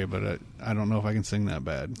it for you, but I don't know if I can sing that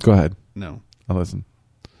bad. Go ahead. No. I'll listen.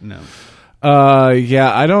 No.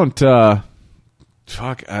 Yeah, I don't...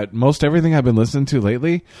 most everything I've been listening to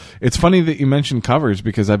lately. It's funny that you mentioned covers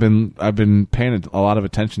because I've been paying a lot of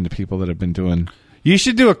attention to people that have been doing. You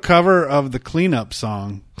should do a cover of the Cleanup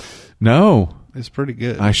song. No, it's pretty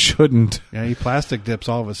good. I shouldn't. Yeah, he plastic dips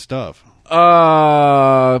all of his stuff.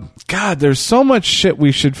 God, there's so much shit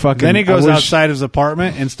we should fucking. Then he goes outside his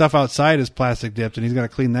apartment and stuff outside is plastic dipped, and he's got to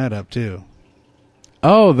clean that up too.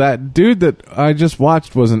 Oh, that dude that I just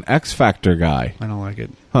watched was an X Factor guy. I don't like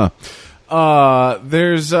it. Huh.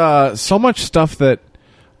 There's so much stuff that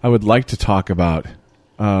I would like to talk about.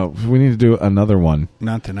 We need to do another one.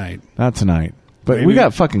 Not tonight. Not tonight. But Maybe. we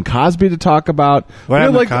got fucking Cosby to talk about. We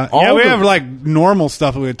have like normal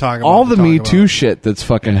stuff we would talk about. All the Me Too shit that's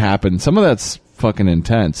fucking happened. Some of that's fucking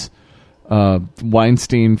intense.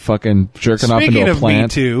 Weinstein fucking jerking off into a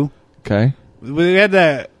plant. Speaking of Me Too. Okay. We had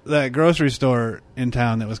that grocery store in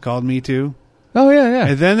town that was called Me Too. Oh, yeah.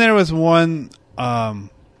 And then there was one that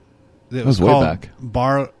was way called back.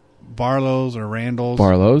 Barlow's or Randall's.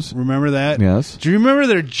 Barlow's? Remember that? Yes. Do you remember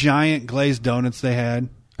their giant glazed donuts they had?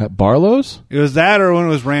 At Barlow's? It was that or when it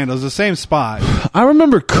was Randall's. The same spot. I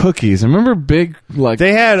remember cookies. I remember big, like,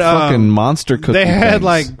 they had fucking monster cookies. They had, things.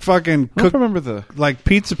 like, fucking... I don't remember the... Like,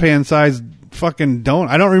 pizza pan-sized fucking donut.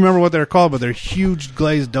 I don't remember what they're called, but they're huge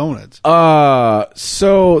glazed donuts.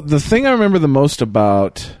 So the thing I remember the most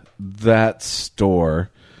about that store,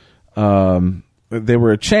 they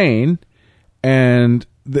were a chain, and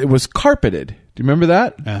it was carpeted. Do you remember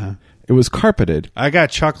that? Uh-huh. It was carpeted. I got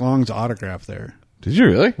Chuck Long's autograph there. Did you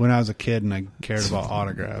really? When I was a kid and I cared about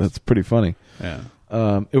autographs. That's pretty funny. Yeah.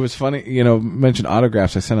 It was funny, mentioned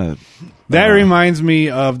autographs. I sent a... That reminds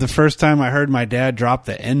me of the first time I heard my dad drop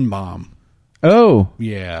the N-bomb. Oh.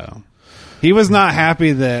 Yeah. He was not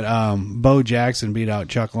happy that Bo Jackson beat out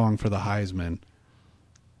Chuck Long for the Heisman.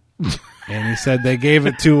 And he said they gave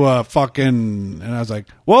it to fucking... And I was like,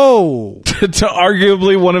 whoa! To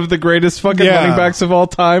arguably one of the greatest fucking running backs of all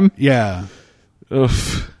time? Yeah.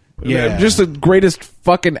 Oof. Yeah. Just the greatest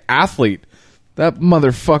fucking athlete. That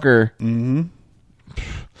motherfucker. Mm-hmm.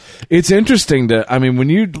 It's interesting when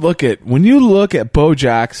you look at Bo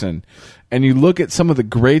Jackson and you look at some of the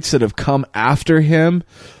greats that have come after him,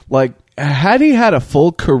 like, had he had a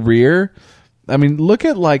full career, look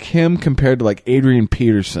at like him compared to like Adrian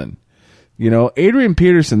Peterson. Adrian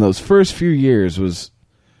Peterson, those first few years was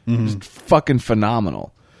just fucking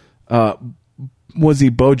phenomenal. Was he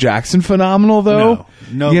Bo Jackson phenomenal though?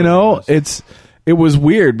 No. It was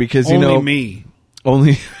weird because only me.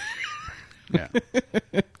 Only Yeah.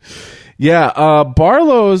 Yeah,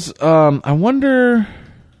 Barlow's I wonder.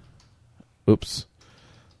 Oops.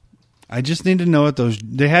 I just need to know what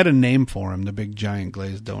they had a name for him, the big giant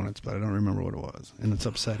glazed donuts, but I don't remember what it was. And it's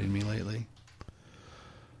upsetting me lately.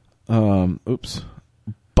 Oops.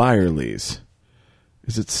 Byerly's.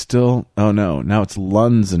 Is it still? Oh no, now it's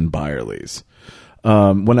Lunds and Byerly's.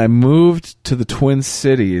 When I moved to the Twin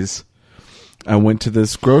Cities, I went to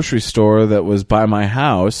this grocery store that was by my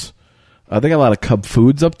house. They got a lot of Cub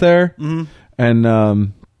Foods up there,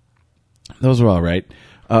 and those were all right.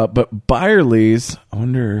 But Byerly's, I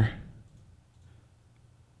wonder,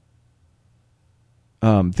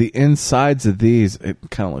 the insides of these, it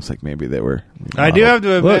kind of looks like maybe they were. I do have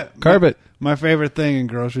to admit, look, carpet. My favorite thing in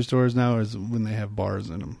grocery stores now is when they have bars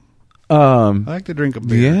in them. I like to drink a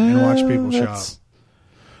beer and watch people shop.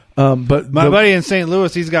 But my buddy in St.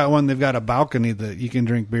 Louis, he's got one. They've got a balcony that you can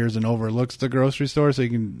drink beers and overlooks the grocery store, so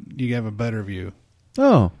you have a better view.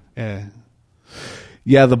 Oh, yeah.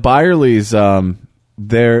 The Byerly's, they're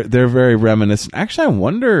very reminiscent. Actually, I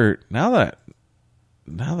wonder now that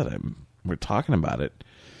we're talking about it,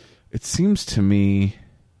 it seems to me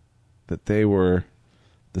that they were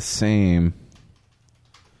the same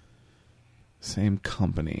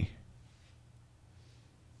company.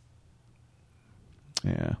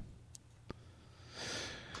 Yeah.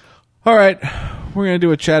 All right, we're gonna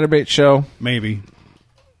do a Chatterbait show. Maybe.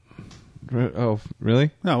 Oh, really?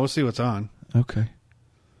 No, we'll see what's on. Okay.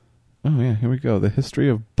 Oh yeah, here we go. The history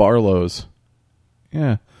of Barlow's.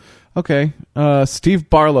 Yeah. Okay. Steve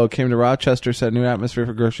Barlow came to Rochester, set a new atmosphere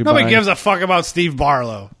for grocery buying. Nobody gives a fuck about Steve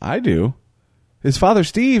Barlow. I do. His father,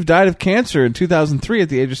 Steve, died of cancer in 2003 at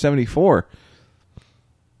the age of 74.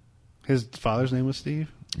 His father's name was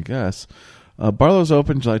Steve? I guess. Barlow's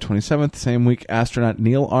opened July 27th, same week astronaut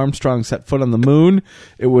Neil Armstrong set foot on the moon.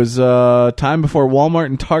 It was time before Walmart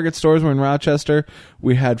and Target stores were in Rochester.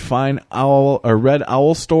 We had Red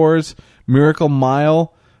Owl stores, Miracle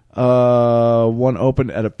Mile. One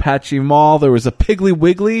opened at Apache Mall. There was a Piggly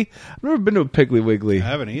Wiggly. I've never been to a Piggly Wiggly. I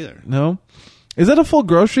haven't either. No? Is that a full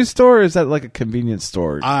grocery store, or is that like a convenience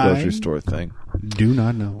store, grocery store thing? Do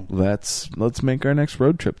not know. Let's make our next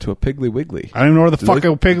road trip to a Piggly Wiggly. I don't even know where the fuck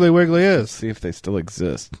a Piggly Wiggly is. See if they still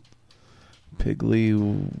exist. Piggly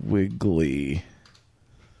Wiggly.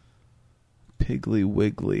 Piggly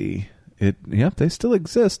Wiggly. Yep, they still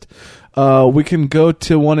exist. We can go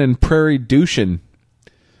to one in Prairie Dushin.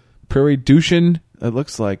 Prairie Dushin. It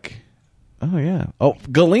looks like. Oh yeah. Oh,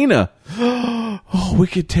 Galena. Oh, we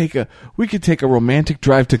could take a romantic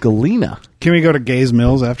drive to Galena. Can we go to Gaze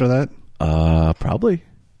Mills after that? Probably.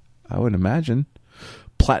 I would imagine.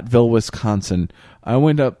 Platteville, Wisconsin. I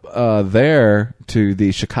went up there to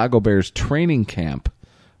the Chicago Bears training camp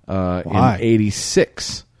in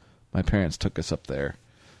 '86. My parents took us up there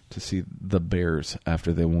to see the Bears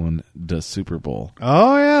after they won the Super Bowl.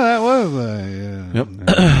 Oh yeah, that was. Yep.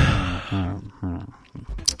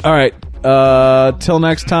 All right. Till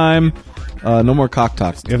next time. No more cock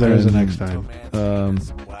talk. If there is a next time. There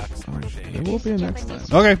will be a next time.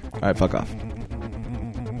 Okay. All right. Fuck off.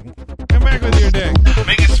 Come back with your dick.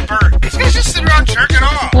 Make it spurt. These guys just sit around jerking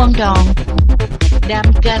off. Guangdong.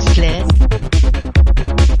 Damn gaslit.